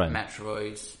 Metroid Prime.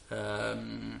 Metroid.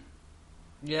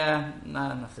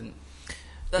 No, nothing.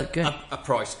 Okay. A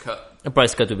price cut. A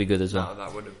price cut would be good as well. No,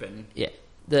 that would have been... Yeah.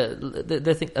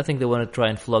 I think they want to try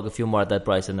and flog a few more at that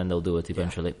price, and then they'll do it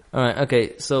eventually. Yeah. All right.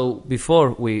 Okay. So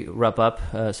before we wrap up,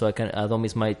 so I don't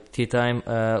miss my tea time,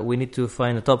 we need to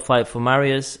find a top 5 for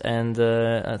Marius, and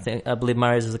I believe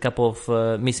Marius has a couple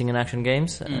of missing in action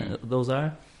games. Those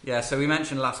are. Yeah. So we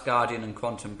mentioned Last Guardian and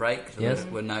Quantum Break. There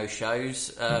were no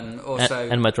shows. Also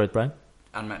and Metroid Prime.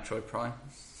 And Metroid Prime.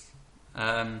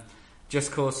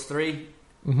 Just Cause 3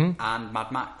 and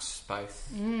Mad Max both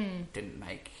didn't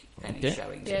make any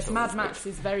showings. Yes, Mad Max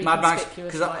is very Mad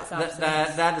conspicuous. Max,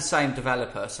 they're the same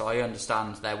developer, so I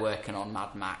understand they're working on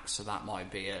Mad Max, so that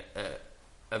might be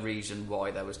a reason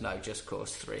why there was no Just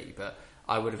Cause 3, but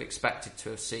I would have expected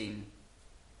to have seen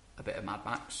a bit of Mad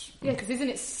Max. Yeah, because isn't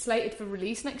it slated for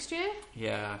release next year?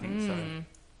 Yeah, I think so.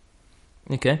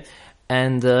 Okay.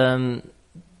 And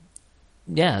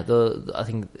I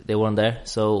think they weren't there,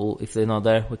 so if they're not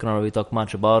there, we can't really talk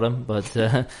much about them, but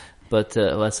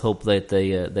let's hope that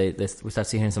we start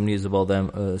seeing some news about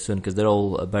them soon, because they're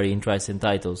all very interesting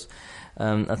titles.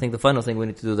 I think the final thing we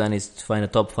need to do then is to find a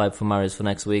top 5 for Marius for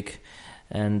next week,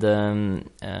 and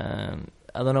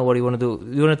I don't know what you want to do.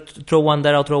 You want to throw one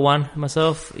there? I'll throw one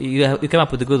myself. You came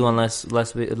up with a good one last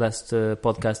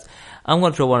podcast. I'm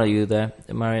going to throw one of you there,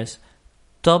 Marius.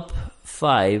 Top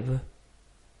 5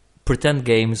 pretend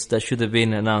games that should have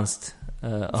been announced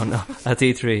at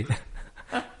E3.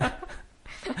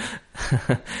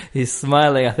 He's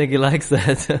smiling. I think he likes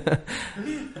that.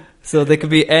 So there could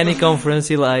be any conference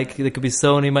you like. There could be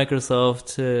Sony,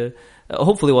 Microsoft.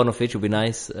 Hopefully one of which would be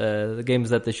nice. The games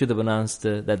that they should have announced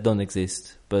that don't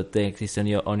exist, but they exist on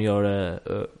your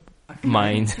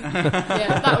mind.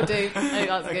 Yeah, that would do. I think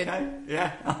that's good.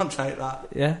 Yeah, I'll take that.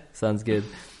 Yeah, sounds good.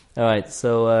 All right,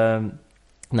 so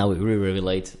now we're really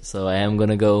late, so I am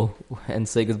gonna go and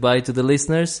say goodbye to the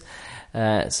listeners.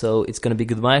 So it's gonna be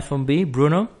goodbye from B,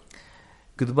 Bruno.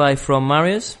 Goodbye from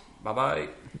Marius. Bye-bye.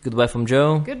 Goodbye from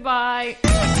Joe. Goodbye.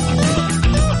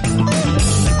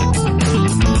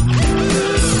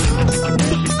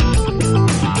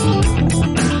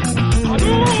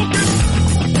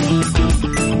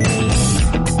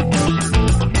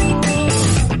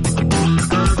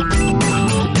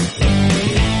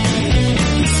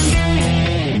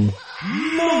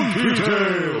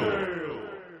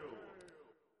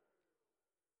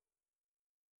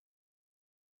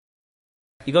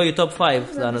 You got your top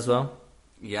 5 done as well?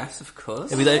 Yes, of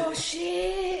course. Oh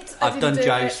shit! I've done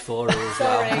Joe's for her as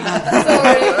well. Sorry.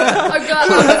 I'm glad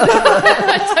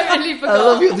I totally forgot. I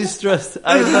love your distrust.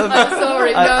 I'm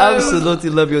sorry. I absolutely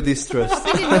love your distrust.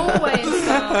 I've been in Norway and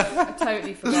stuff. I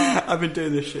totally forgot. I've been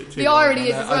doing this shit too. The irony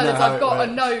is as well is I've got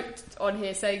a note on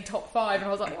here saying top 5, and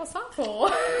I was like, what's that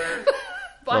for?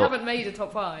 But I haven't made a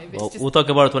top 5. It's just... We'll talk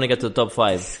about it when I get to the top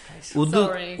 5. We'll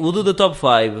do the top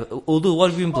 5. We'll do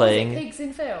what we've been playing. Pigs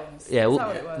in films. Yeah,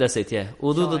 that's it. Yeah,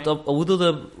 we'll do the top. We'll do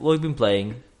what we've been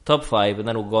playing. Top 5, and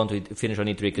then we'll go on to finish on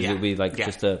E3 because it'll be like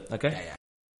just okay. Yeah.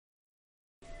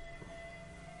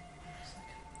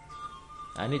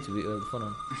 I need to be the phone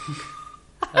on.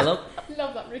 Hello. I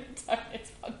love that ringtone. It's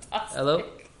fantastic. Hello.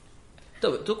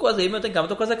 Estou quase aí, meu, tem calma,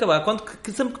 estou quase a acabar.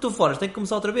 Sempre que tu fores, tem que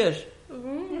começar outra vez.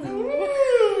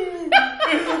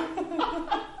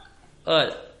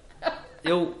 Olha,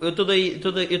 eu estou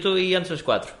aí antes das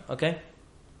 4, ok? I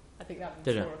think that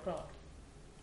was 4 o'clock.